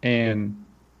 and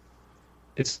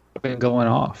it's been going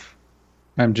off.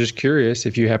 I'm just curious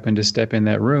if you happen to step in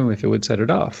that room, if it would set it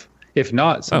off. If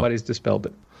not, somebody's dispelled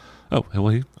it. Oh,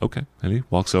 well, okay. And he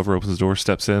walks over, opens the door,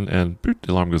 steps in, and boop,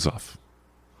 the alarm goes off.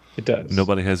 It does.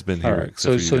 Nobody has been here. All right. except So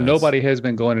for you guys. nobody has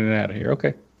been going in and out of here.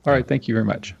 Okay. All right. Thank you very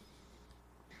much.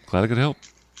 Glad I could help.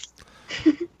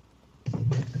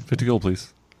 50 gold,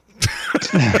 please.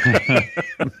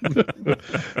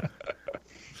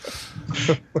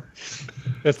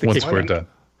 That's the Once kickback. we're done.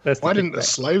 That's the Why didn't the kickback.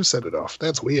 slave set it off?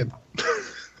 That's weird.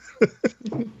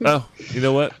 Oh, you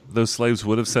know what? Those slaves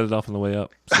would have set it off on the way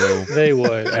up. So, They would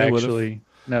They would've. actually.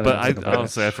 No, but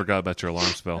honestly, I forgot about your alarm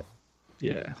spell.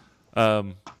 yeah.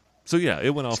 So yeah, it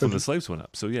went off when the slaves went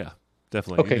up. So yeah,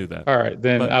 definitely you Okay. knew that. All right.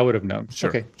 Then But- I would have known. Sure,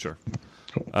 Okay. sure.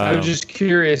 I was just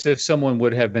curious if someone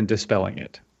would have been dispelling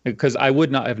it, because I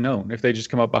would not have known if they just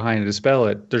come up behind and dispel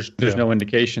it. There's no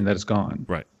indication that it's gone.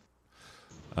 Right.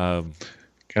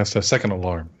 Cast a second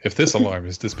alarm. If this alarm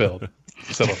is dispelled,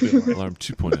 set off the alarm. Alarm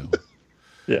 2.0.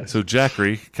 Yeah. So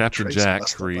Jackery, Captain Trace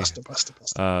Jackery, Buster.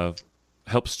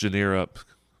 helps Janir up.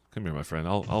 Come here, my friend.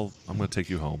 I'm going to take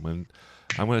you home, and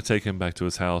I'm going to take him back to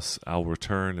his house. I'll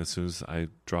return as soon as I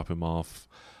drop him off.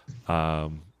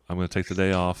 I'm going to take the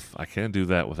day off. I can do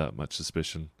that without much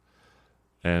suspicion,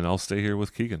 and I'll stay here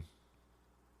with Keegan.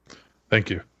 Thank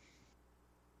you.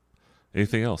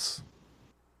 Anything else?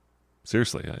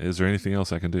 Seriously, is there anything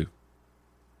else I can do?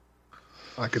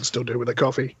 I could still do with a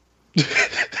coffee.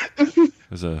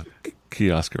 There's a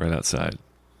kiosk right outside.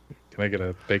 Can I get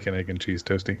a bacon, egg, and cheese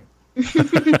toasty?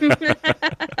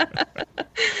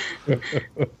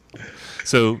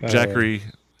 So Jackery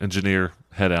and Janir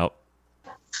head out.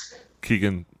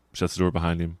 Keegan shuts the door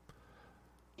behind him.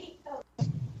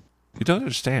 You don't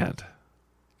understand.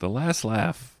 The last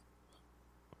laugh,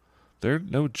 they're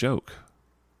no joke.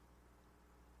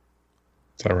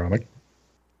 It's ironic.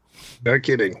 No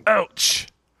kidding. Ouch.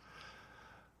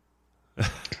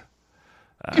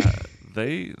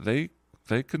 They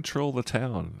control the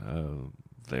town.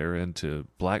 They're into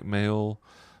blackmail,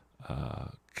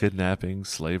 kidnapping,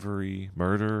 slavery,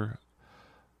 murder,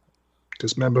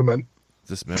 Dismemberment.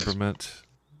 dismemberment,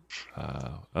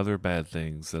 other bad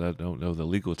things that I don't know the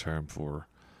legal term for.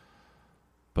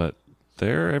 But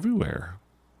they're everywhere.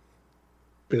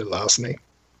 Bit of larceny.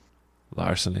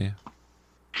 Larceny,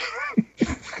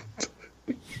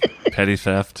 petty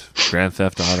theft, grand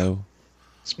theft auto,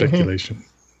 Speculation.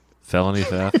 felony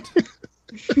theft,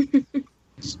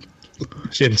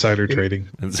 Insider trading.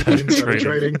 insider Insider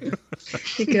trading. trading.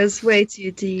 It goes way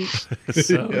too deep.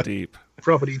 So deep.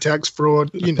 property tax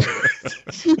fraud, you know.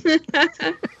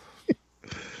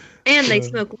 And they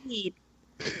smoke weed.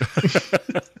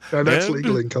 No, that's And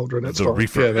legal in Cauldron. That's the fine.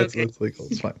 reefer. Yeah, that's Okay. legal.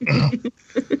 It's fine.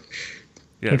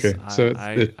 Yes, Okay, so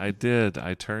I did.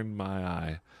 I turned my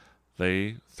eye.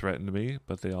 They threatened me,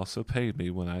 but they also paid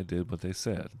me when I did what they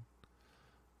said.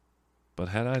 But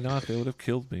had I not, they would have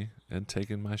killed me and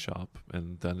taken my shop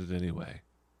and done it anyway.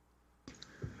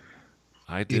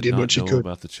 I did did not what you know could.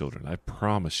 about the children. I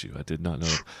promise you, I did not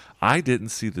know. I didn't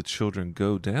see the children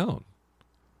go down.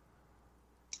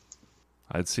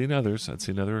 I'd seen others. I'd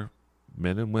seen other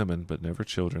men and women, but never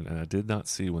children, and I did not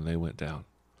see when they went down.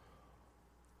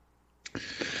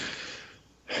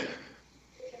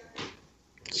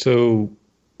 So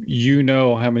you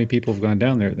know how many people have gone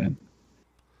down there then?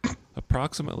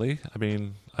 Approximately. I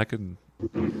mean, I can.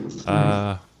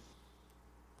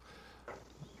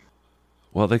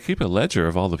 Well, they keep a ledger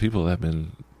of all the people that have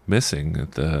been missing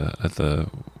at the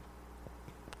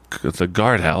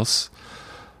guardhouse.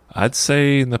 I'd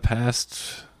say in the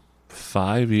past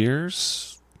 5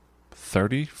 years,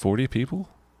 30, 40 people.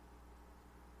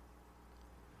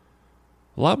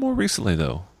 A lot more recently,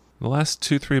 though. In the last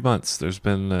 2-3 months, there's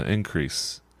been an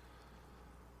increase.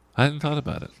 I hadn't thought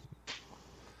about it.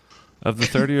 Of the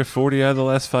 30 or 40 out of the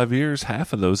last 5 years,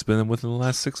 half of those have been within the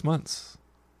last 6 months.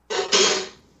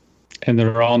 And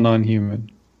they're all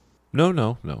non-human.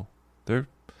 No. They're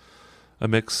a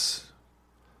mix.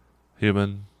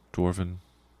 Human, dwarven.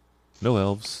 No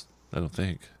elves, I don't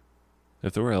think.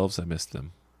 If there were elves, I missed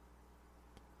them.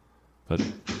 But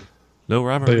no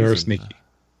rhyme or They are reason. sneaky.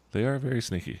 They are very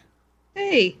sneaky.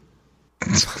 Hey,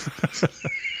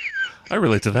 I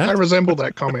relate to I that. resemble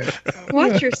that comment.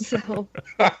 watch yourself.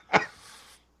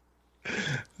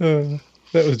 That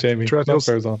was Jamie. Try Not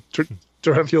to- Farazan.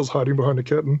 Tarathiel's hiding behind a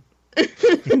curtain.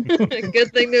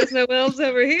 Good thing there's no elves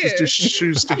over here. Just his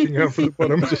shoes sticking out from the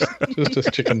bottom. Just as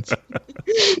chickens.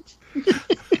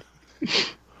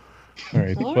 All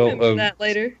right. I'll Well, remember that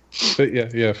later. but yeah.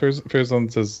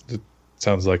 Farazan says it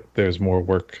sounds like there's more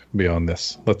work beyond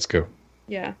this. Let's go.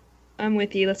 Yeah, I'm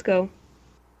with you. Let's go.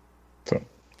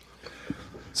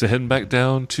 So heading back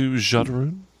down to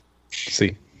Jotaro.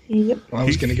 See. Yep. I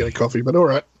was going to get a coffee, but all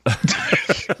right.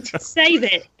 Save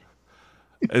it.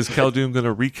 Is Khaldun going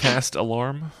to recast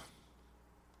Alarm?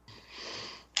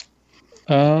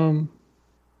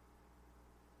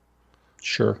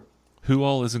 Sure. Who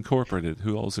all is incorporated?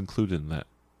 Who all is included in that?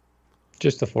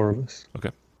 Just the four of us.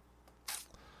 Okay.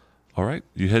 All right.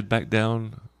 You head back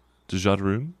down to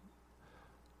Jotaro.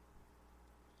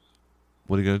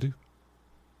 What are you going to do?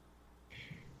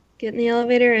 Get in the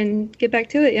elevator and get back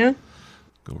to it, yeah?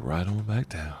 Go right on back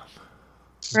down.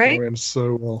 This is Right? going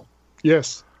so well.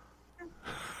 Yes.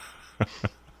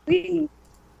 Whee.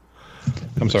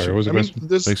 I'm sorry. What was the I mean,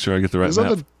 question? Make sure I get the right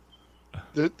there's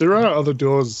map. there are other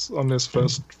doors on this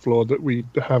first floor that we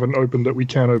haven't opened that we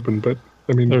can open, but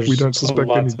I mean, There's we don't suspect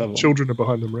lots of any them. children are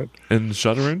behind them, right? In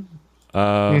Jotaro?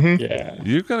 Mm-hmm. Yeah.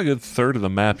 You've got a good third of the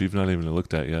map you've not even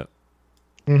looked at yet.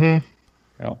 Mm-hmm.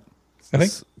 Yeah. I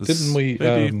think This- didn't we?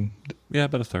 maybe- yeah,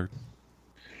 about a third.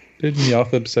 Didn't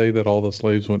Yothib say that all the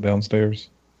slaves went downstairs?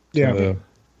 Yeah. To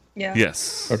Yeah.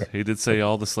 Yes. Okay. He did say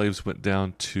all the slaves went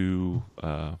down to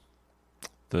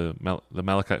the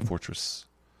Malachite fortress.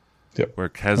 Yep. Where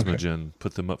Kazmogen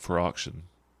put them up for auction.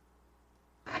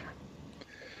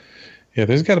 yeah,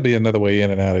 there's got to be another way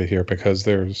in and out of here because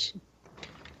there's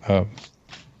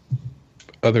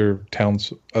other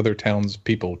towns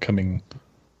people coming.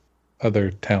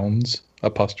 Other towns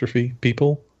apostrophe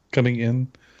people coming in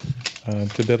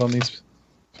to bid on these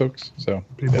folks. So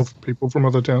People from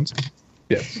other towns.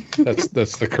 yes,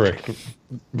 that's the correct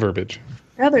verbiage.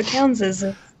 Other towns is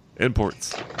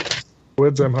Imports.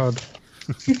 Words I'm hard.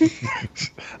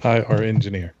 I are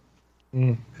engineer.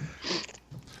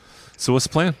 So what's the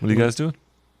plan? What are you guys doing?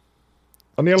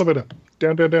 On the elevator.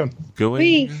 Down, down, down. Going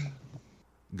Whee.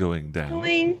 going down.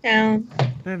 going down.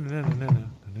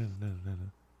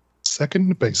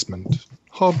 Second basement.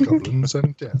 Hobgoblins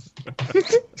and death.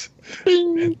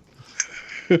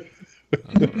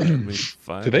 Let me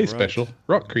find Today's the right- special,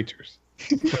 rock creatures.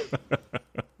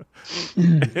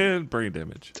 and brain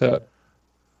damage. So,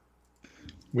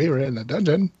 We're in a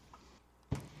dungeon.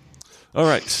 All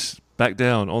right, back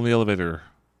down on the elevator.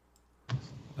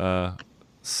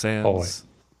 Sans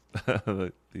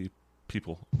the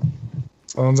people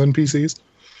Sounds NPCs.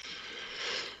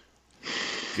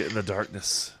 get in the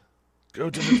darkness. Go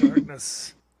to the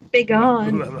darkness. Be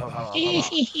gone.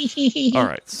 All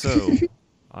right, so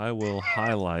I will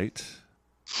highlight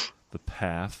the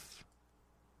path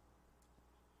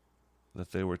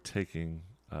that they were taking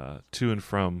to and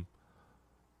from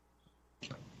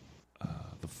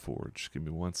the forge. Give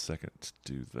me 1 second to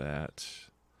do that.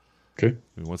 Okay.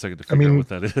 Give me 1 second to figure out what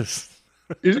that is.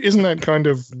 Isn't that kind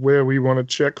of where we want to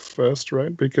check first,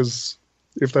 right? Because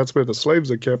if that's where the slaves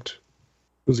are kept,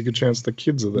 there's a good chance the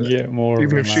kids are there. Get more.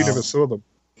 Even of if them she out. never saw them.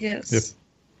 Yes. Yep.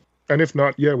 And if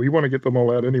not, yeah, we want to get them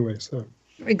all out anyway. So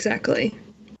Exactly.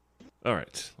 All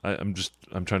right. I'm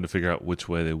trying to figure out which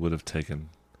way they would have taken.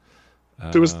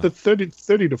 there was the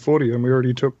 30 to 40, and we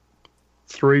already took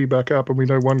 3 back up, and we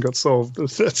know 1 got solved.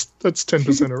 That's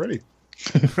 10% already.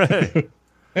 Right. Yeah,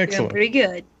 Excellent. pretty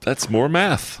good. That's more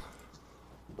math.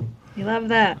 You love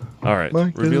that. All right.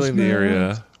 My Revealing the goodness.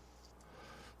 area.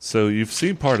 So you've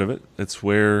seen part of it. It's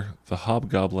where the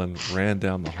hobgoblin ran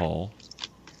down the hall.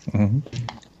 Mm-hmm.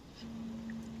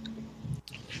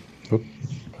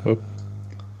 Oh.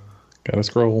 Gotta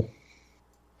scroll.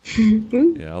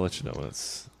 Yeah, I'll let you know when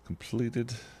it's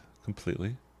completed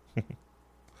completely.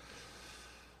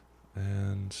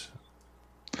 And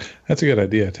That's a good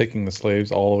idea, taking the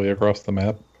slaves all the way across the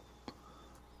map.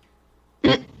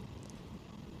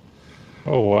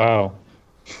 Oh wow.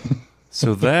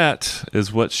 so that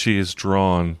is what she has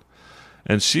drawn.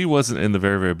 And she wasn't in the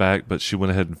very, very back, but she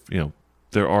went ahead and,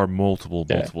 there are multiple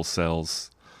cells.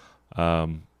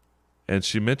 And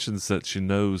she mentions that she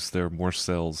knows there are more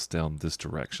cells down this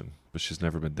direction, but she's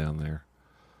never been down there.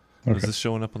 Okay. Is this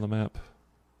showing up on the map?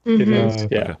 It Mhm. is.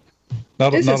 Yeah. Okay.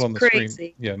 Not This is on the crazy.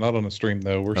 stream. Yeah, not on the stream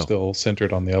though. We're Oh. still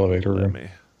centered on the elevator Let room. me.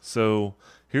 So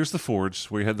here's the forge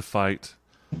where you had the fight.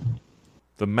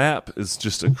 The map is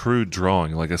just a crude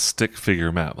drawing, like a stick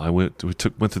figure map. We went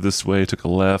through this way, took a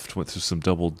left, went through some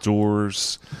double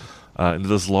doors, into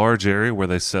this large area where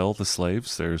they sell the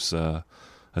slaves. There's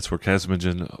that's where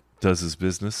Kazimogen does his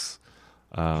business.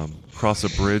 Cross a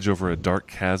bridge over a dark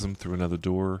chasm through another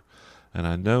door, and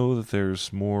I know that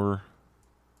there's more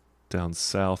down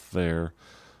south there,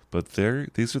 but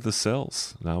these are the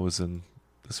cells, and I was in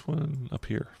this one up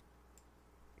here.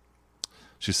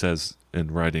 She says in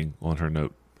writing on her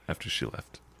note after she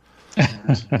left.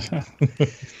 It's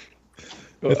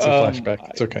a flashback.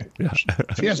 It's okay. Yeah.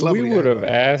 She has We lovely would hair. have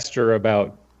asked her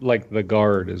about like the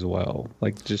guard as well,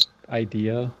 like just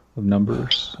idea of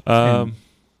numbers, and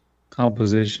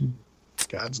composition.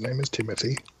 God's name is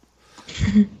Timothy.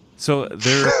 So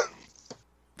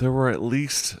there were at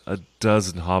least a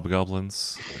dozen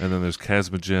hobgoblins, and then there's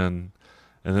Kazimogen,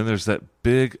 and then there's that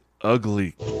big,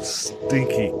 ugly,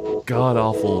 stinky,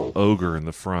 god-awful ogre in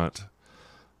the front.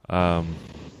 Problem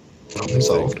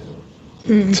solved.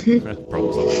 Problem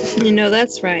solved.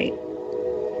 That's right.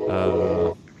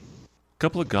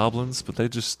 Couple of goblins, but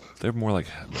they're more like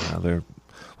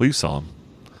well, you saw them.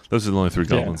 Those are the only 3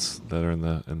 goblins that are in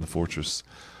the fortress.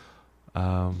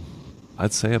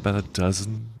 I'd say about a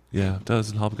dozen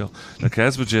hobgoblins. Now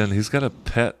Kazimogen, he's got a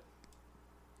pet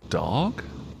dog.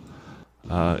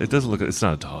 It doesn't look. It's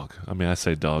not a dog. I mean, I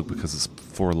say dog because it's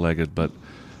 4-legged, but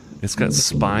it's got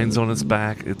spines on its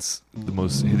back. It's the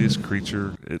most hideous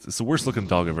creature. It's the worst looking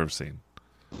dog I've ever seen.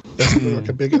 Does it look like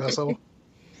a big asshole?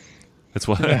 It's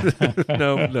what?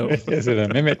 No, Is it a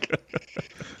mimic?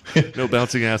 no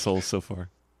bouncing assholes so far.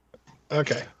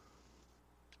 Okay.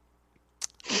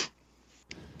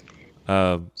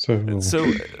 So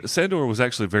So Sandor was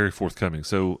actually very forthcoming.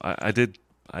 So I did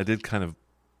kind of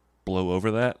blow over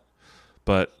that,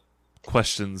 but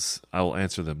questions, I will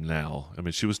answer them now. I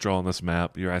mean, she was drawing this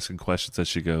map. You're asking questions as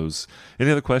she goes.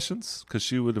 Any other questions? Because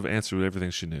she would have answered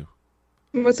everything she knew.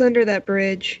 What's under that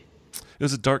bridge? It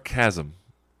was a dark chasm.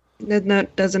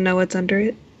 Doesn't know what's under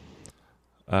it,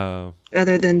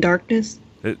 other than darkness.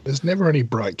 There's never any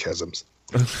bright chasms.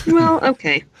 Well,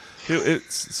 okay.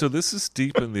 So this is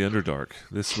deep in the Underdark.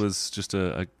 This was just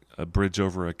a bridge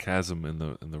over a chasm in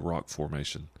the rock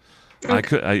formation.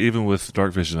 Okay. I even with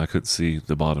dark vision, I couldn't see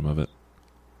the bottom of it.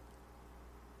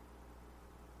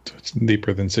 it's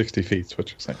deeper than 60 feet. Is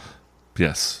what you're saying?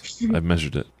 Yes, I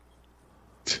measured it.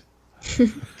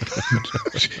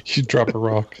 You drop a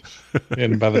rock,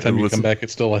 and by the time you come back,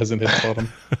 it still hasn't hit the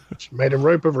bottom. She made a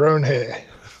rope of her own hair.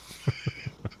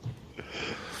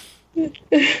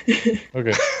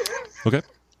 Okay. Okay.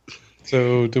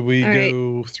 So, do we All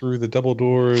go through the double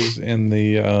doors in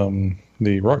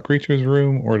the rock creatures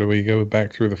room, or do we go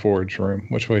back through the forge room?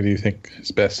 Which way do you think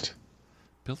is best?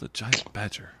 Build a giant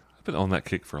badger. I've been on that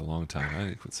kick for a long time.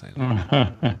 I quit saying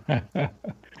that.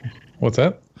 What's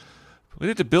that? We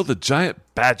need to build a giant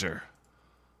badger.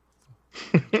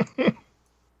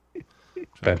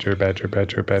 Badger, badger,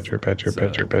 badger, badger, badger,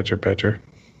 badger, badger, badger.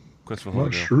 Quest for a while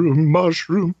ago.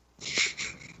 Mushroom.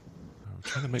 I'm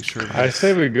trying to make sure. I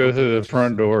say we go through the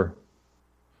front door.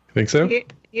 Think so?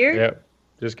 Here? Yep.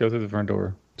 Just go through the front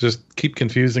door. Just keep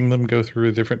confusing them. Go through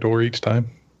a different door each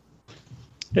time.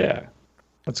 Yeah,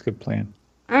 that's a good plan.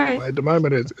 All right. At the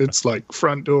moment, it's like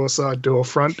front door, side door,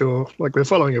 front door. Like we're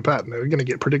following a pattern. They're going to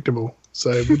get predictable.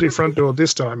 So we'll do front door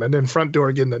this time, and then front door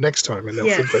again the next time, and they'll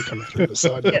Yes. think they come through the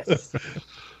side door. Yes.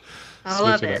 I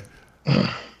love Switch it. it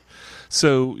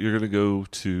So you're going to go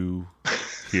to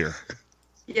here.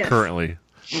 Yes. Currently,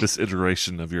 this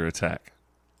iteration of your attack.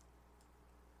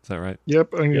 Is that right?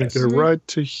 Yep, I'm going Yes. to go right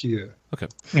to here. Okay.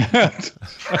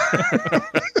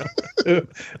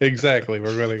 Exactly.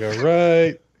 We're going to go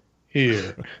right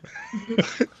here.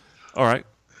 All right.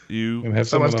 You And have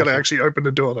Someone's someone got to else- actually open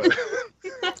the door, though.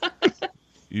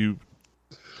 you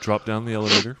drop down the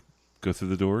elevator, go through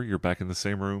the door. You're back in the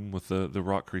same room with the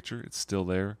rock creature. It's still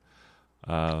there.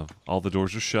 All the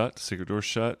doors are shut. Secret door's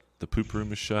shut. The poop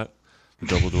room is shut. The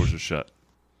double doors are shut.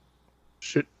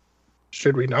 Should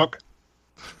we knock?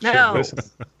 No. Listen. At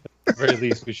the very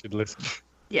least, we should listen.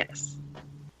 Yes.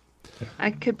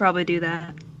 I could probably do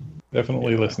that.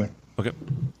 Definitely listening. Okay.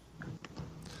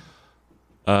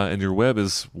 And your web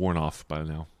is worn off by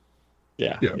now.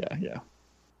 Yeah.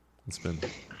 It's been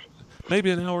maybe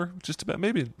an hour, just about.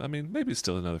 Maybe it's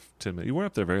still another 10 minutes. You weren't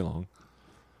up there very long.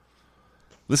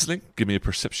 Listening, give me a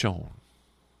perception.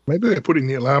 Maybe they're putting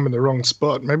the alarm in the wrong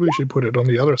spot. Maybe we should put it on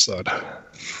the other side.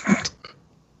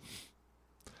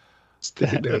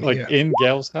 Stick it down Like here. in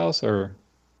Gal's house, or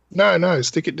No,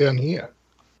 stick it down here.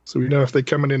 So we know if they're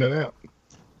coming in and out.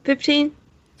 15?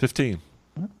 15.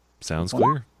 Sounds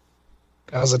clear.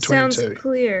 How's a Sounds 22?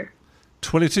 clear.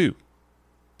 22.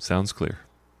 Sounds clear.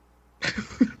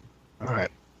 All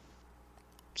right.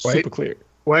 super clear.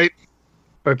 Wait.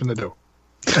 Open the door.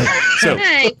 So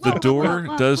Hey. the door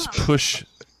does push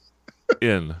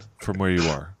in from where you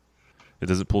are. It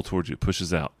doesn't pull towards you. It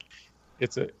pushes out.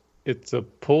 It's a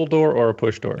pull door or a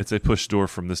push door. It's a push door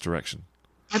from this direction.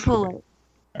 I pull it.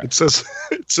 It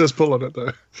says pull on it,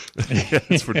 though, Yeah,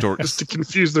 it's for just dorks. to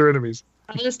confuse their enemies.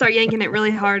 I'm going to start yanking it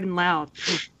really hard and loud.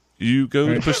 You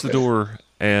go to push the door,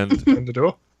 and Open the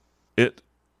door. it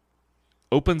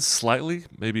opens slightly,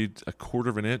 maybe a quarter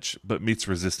of an inch, but meets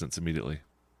resistance immediately.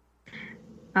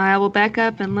 I will back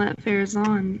up and let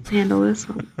Farazan handle this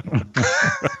one.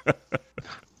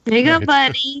 There you go,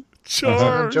 buddy.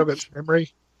 Jog its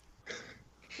memory.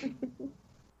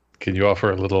 Can you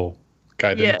offer a little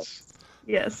guidance? Yes.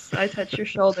 Yes, I touch your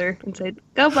shoulder and say,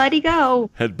 "Go, buddy, go."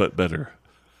 Headbutt better.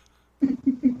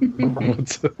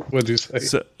 What'd you say?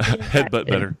 So, headbutt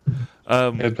better.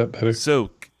 Headbutt better. So,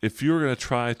 if you're going to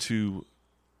try to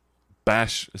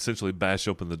essentially bash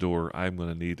open the door, I'm going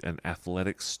to need an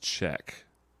athletics check.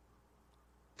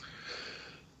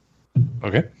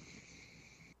 Okay.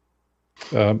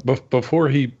 Before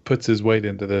he puts his weight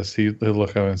into this, he'll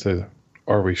look at me and say,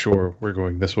 "Are we sure we're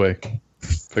going this way?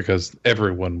 Because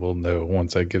everyone will know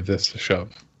once I give this a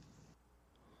shove.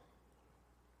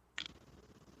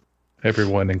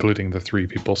 Everyone, including the 3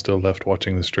 people still left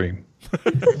watching the stream."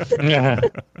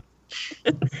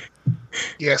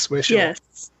 Yes, we're sure.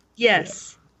 Yes.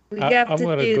 Yes. We have I'm to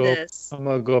gonna do go. this. I'm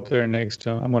gonna go up there next to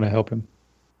him. I'm gonna help him.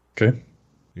 Okay.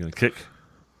 You're going to kick,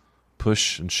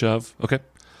 push, and shove. Okay.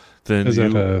 Then Is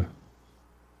that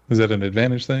an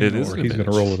advantage thing? It is or an he's going to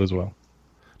advantage. roll it as well.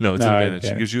 No, it's No, an advantage. It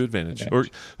advantage. gives you advantage. Advantage.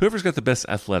 Or whoever's got the best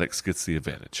athletics gets the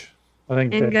advantage. I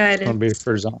think And that's gonna be guidance.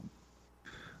 for Zon.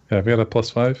 Yeah, I've got a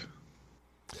 +5.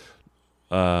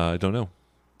 I don't know.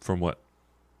 From what?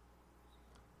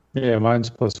 Yeah, mine's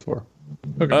 +4.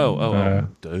 Okay. Oh.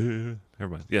 Duh.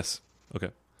 Never mind. Yes. Okay.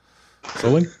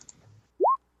 Rolling.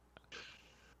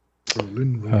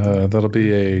 Rolling. That'll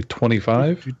be a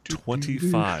 25.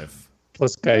 25.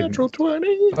 Plus guidance. Natural 20.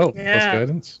 Oh, Yeah. plus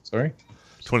guidance. Sorry.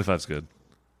 25's good.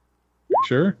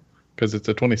 Sure. Because it's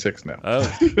a 26 now.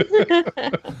 Oh.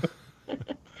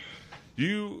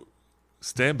 You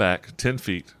stand back 10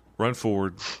 feet, run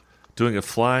forward, doing a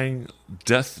flying,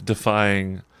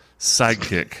 death-defying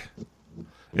sidekick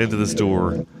into this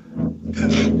door,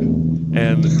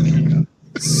 and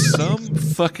some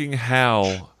fucking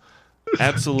how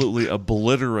absolutely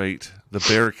obliterate the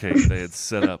barricade they had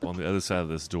set up on the other side of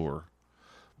this door.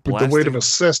 With the weight of a Blasting-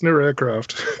 Cessna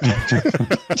aircraft.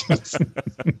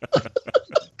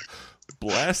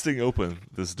 blasting open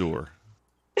this door.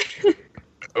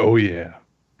 Oh, yeah.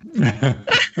 Give me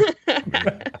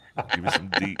some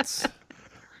deets.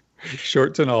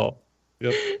 Shorts and all.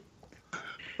 Yep.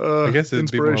 I guess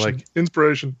it'd be more inspiration. like-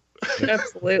 Inspiration.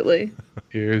 Absolutely.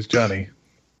 Here's Johnny.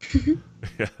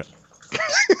 Yeah.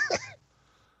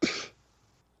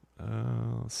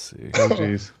 Let's see. Oh,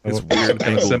 jeez. It's Oh, weird some kind of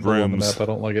angled symbol on the rooms. map. I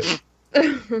don't like it.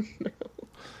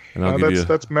 And I'll give you.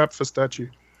 That's map for statue.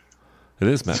 It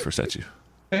is Matt for statue.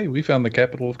 Hey, we found the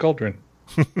capital of Cauldron.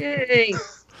 Yay.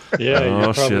 Yeah, Oh,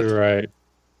 you're probably shit. right.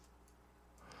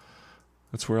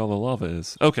 That's where all the lava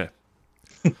is. Okay.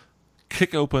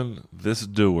 Kick open this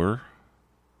door.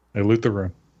 I loot the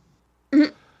room.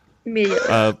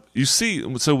 Immediately. You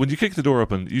see, so when you kick the door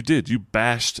open, you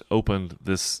bashed open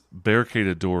this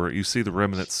barricaded door. You see the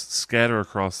remnants scatter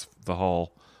across the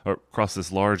hall, or across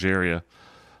this large area.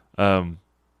 To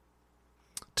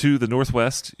the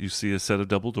northwest, you see a set of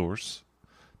double doors.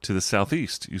 To the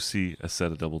southeast, you see a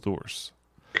set of double doors.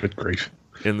 Good grief.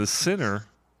 In the center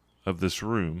of this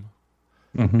room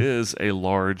Mhm. is a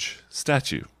large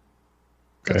statue.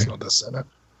 That's Okay. not the center.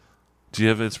 Do you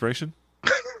have inspiration?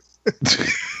 You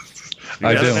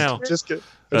I got it don't. now. I just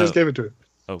gave it to him.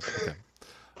 Oh, okay.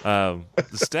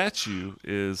 The statue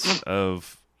is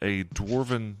of a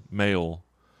dwarven male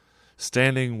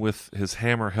standing with his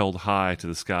hammer held high to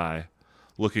the sky,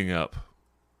 looking up.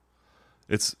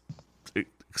 It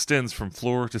extends from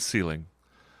floor to ceiling.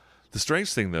 The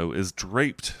strange thing, though, is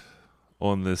draped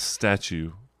on this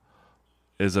statue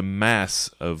is a mass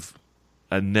of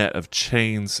a net of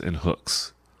chains and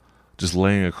hooks just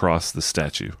laying across the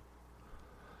statue.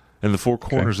 In the four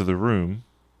corners of the room,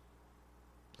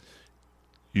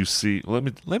 you see. Let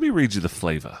me read you the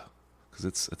flavor, because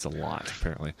it's a lot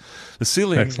apparently. The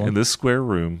ceiling Excellent. in this square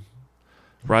room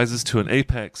rises to an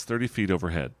apex 30 feet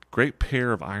overhead. Great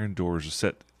pair of iron doors are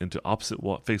set into opposite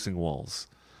facing walls,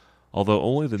 although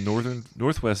only the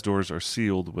northwest doors are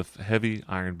sealed with heavy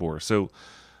iron bars. So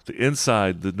the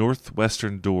inside, the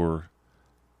northwestern door,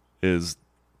 is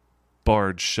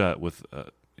barred shut with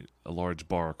a large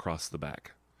bar across the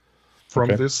back. From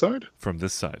Okay. this side? From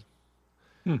this side.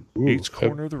 Ooh, Each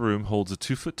corner of the room holds a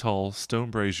 2-foot-tall stone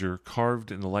brazier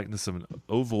carved in the likeness of an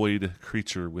ovoid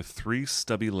creature with 3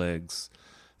 stubby legs,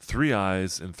 3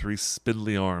 eyes, and 3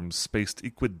 spindly arms spaced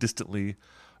equidistantly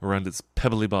around its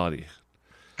pebbly body.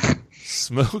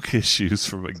 Smoke issues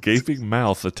from a gaping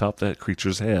mouth atop that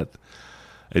creature's head.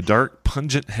 A dark,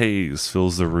 pungent haze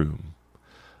fills the room.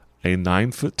 A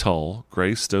 9-foot-tall,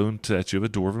 gray stone statue of a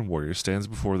dwarven warrior stands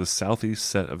before the southeast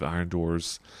set of iron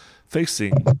doors,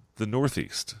 facing the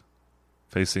northeast,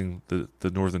 facing the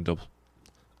northern double.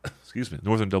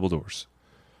 Northern double doors.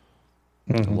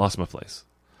 I lost my place.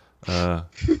 The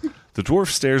dwarf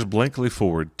stares blankly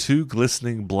forward, 2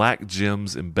 glistening black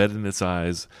gems embedded in its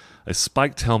eyes, a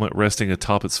spiked helmet resting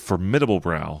atop its formidable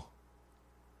brow.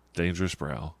 Dangerous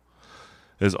brow.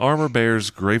 His armor bears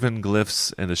graven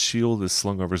glyphs, and a shield is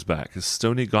slung over his back. His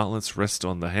stony gauntlets rest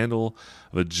on the handle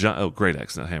of a great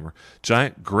axe, not hammer.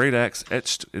 Giant great axe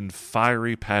etched in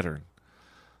fiery pattern.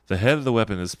 The head of the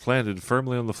weapon is planted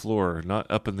firmly on the floor, not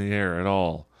up in the air at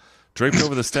all. Draped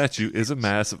over the statue is a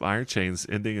mass of iron chains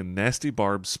ending in nasty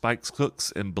barbs, spikes,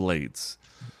 hooks, and blades.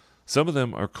 Some of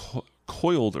them are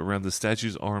coiled around the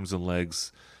statue's arms and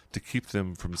legs to keep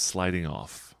them from sliding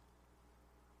off.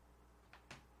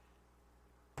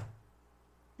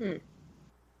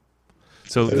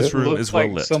 So this It room looks is well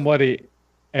like lit. somebody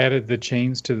added the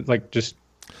chains to like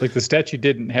the statue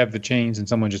didn't have the chains and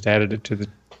someone just added it to the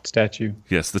statue.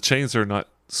 Yes, the chains are not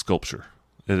sculpture.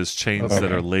 It is chains that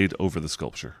Okay. are laid over the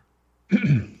sculpture.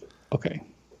 Okay.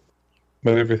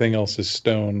 But everything else is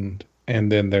stone,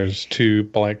 and then there's 2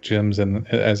 black gems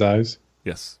as eyes.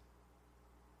 Yes.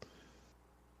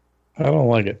 I don't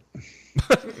like it.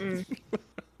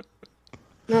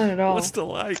 Not at all. What's the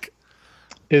like?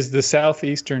 Is the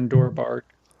southeastern door barred?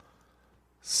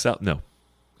 No.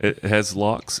 It has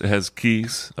locks. It has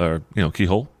keys, or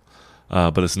keyhole,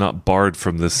 but it's not barred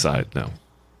from this side. No,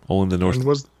 only the north. And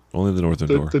was Only the northern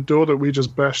door. the door that we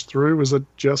just bashed through, was it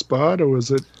just barred, or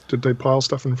did they pile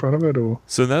stuff in front of it, or?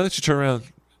 So now that you turn around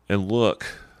and look,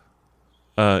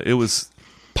 it was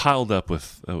piled up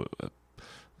with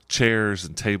chairs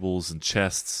and tables and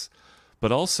chests.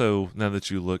 But also, now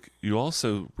that you look, you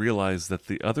also realize that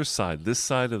the other side, this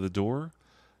side of the door,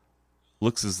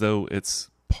 looks as though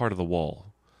it's part of the wall.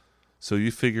 So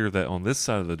you figure that on this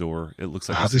side of the door, it looks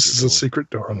like This is a secret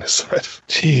door on this side.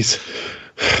 Jeez.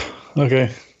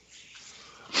 Okay.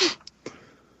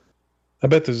 I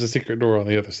bet there's a secret door on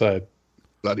the other side.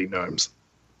 Bloody gnomes.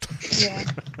 Yeah.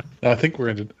 I think we're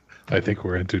into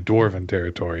dwarven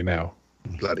territory now.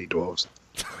 Bloody dwarves.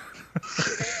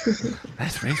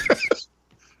 That's racist.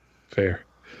 Fair.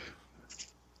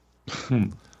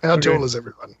 How tall is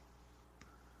everyone?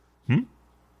 Hmm?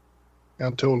 How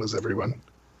tall is everyone?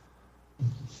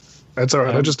 That's all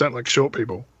right. I just don't like short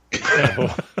people.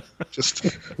 Just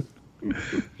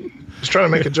trying to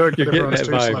make a joke, but You're getting everyone's that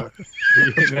too vibe. slow.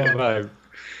 You're getting that vibe.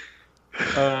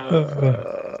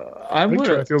 I'm Big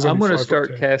Try feels only gonna 5 start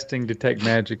foot 10. casting detect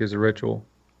magic as a ritual.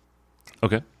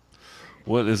 Okay.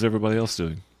 What is everybody else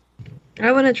doing?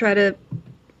 I want to try to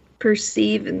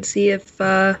perceive and see if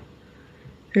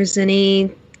there's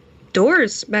any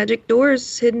Doors, magic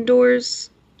doors, hidden doors,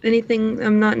 anything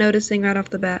I'm not noticing right off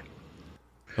the bat.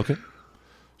 Okay.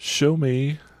 Show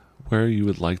me where you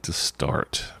would like to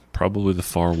start. Probably the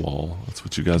far wall. That's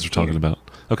what you guys are talking about.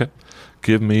 Okay.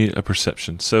 Give me a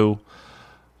perception. So,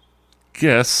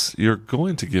 guess you're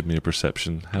going to give me a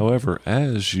perception. However,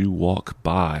 as you walk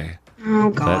by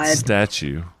that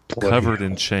statue covered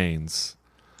in chains,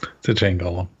 It's a chain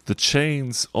golem. the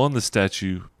chains on the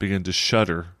statue begin to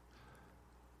shudder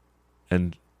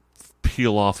and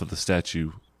peel off of the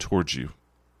statue towards you.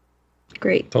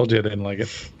 Great. Told you I didn't like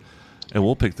it. And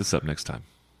we'll pick this up next time.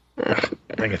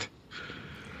 Dang it.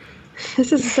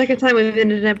 This is the second time we've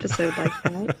ended an episode like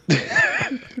that.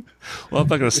 Well, I'm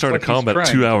not going to start like a he's combat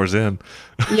crying. 2 hours in.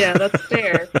 Yeah, that's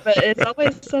fair. But it's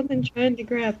always something trying to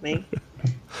grab me.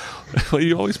 Well,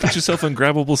 you always put yourself in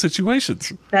grabbable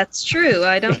situations, That's true.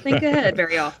 I don't think ahead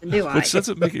very often, do I? which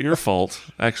doesn't make it your fault,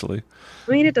 actually.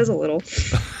 I mean, it does a little.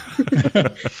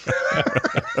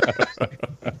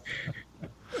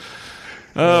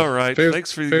 All right. Fair-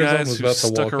 Thanks for you Fair's guys almost who about to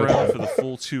stuck walk around up. for the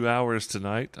full 2 hours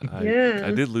tonight. Yeah.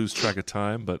 I did lose track of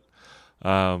time, but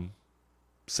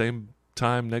same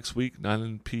time next week,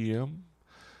 9 p.m.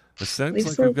 It sounds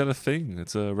like so. we've got a thing.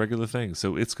 It's a regular thing.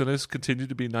 So it's going to continue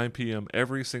to be 9 p.m.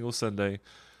 every single Sunday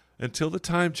until the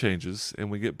time changes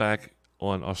and we get back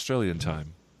on Australian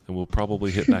time. And we'll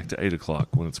probably hit back to 8 o'clock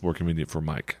when it's more convenient for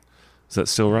Mike. Is that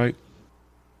still right?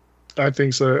 I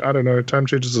think so. I don't know. Time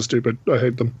changes are stupid. I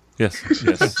hate them. Yes.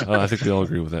 Yes. I think we all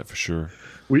agree with that for sure.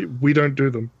 We don't do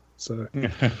them. So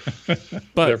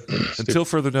But until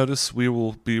further notice, we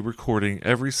will be recording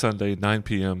every Sunday, 9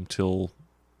 p.m. till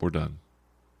we're done.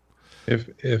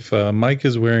 If Mike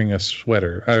is wearing a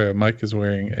sweater, Mike is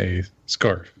wearing a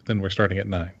scarf, then we're starting at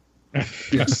 9.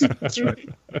 yes, that's right.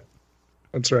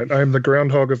 That's right. I am the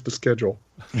groundhog of the schedule.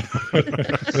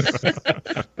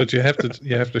 But you have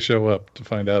to show up to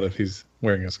find out if he's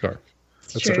wearing a scarf.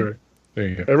 That's True. true. There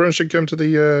you go. Everyone should come to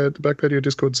the Back Patio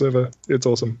Discord server. It's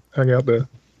awesome. Hang out there.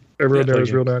 Everyone Yeah, there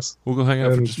is real nice. We'll go hang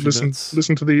out for And just a few minutes.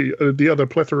 listen to the other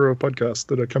plethora of podcasts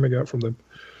that are coming out from them.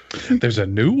 There's a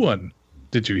new one.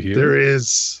 Did you hear? There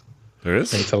is. There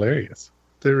is? It's hilarious.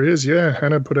 There is, yeah.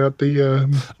 Hannah put out the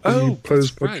Oh,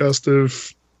 post that's right. podcast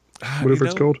of whatever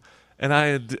it's called. And I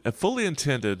had fully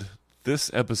intended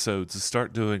this episode to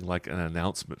start doing like an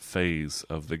announcement phase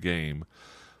of the game,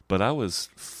 but I was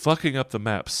fucking up the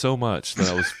map so much that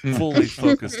I was fully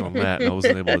focused on that and I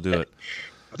wasn't able to do it.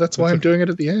 That's why I'm doing it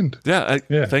at the end. Yeah,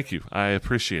 Yeah. Thank you. I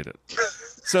appreciate it.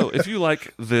 So if you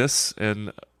like this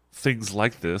and things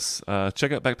like this,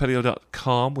 check out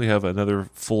backpatio.com. We have another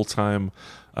full-time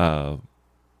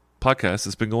podcast.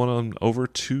 It's been going on over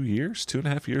 2 years,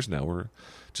 2.5 years now. We're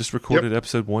just recorded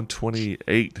episode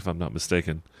 128, if I'm not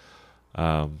mistaken.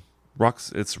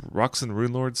 It's Rocks and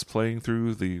Rune Lords playing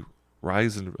through the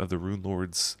Rise of the Rune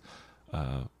Lords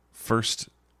first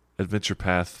adventure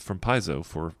path from Paizo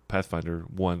for Pathfinder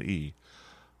 1E.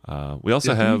 We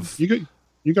also have...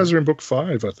 You guys are in book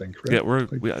 5, I think, right?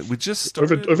 Yeah, we just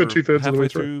started. over We're 2/3 of the halfway way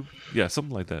through. Yeah,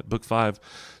 something like that. Book 5.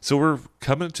 So we're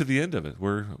coming to the end of it.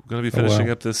 We're going to be finishing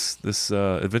up this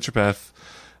adventure path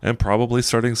and probably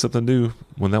starting something new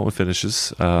when that one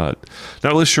finishes. Not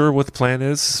really sure what the plan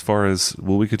is as far as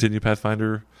will we continue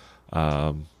Pathfinder. We're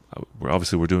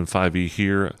doing 5e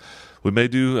here. We may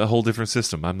do a whole different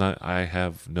system. I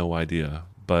have no idea,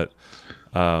 but.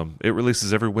 It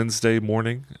releases every Wednesday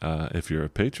morning. If you're a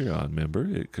Patreon member,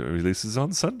 it releases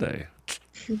on Sunday.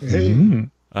 Hey,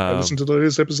 I listened to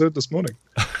this episode this morning.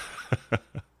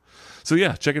 So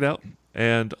yeah, check it out.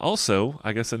 And also,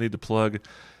 I guess I need to plug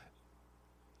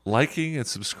liking and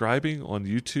subscribing on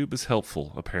YouTube is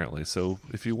helpful, apparently. So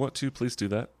if you want to, please do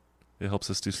that. It helps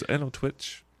us do so. And on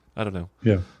Twitch. I don't know.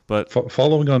 Yeah. But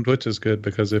following on Twitch is good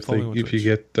because if you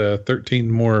get 13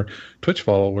 more Twitch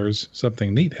followers,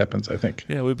 something neat happens, I think.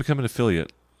 yeah, we become an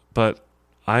affiliate. But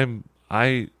I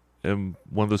am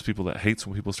one of those people that hates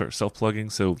when people start self-plugging.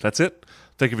 So that's it.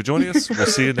 Thank you for joining us. We'll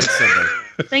see you next Sunday.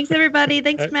 Thanks, everybody.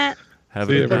 Thanks, Matt. Have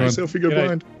See a you, good night. everyone. Selfie, go Good night.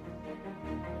 blind.